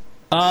coming up?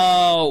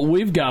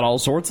 We've got all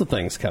sorts of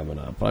things coming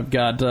up. I've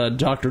got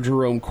Dr.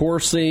 Jerome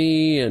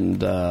Corsi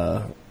and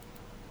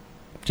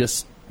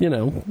just,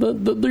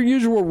 the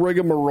usual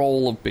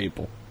rigmarole of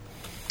people.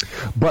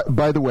 But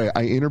by the way,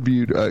 I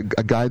interviewed a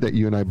guy that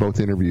you and I both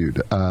interviewed,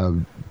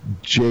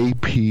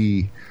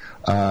 JP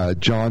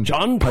John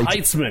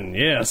Peitzman,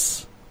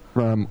 yes.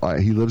 From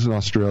he lives in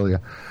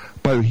Australia,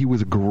 but he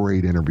was a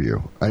great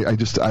interview.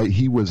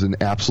 He was an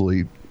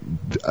absolutely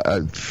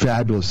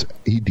fabulous.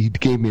 He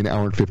gave me an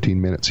hour and 15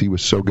 minutes. He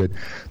was so good.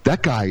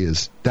 That guy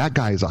is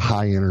a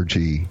high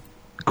energy,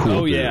 cool.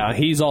 Oh yeah,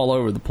 dude. He's all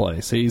over the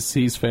place.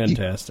 He's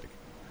fantastic.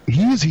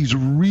 He's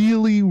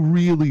really,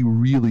 really,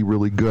 really,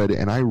 really good,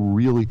 and I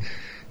really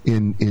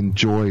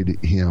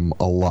enjoyed him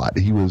a lot.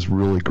 He was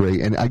really great,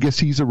 and I guess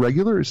he's a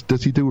regular.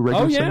 Does he do a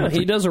regular? Oh yeah,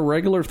 he does a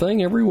regular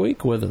thing every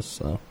week with us.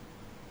 So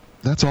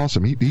that's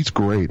awesome. He's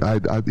great.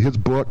 His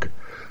book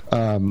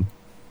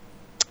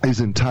is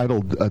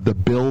entitled The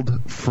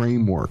Build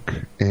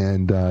Framework,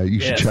 and you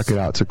should check it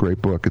out. It's a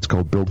great book. It's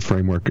called Build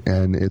Framework,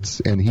 and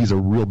he's a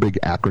real big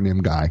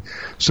acronym guy.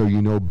 So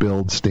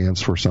Build stands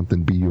for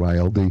something,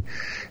 BUILD,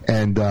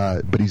 and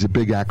but he's a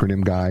big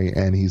acronym guy,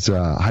 and he's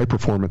a high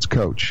performance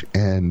coach,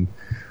 and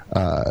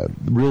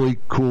really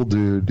cool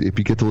dude. If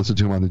you get to listen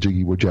to him on the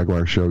Jiggy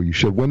Jaguar show, you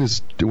should. When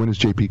does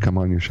JP come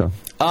on your show?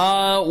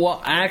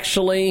 Well,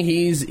 actually,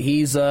 he's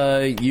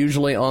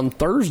usually on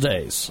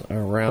Thursdays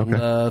around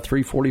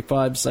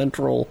 3:45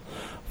 Central,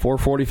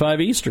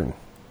 4:45 Eastern.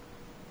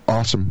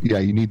 Awesome. Yeah,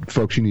 you need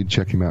to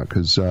check him out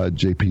because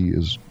JP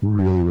is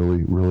really,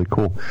 really, really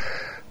cool.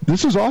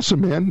 This is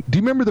awesome, man. Do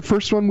you remember the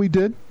first one we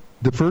did?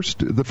 The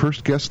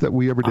first guest that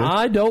we ever did?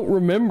 I don't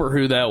remember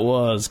who that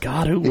was.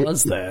 God, who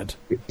was that?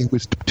 It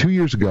was 2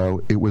 years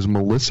ago. It was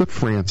Melissa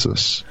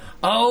Francis.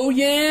 Oh,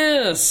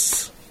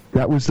 yes.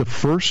 That was the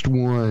first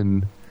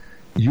one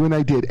you and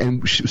I did,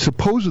 and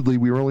supposedly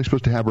we were only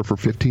supposed to have her for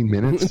 15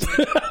 minutes.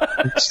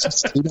 She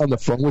stayed on the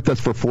phone with us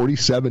for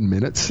 47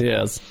 minutes.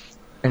 Yes.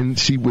 And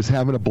she was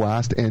having a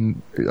blast, and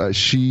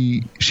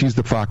she's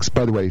the Fox.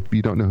 By the way, if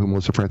you don't know who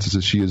Melissa Francis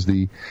is, she is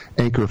the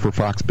anchor for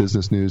Fox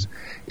Business News,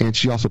 and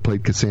she also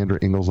played Cassandra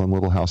Ingalls on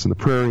Little House on the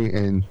Prairie,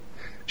 and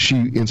she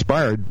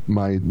inspired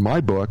my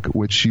book,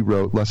 which she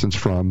wrote, Lessons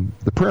from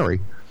the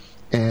Prairie,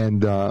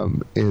 and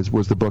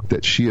was the book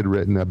that she had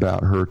written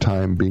about her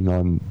time being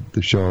on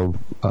the show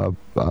of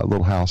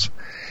Little House,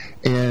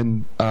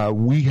 and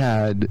we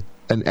had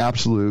an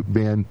absolute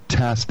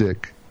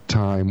fantastic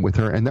time with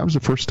her, and that was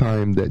the first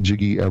time that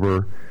Jiggy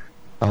ever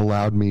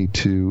allowed me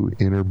to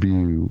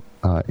interview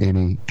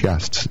any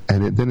guests,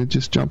 and then it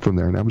just jumped from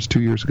there, and that was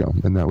 2 years ago,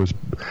 and that was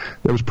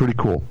pretty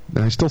cool.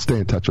 And I still stay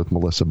in touch with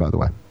Melissa, by the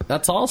way.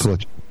 That's awesome.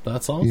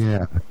 That's awesome.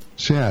 Yeah,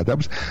 that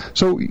was.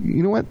 So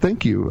you know what?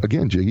 Thank you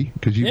again, Jiggy,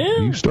 because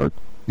you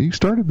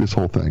started this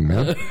whole thing,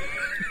 man.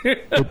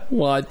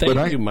 Well, I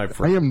thank you, my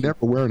friend. I am never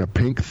wearing a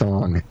pink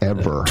thong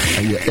ever.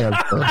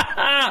 Ever.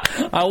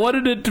 I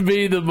wanted it to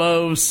be the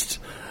most.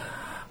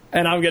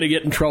 And I'm going to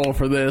get in trouble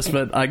for this,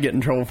 but I get in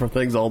trouble for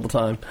things all the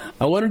time.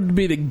 I wanted it to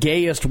be the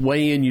gayest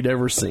weigh-in you'd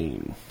ever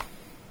seen.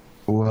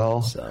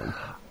 Well, so.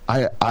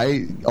 I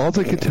all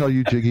I can tell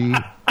you, Jiggy,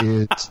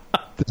 is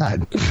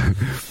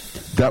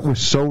that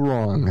was so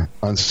wrong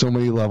on so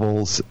many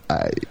levels.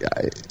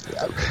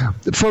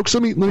 Folks,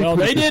 let me well,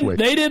 put it this way.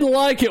 They didn't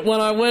like it when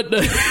I went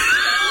to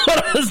when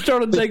I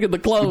started taking the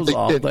clothes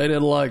off. They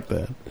didn't like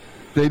that.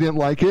 They didn't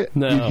like it?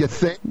 No. You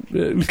think?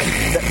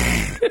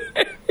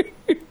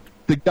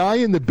 The guy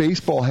in the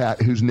baseball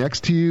hat who's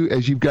next to you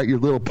as you've got your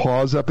little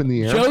paws up in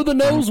the air. Show the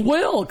nose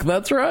Wilk.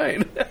 That's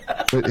right.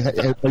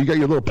 You got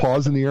your little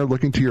paws in the air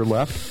looking to your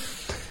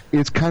left.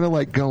 It's kind of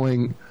like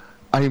going,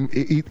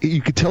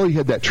 you could tell he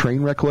had that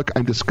train wreck look.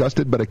 I'm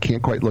disgusted, but I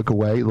can't quite look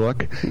away.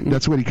 Look,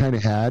 that's what he kind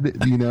of had,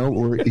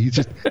 or he's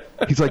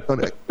like,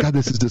 God,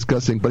 this is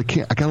disgusting, but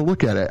I got to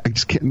look at it. I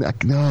just can't, I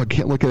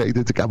can't look at it.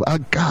 It's like, oh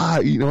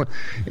God,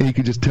 and you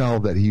could just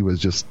tell that he was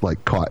just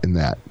like caught in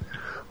that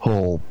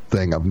whole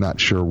thing. I'm not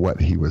sure what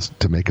he was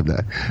to make of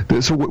that.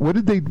 So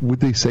would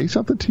they say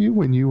something to you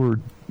when you were?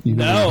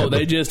 No,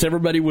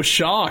 everybody was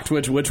shocked,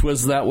 which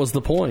was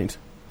the point.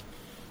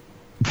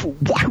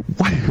 What?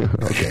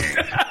 Okay.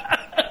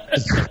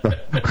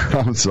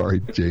 I'm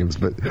sorry, James,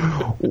 but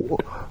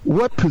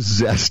what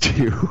possessed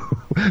you?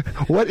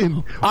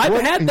 I've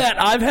had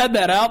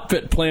that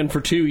outfit planned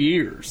for 2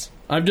 years.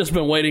 I've just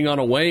been waiting on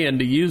a weigh-in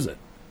to use it.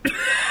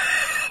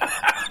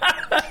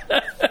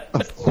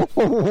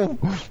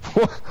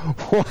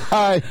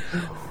 Why?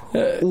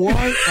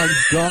 Why on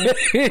God's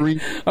green?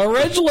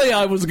 Originally,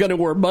 I was going to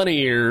wear bunny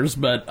ears,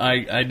 but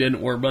I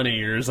didn't wear bunny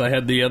ears. I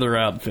had the other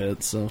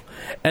outfit. So,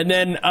 and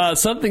then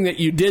something that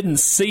you didn't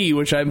see,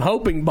 which I'm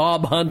hoping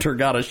Bob Hunter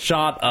got a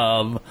shot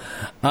of,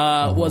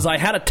 was I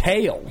had a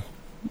tail,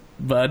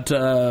 but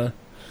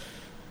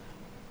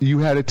You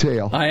had a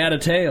tail. I had a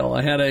tail.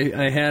 I had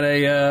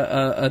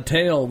a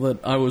tail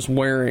that I was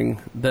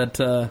wearing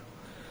that,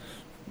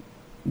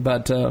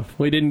 but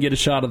we didn't get a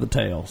shot of the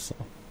tail. So.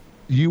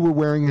 You were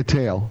wearing a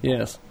tail.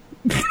 Yes.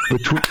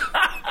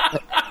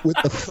 With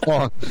the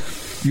thong.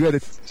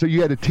 So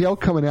you had a tail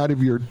coming out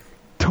of your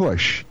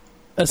tush.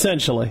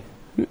 Essentially.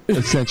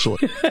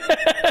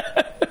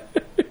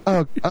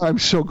 Oh, I'm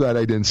so glad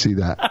I didn't see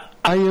that.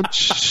 I am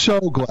so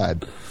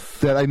glad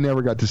that I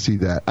never got to see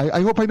that.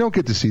 I hope I don't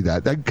get to see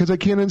that because I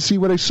can't unsee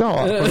what I saw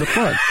on the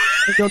front.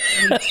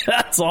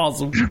 That's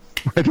awesome.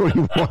 I don't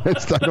even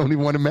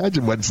want to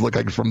imagine what it's look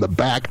like from the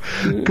back.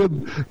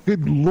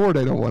 Good Lord,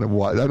 I don't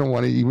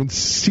want to even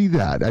see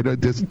that. I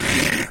don't just.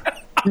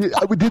 Did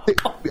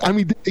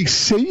they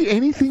say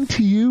anything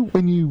to you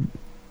when you?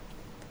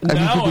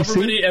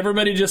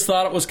 Everybody just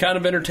thought it was kind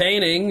of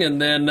entertaining, and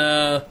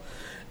now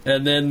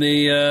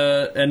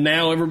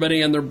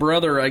everybody and their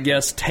brother, I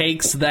guess,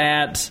 takes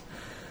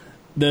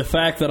the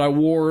fact that I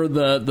wore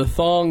the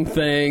thong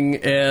thing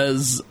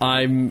as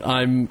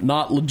I'm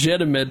not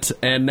legitimate,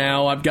 and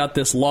now I've got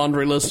this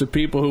laundry list of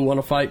people who want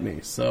to fight me.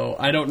 So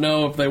I don't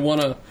know if they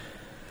want to.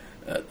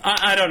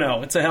 I don't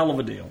know. It's a hell of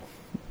a deal.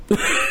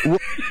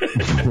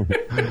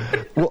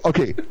 Well,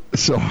 okay,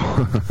 so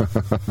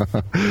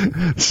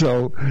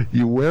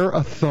you wear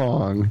a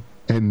thong,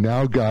 and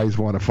now guys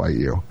want to fight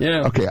you.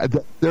 Yeah. Okay,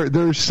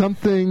 there's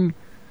something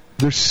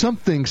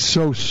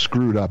so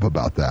screwed up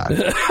about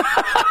that.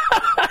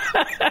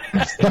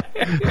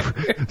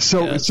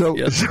 So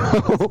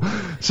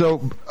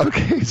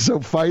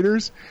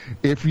fighters,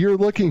 if you're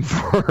looking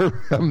for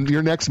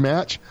your next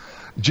match,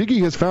 Jiggy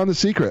has found the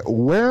secret.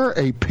 Wear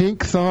a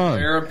pink thong.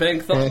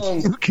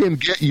 And you can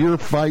get your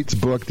fights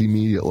booked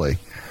immediately.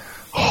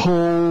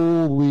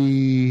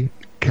 Holy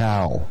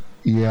cow.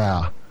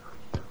 Yeah.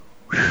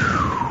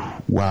 Whew.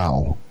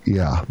 Wow.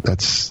 Yeah.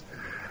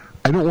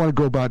 I don't want to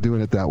go about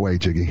doing it that way,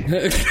 Jiggy.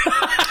 I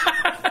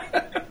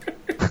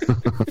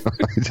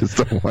just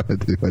don't want to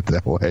do it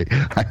that way.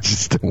 I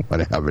just don't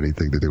want to have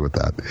anything to do with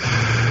that.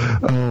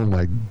 Oh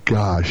my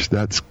gosh,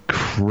 that's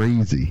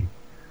crazy.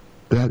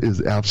 That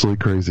is absolutely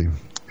crazy.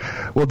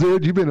 Well,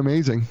 dude, you've been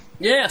amazing.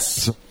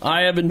 Yes,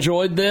 I have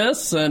enjoyed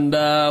this, and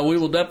we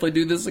will definitely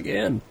do this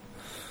again.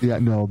 Yeah,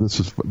 no, this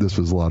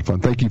was a lot of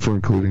fun. Thank you for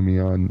including me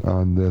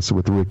on this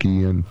with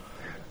Ricky, and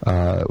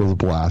it was a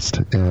blast.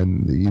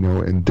 And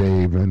and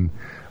Dave and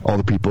all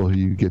the people who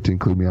you get to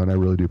include me on. I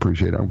really do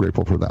appreciate it. I'm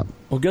grateful for that.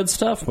 Well, good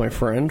stuff, my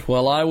friend.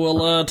 Well, I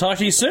will talk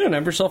to you soon.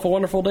 Have yourself a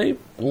wonderful day,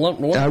 a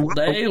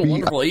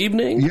wonderful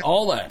evening,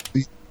 all that.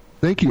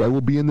 Thank you. I will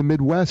be in the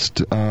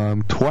Midwest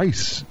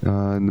twice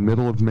in the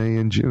middle of May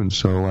and June,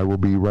 so I will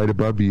be right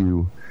above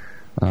you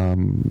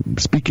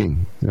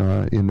speaking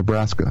in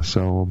Nebraska.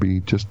 So I'll be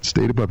just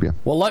stayed above you.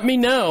 Well, let me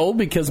know,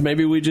 because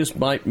maybe we just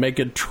might make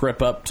a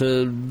trip up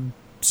to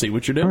see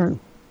what you're doing.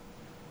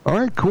 All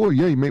right, cool.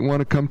 Yeah, you may want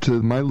to come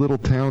to my little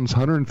town's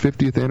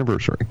 150th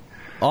anniversary.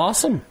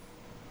 Awesome.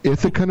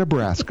 Ithaca,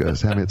 Nebraska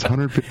is having its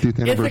 150th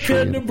anniversary.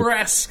 Ithaca,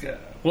 Nebraska.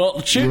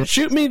 Well,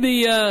 shoot me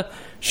the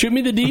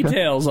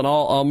details, and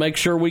I'll make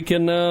sure we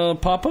can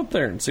pop up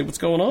there and see what's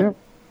going on. Yeah.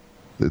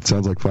 It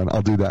sounds like fun.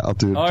 I'll do that. I'll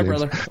do it. All right,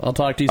 James. brother. I'll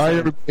talk to you soon. All right,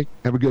 everybody.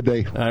 Have a good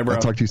day. All right, bro.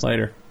 I'll talk to you soon.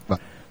 Later. Bye.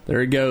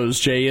 There he goes,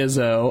 Jay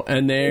Izzo,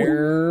 and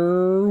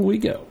there we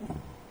go.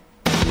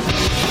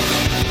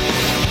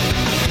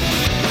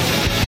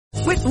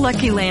 With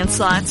Lucky Land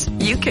Slots,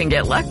 you can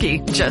get lucky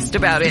just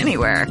about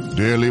anywhere.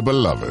 Dearly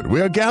beloved, we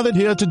are gathered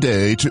here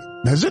today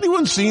to... Has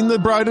anyone seen the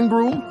bride and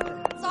groom?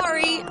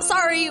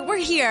 Sorry, we're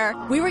here.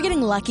 We were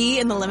getting lucky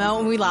in the limo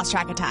and we lost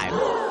track of time.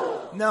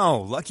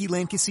 No, Lucky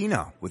Land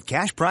Casino, with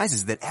cash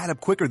prizes that add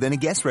up quicker than a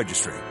guest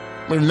registry.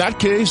 In that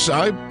case,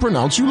 I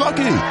pronounce you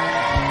lucky.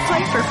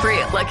 Play for free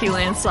at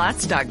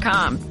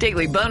LuckyLandSlots.com.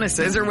 Daily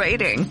bonuses are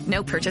waiting.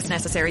 No purchase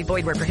necessary.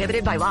 Void where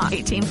prohibited by law.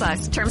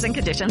 18+. Terms and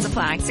conditions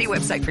apply. See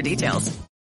website for details.